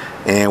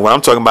 and what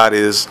I'm talking about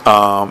is,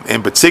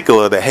 in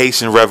particular, the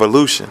Haitian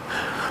Revolution.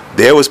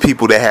 There was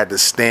people that had to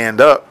stand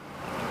up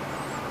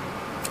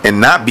and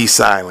not be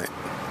silent.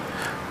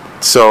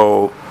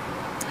 So,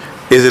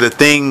 is it a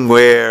thing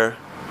where?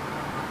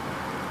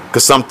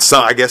 Because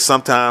I guess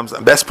sometimes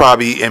that's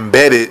probably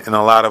embedded in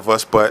a lot of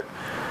us, but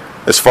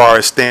as far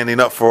as standing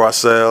up for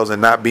ourselves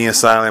and not being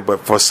silent,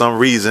 but for some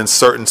reason,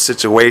 certain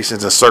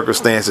situations and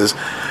circumstances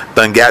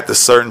done got to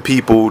certain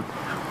people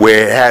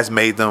where it has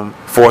made them,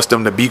 forced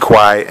them to be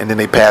quiet, and then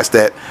they pass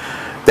that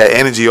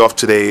energy off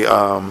to their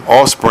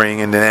offspring,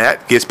 and then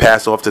that gets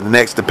passed off to the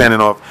next, depending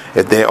on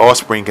if their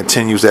offspring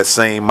continues that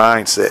same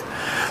mindset.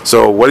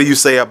 So what do you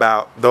say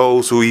about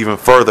those who even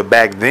further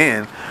back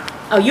then?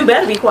 Oh, you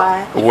better be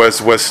quiet.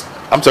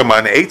 I'm talking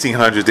about in the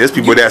 1800s, there's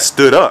people that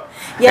stood up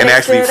and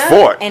actually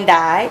fought. And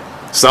died.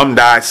 Some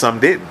died, some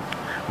didn't.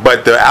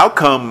 But the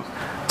outcome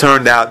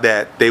turned out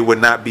that they would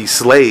not be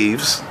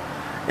slaves.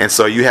 And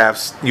so you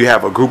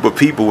have a group of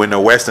people in the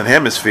Western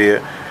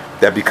Hemisphere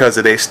that, because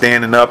of their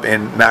standing up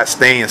and not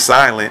staying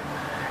silent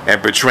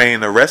and betraying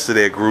the rest of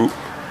their group,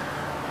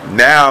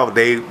 now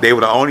they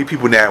were the only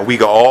people that we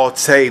can all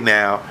say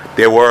now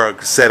there were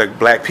a set of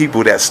black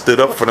people that stood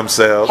up for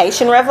themselves.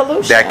 Haitian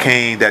Revolution. That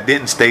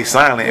didn't stay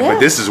silent. Yeah. But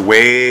this is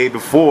way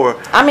before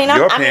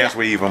your parents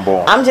were even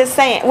born. I'm just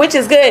saying, which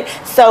is good.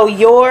 So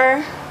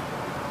I'm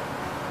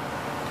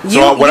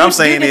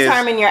saying is,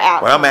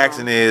 what I'm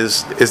asking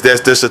is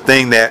there's a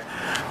thing that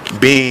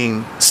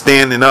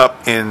standing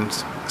up and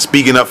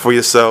speaking up for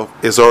yourself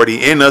is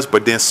already in us,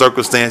 but then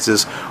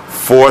circumstances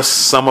force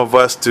some of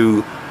us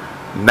to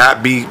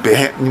not be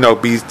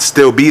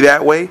still be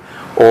that way,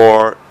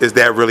 or is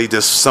that really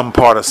just some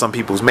part of some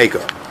people's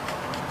makeup?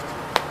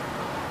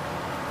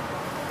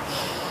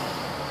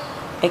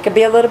 It could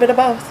be a little bit of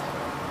both.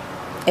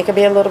 It could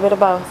be a little bit of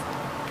both.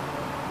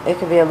 It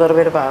could be a little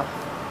bit of both.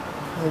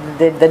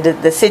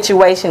 The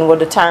situation will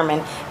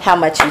determine how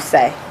much you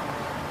say.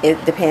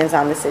 It depends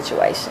on the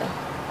situation.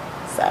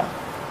 So.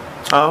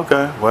 Oh,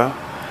 okay. Well.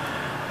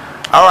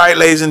 All right,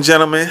 ladies and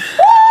gentlemen.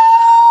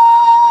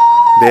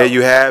 There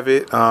you have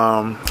it.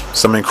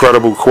 Some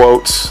incredible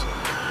quotes.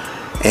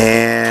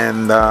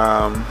 And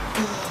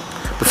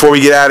before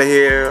we get out of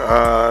here,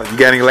 you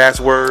got any last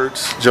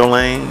words,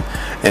 Jolayne?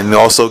 And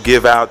also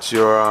give out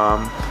your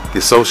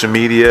social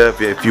media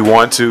if you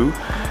want to,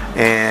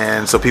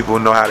 and so people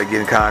know how to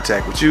get in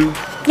contact with you.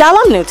 Y'all,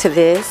 I'm new to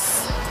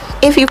this.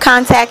 If you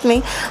contact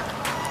me,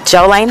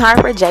 Jolayne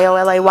Harper,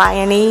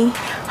 Jolayne,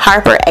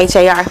 Harper,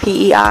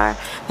 Harper.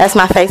 That's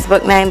my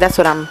Facebook name. That's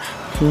what I'm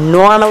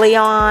normally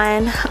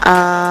on.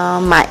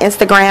 My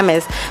Instagram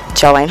is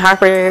Jolayne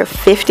Harper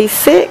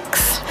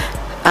 56.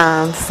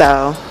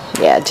 So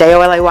yeah,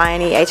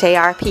 Jolayne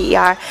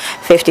Harper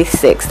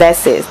 56.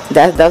 That's it.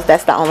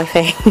 That's the only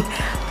thing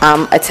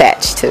I'm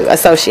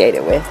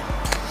associated with.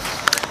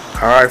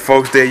 All right,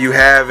 folks, there you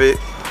have it.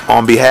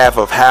 On behalf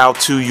of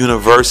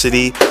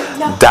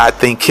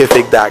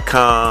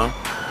howtotuniversity.thinkific.com,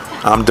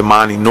 I'm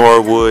Damani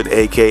Norwood,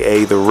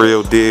 aka The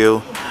Real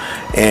Deal,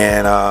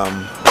 and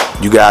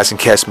you guys can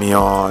catch me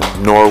on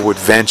Norwood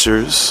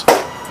Ventures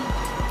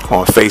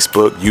on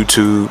Facebook,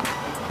 YouTube,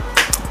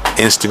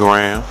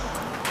 Instagram,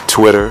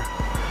 Twitter.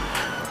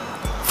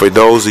 For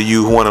those of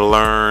you who want to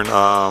learn,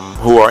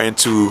 who are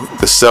into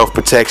the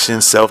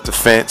self-protection,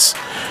 self-defense,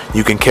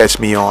 you can catch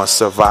me on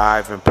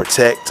Survive and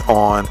Protect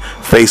on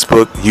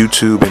Facebook,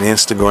 YouTube, and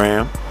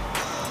Instagram.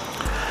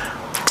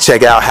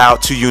 Check out How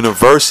to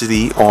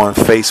University on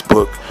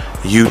Facebook,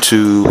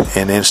 YouTube,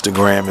 and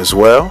Instagram as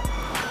well.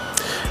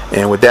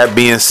 And with that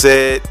being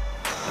said,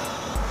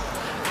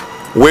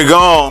 we're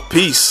gone.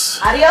 Peace.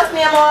 Adios,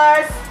 mi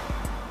amores.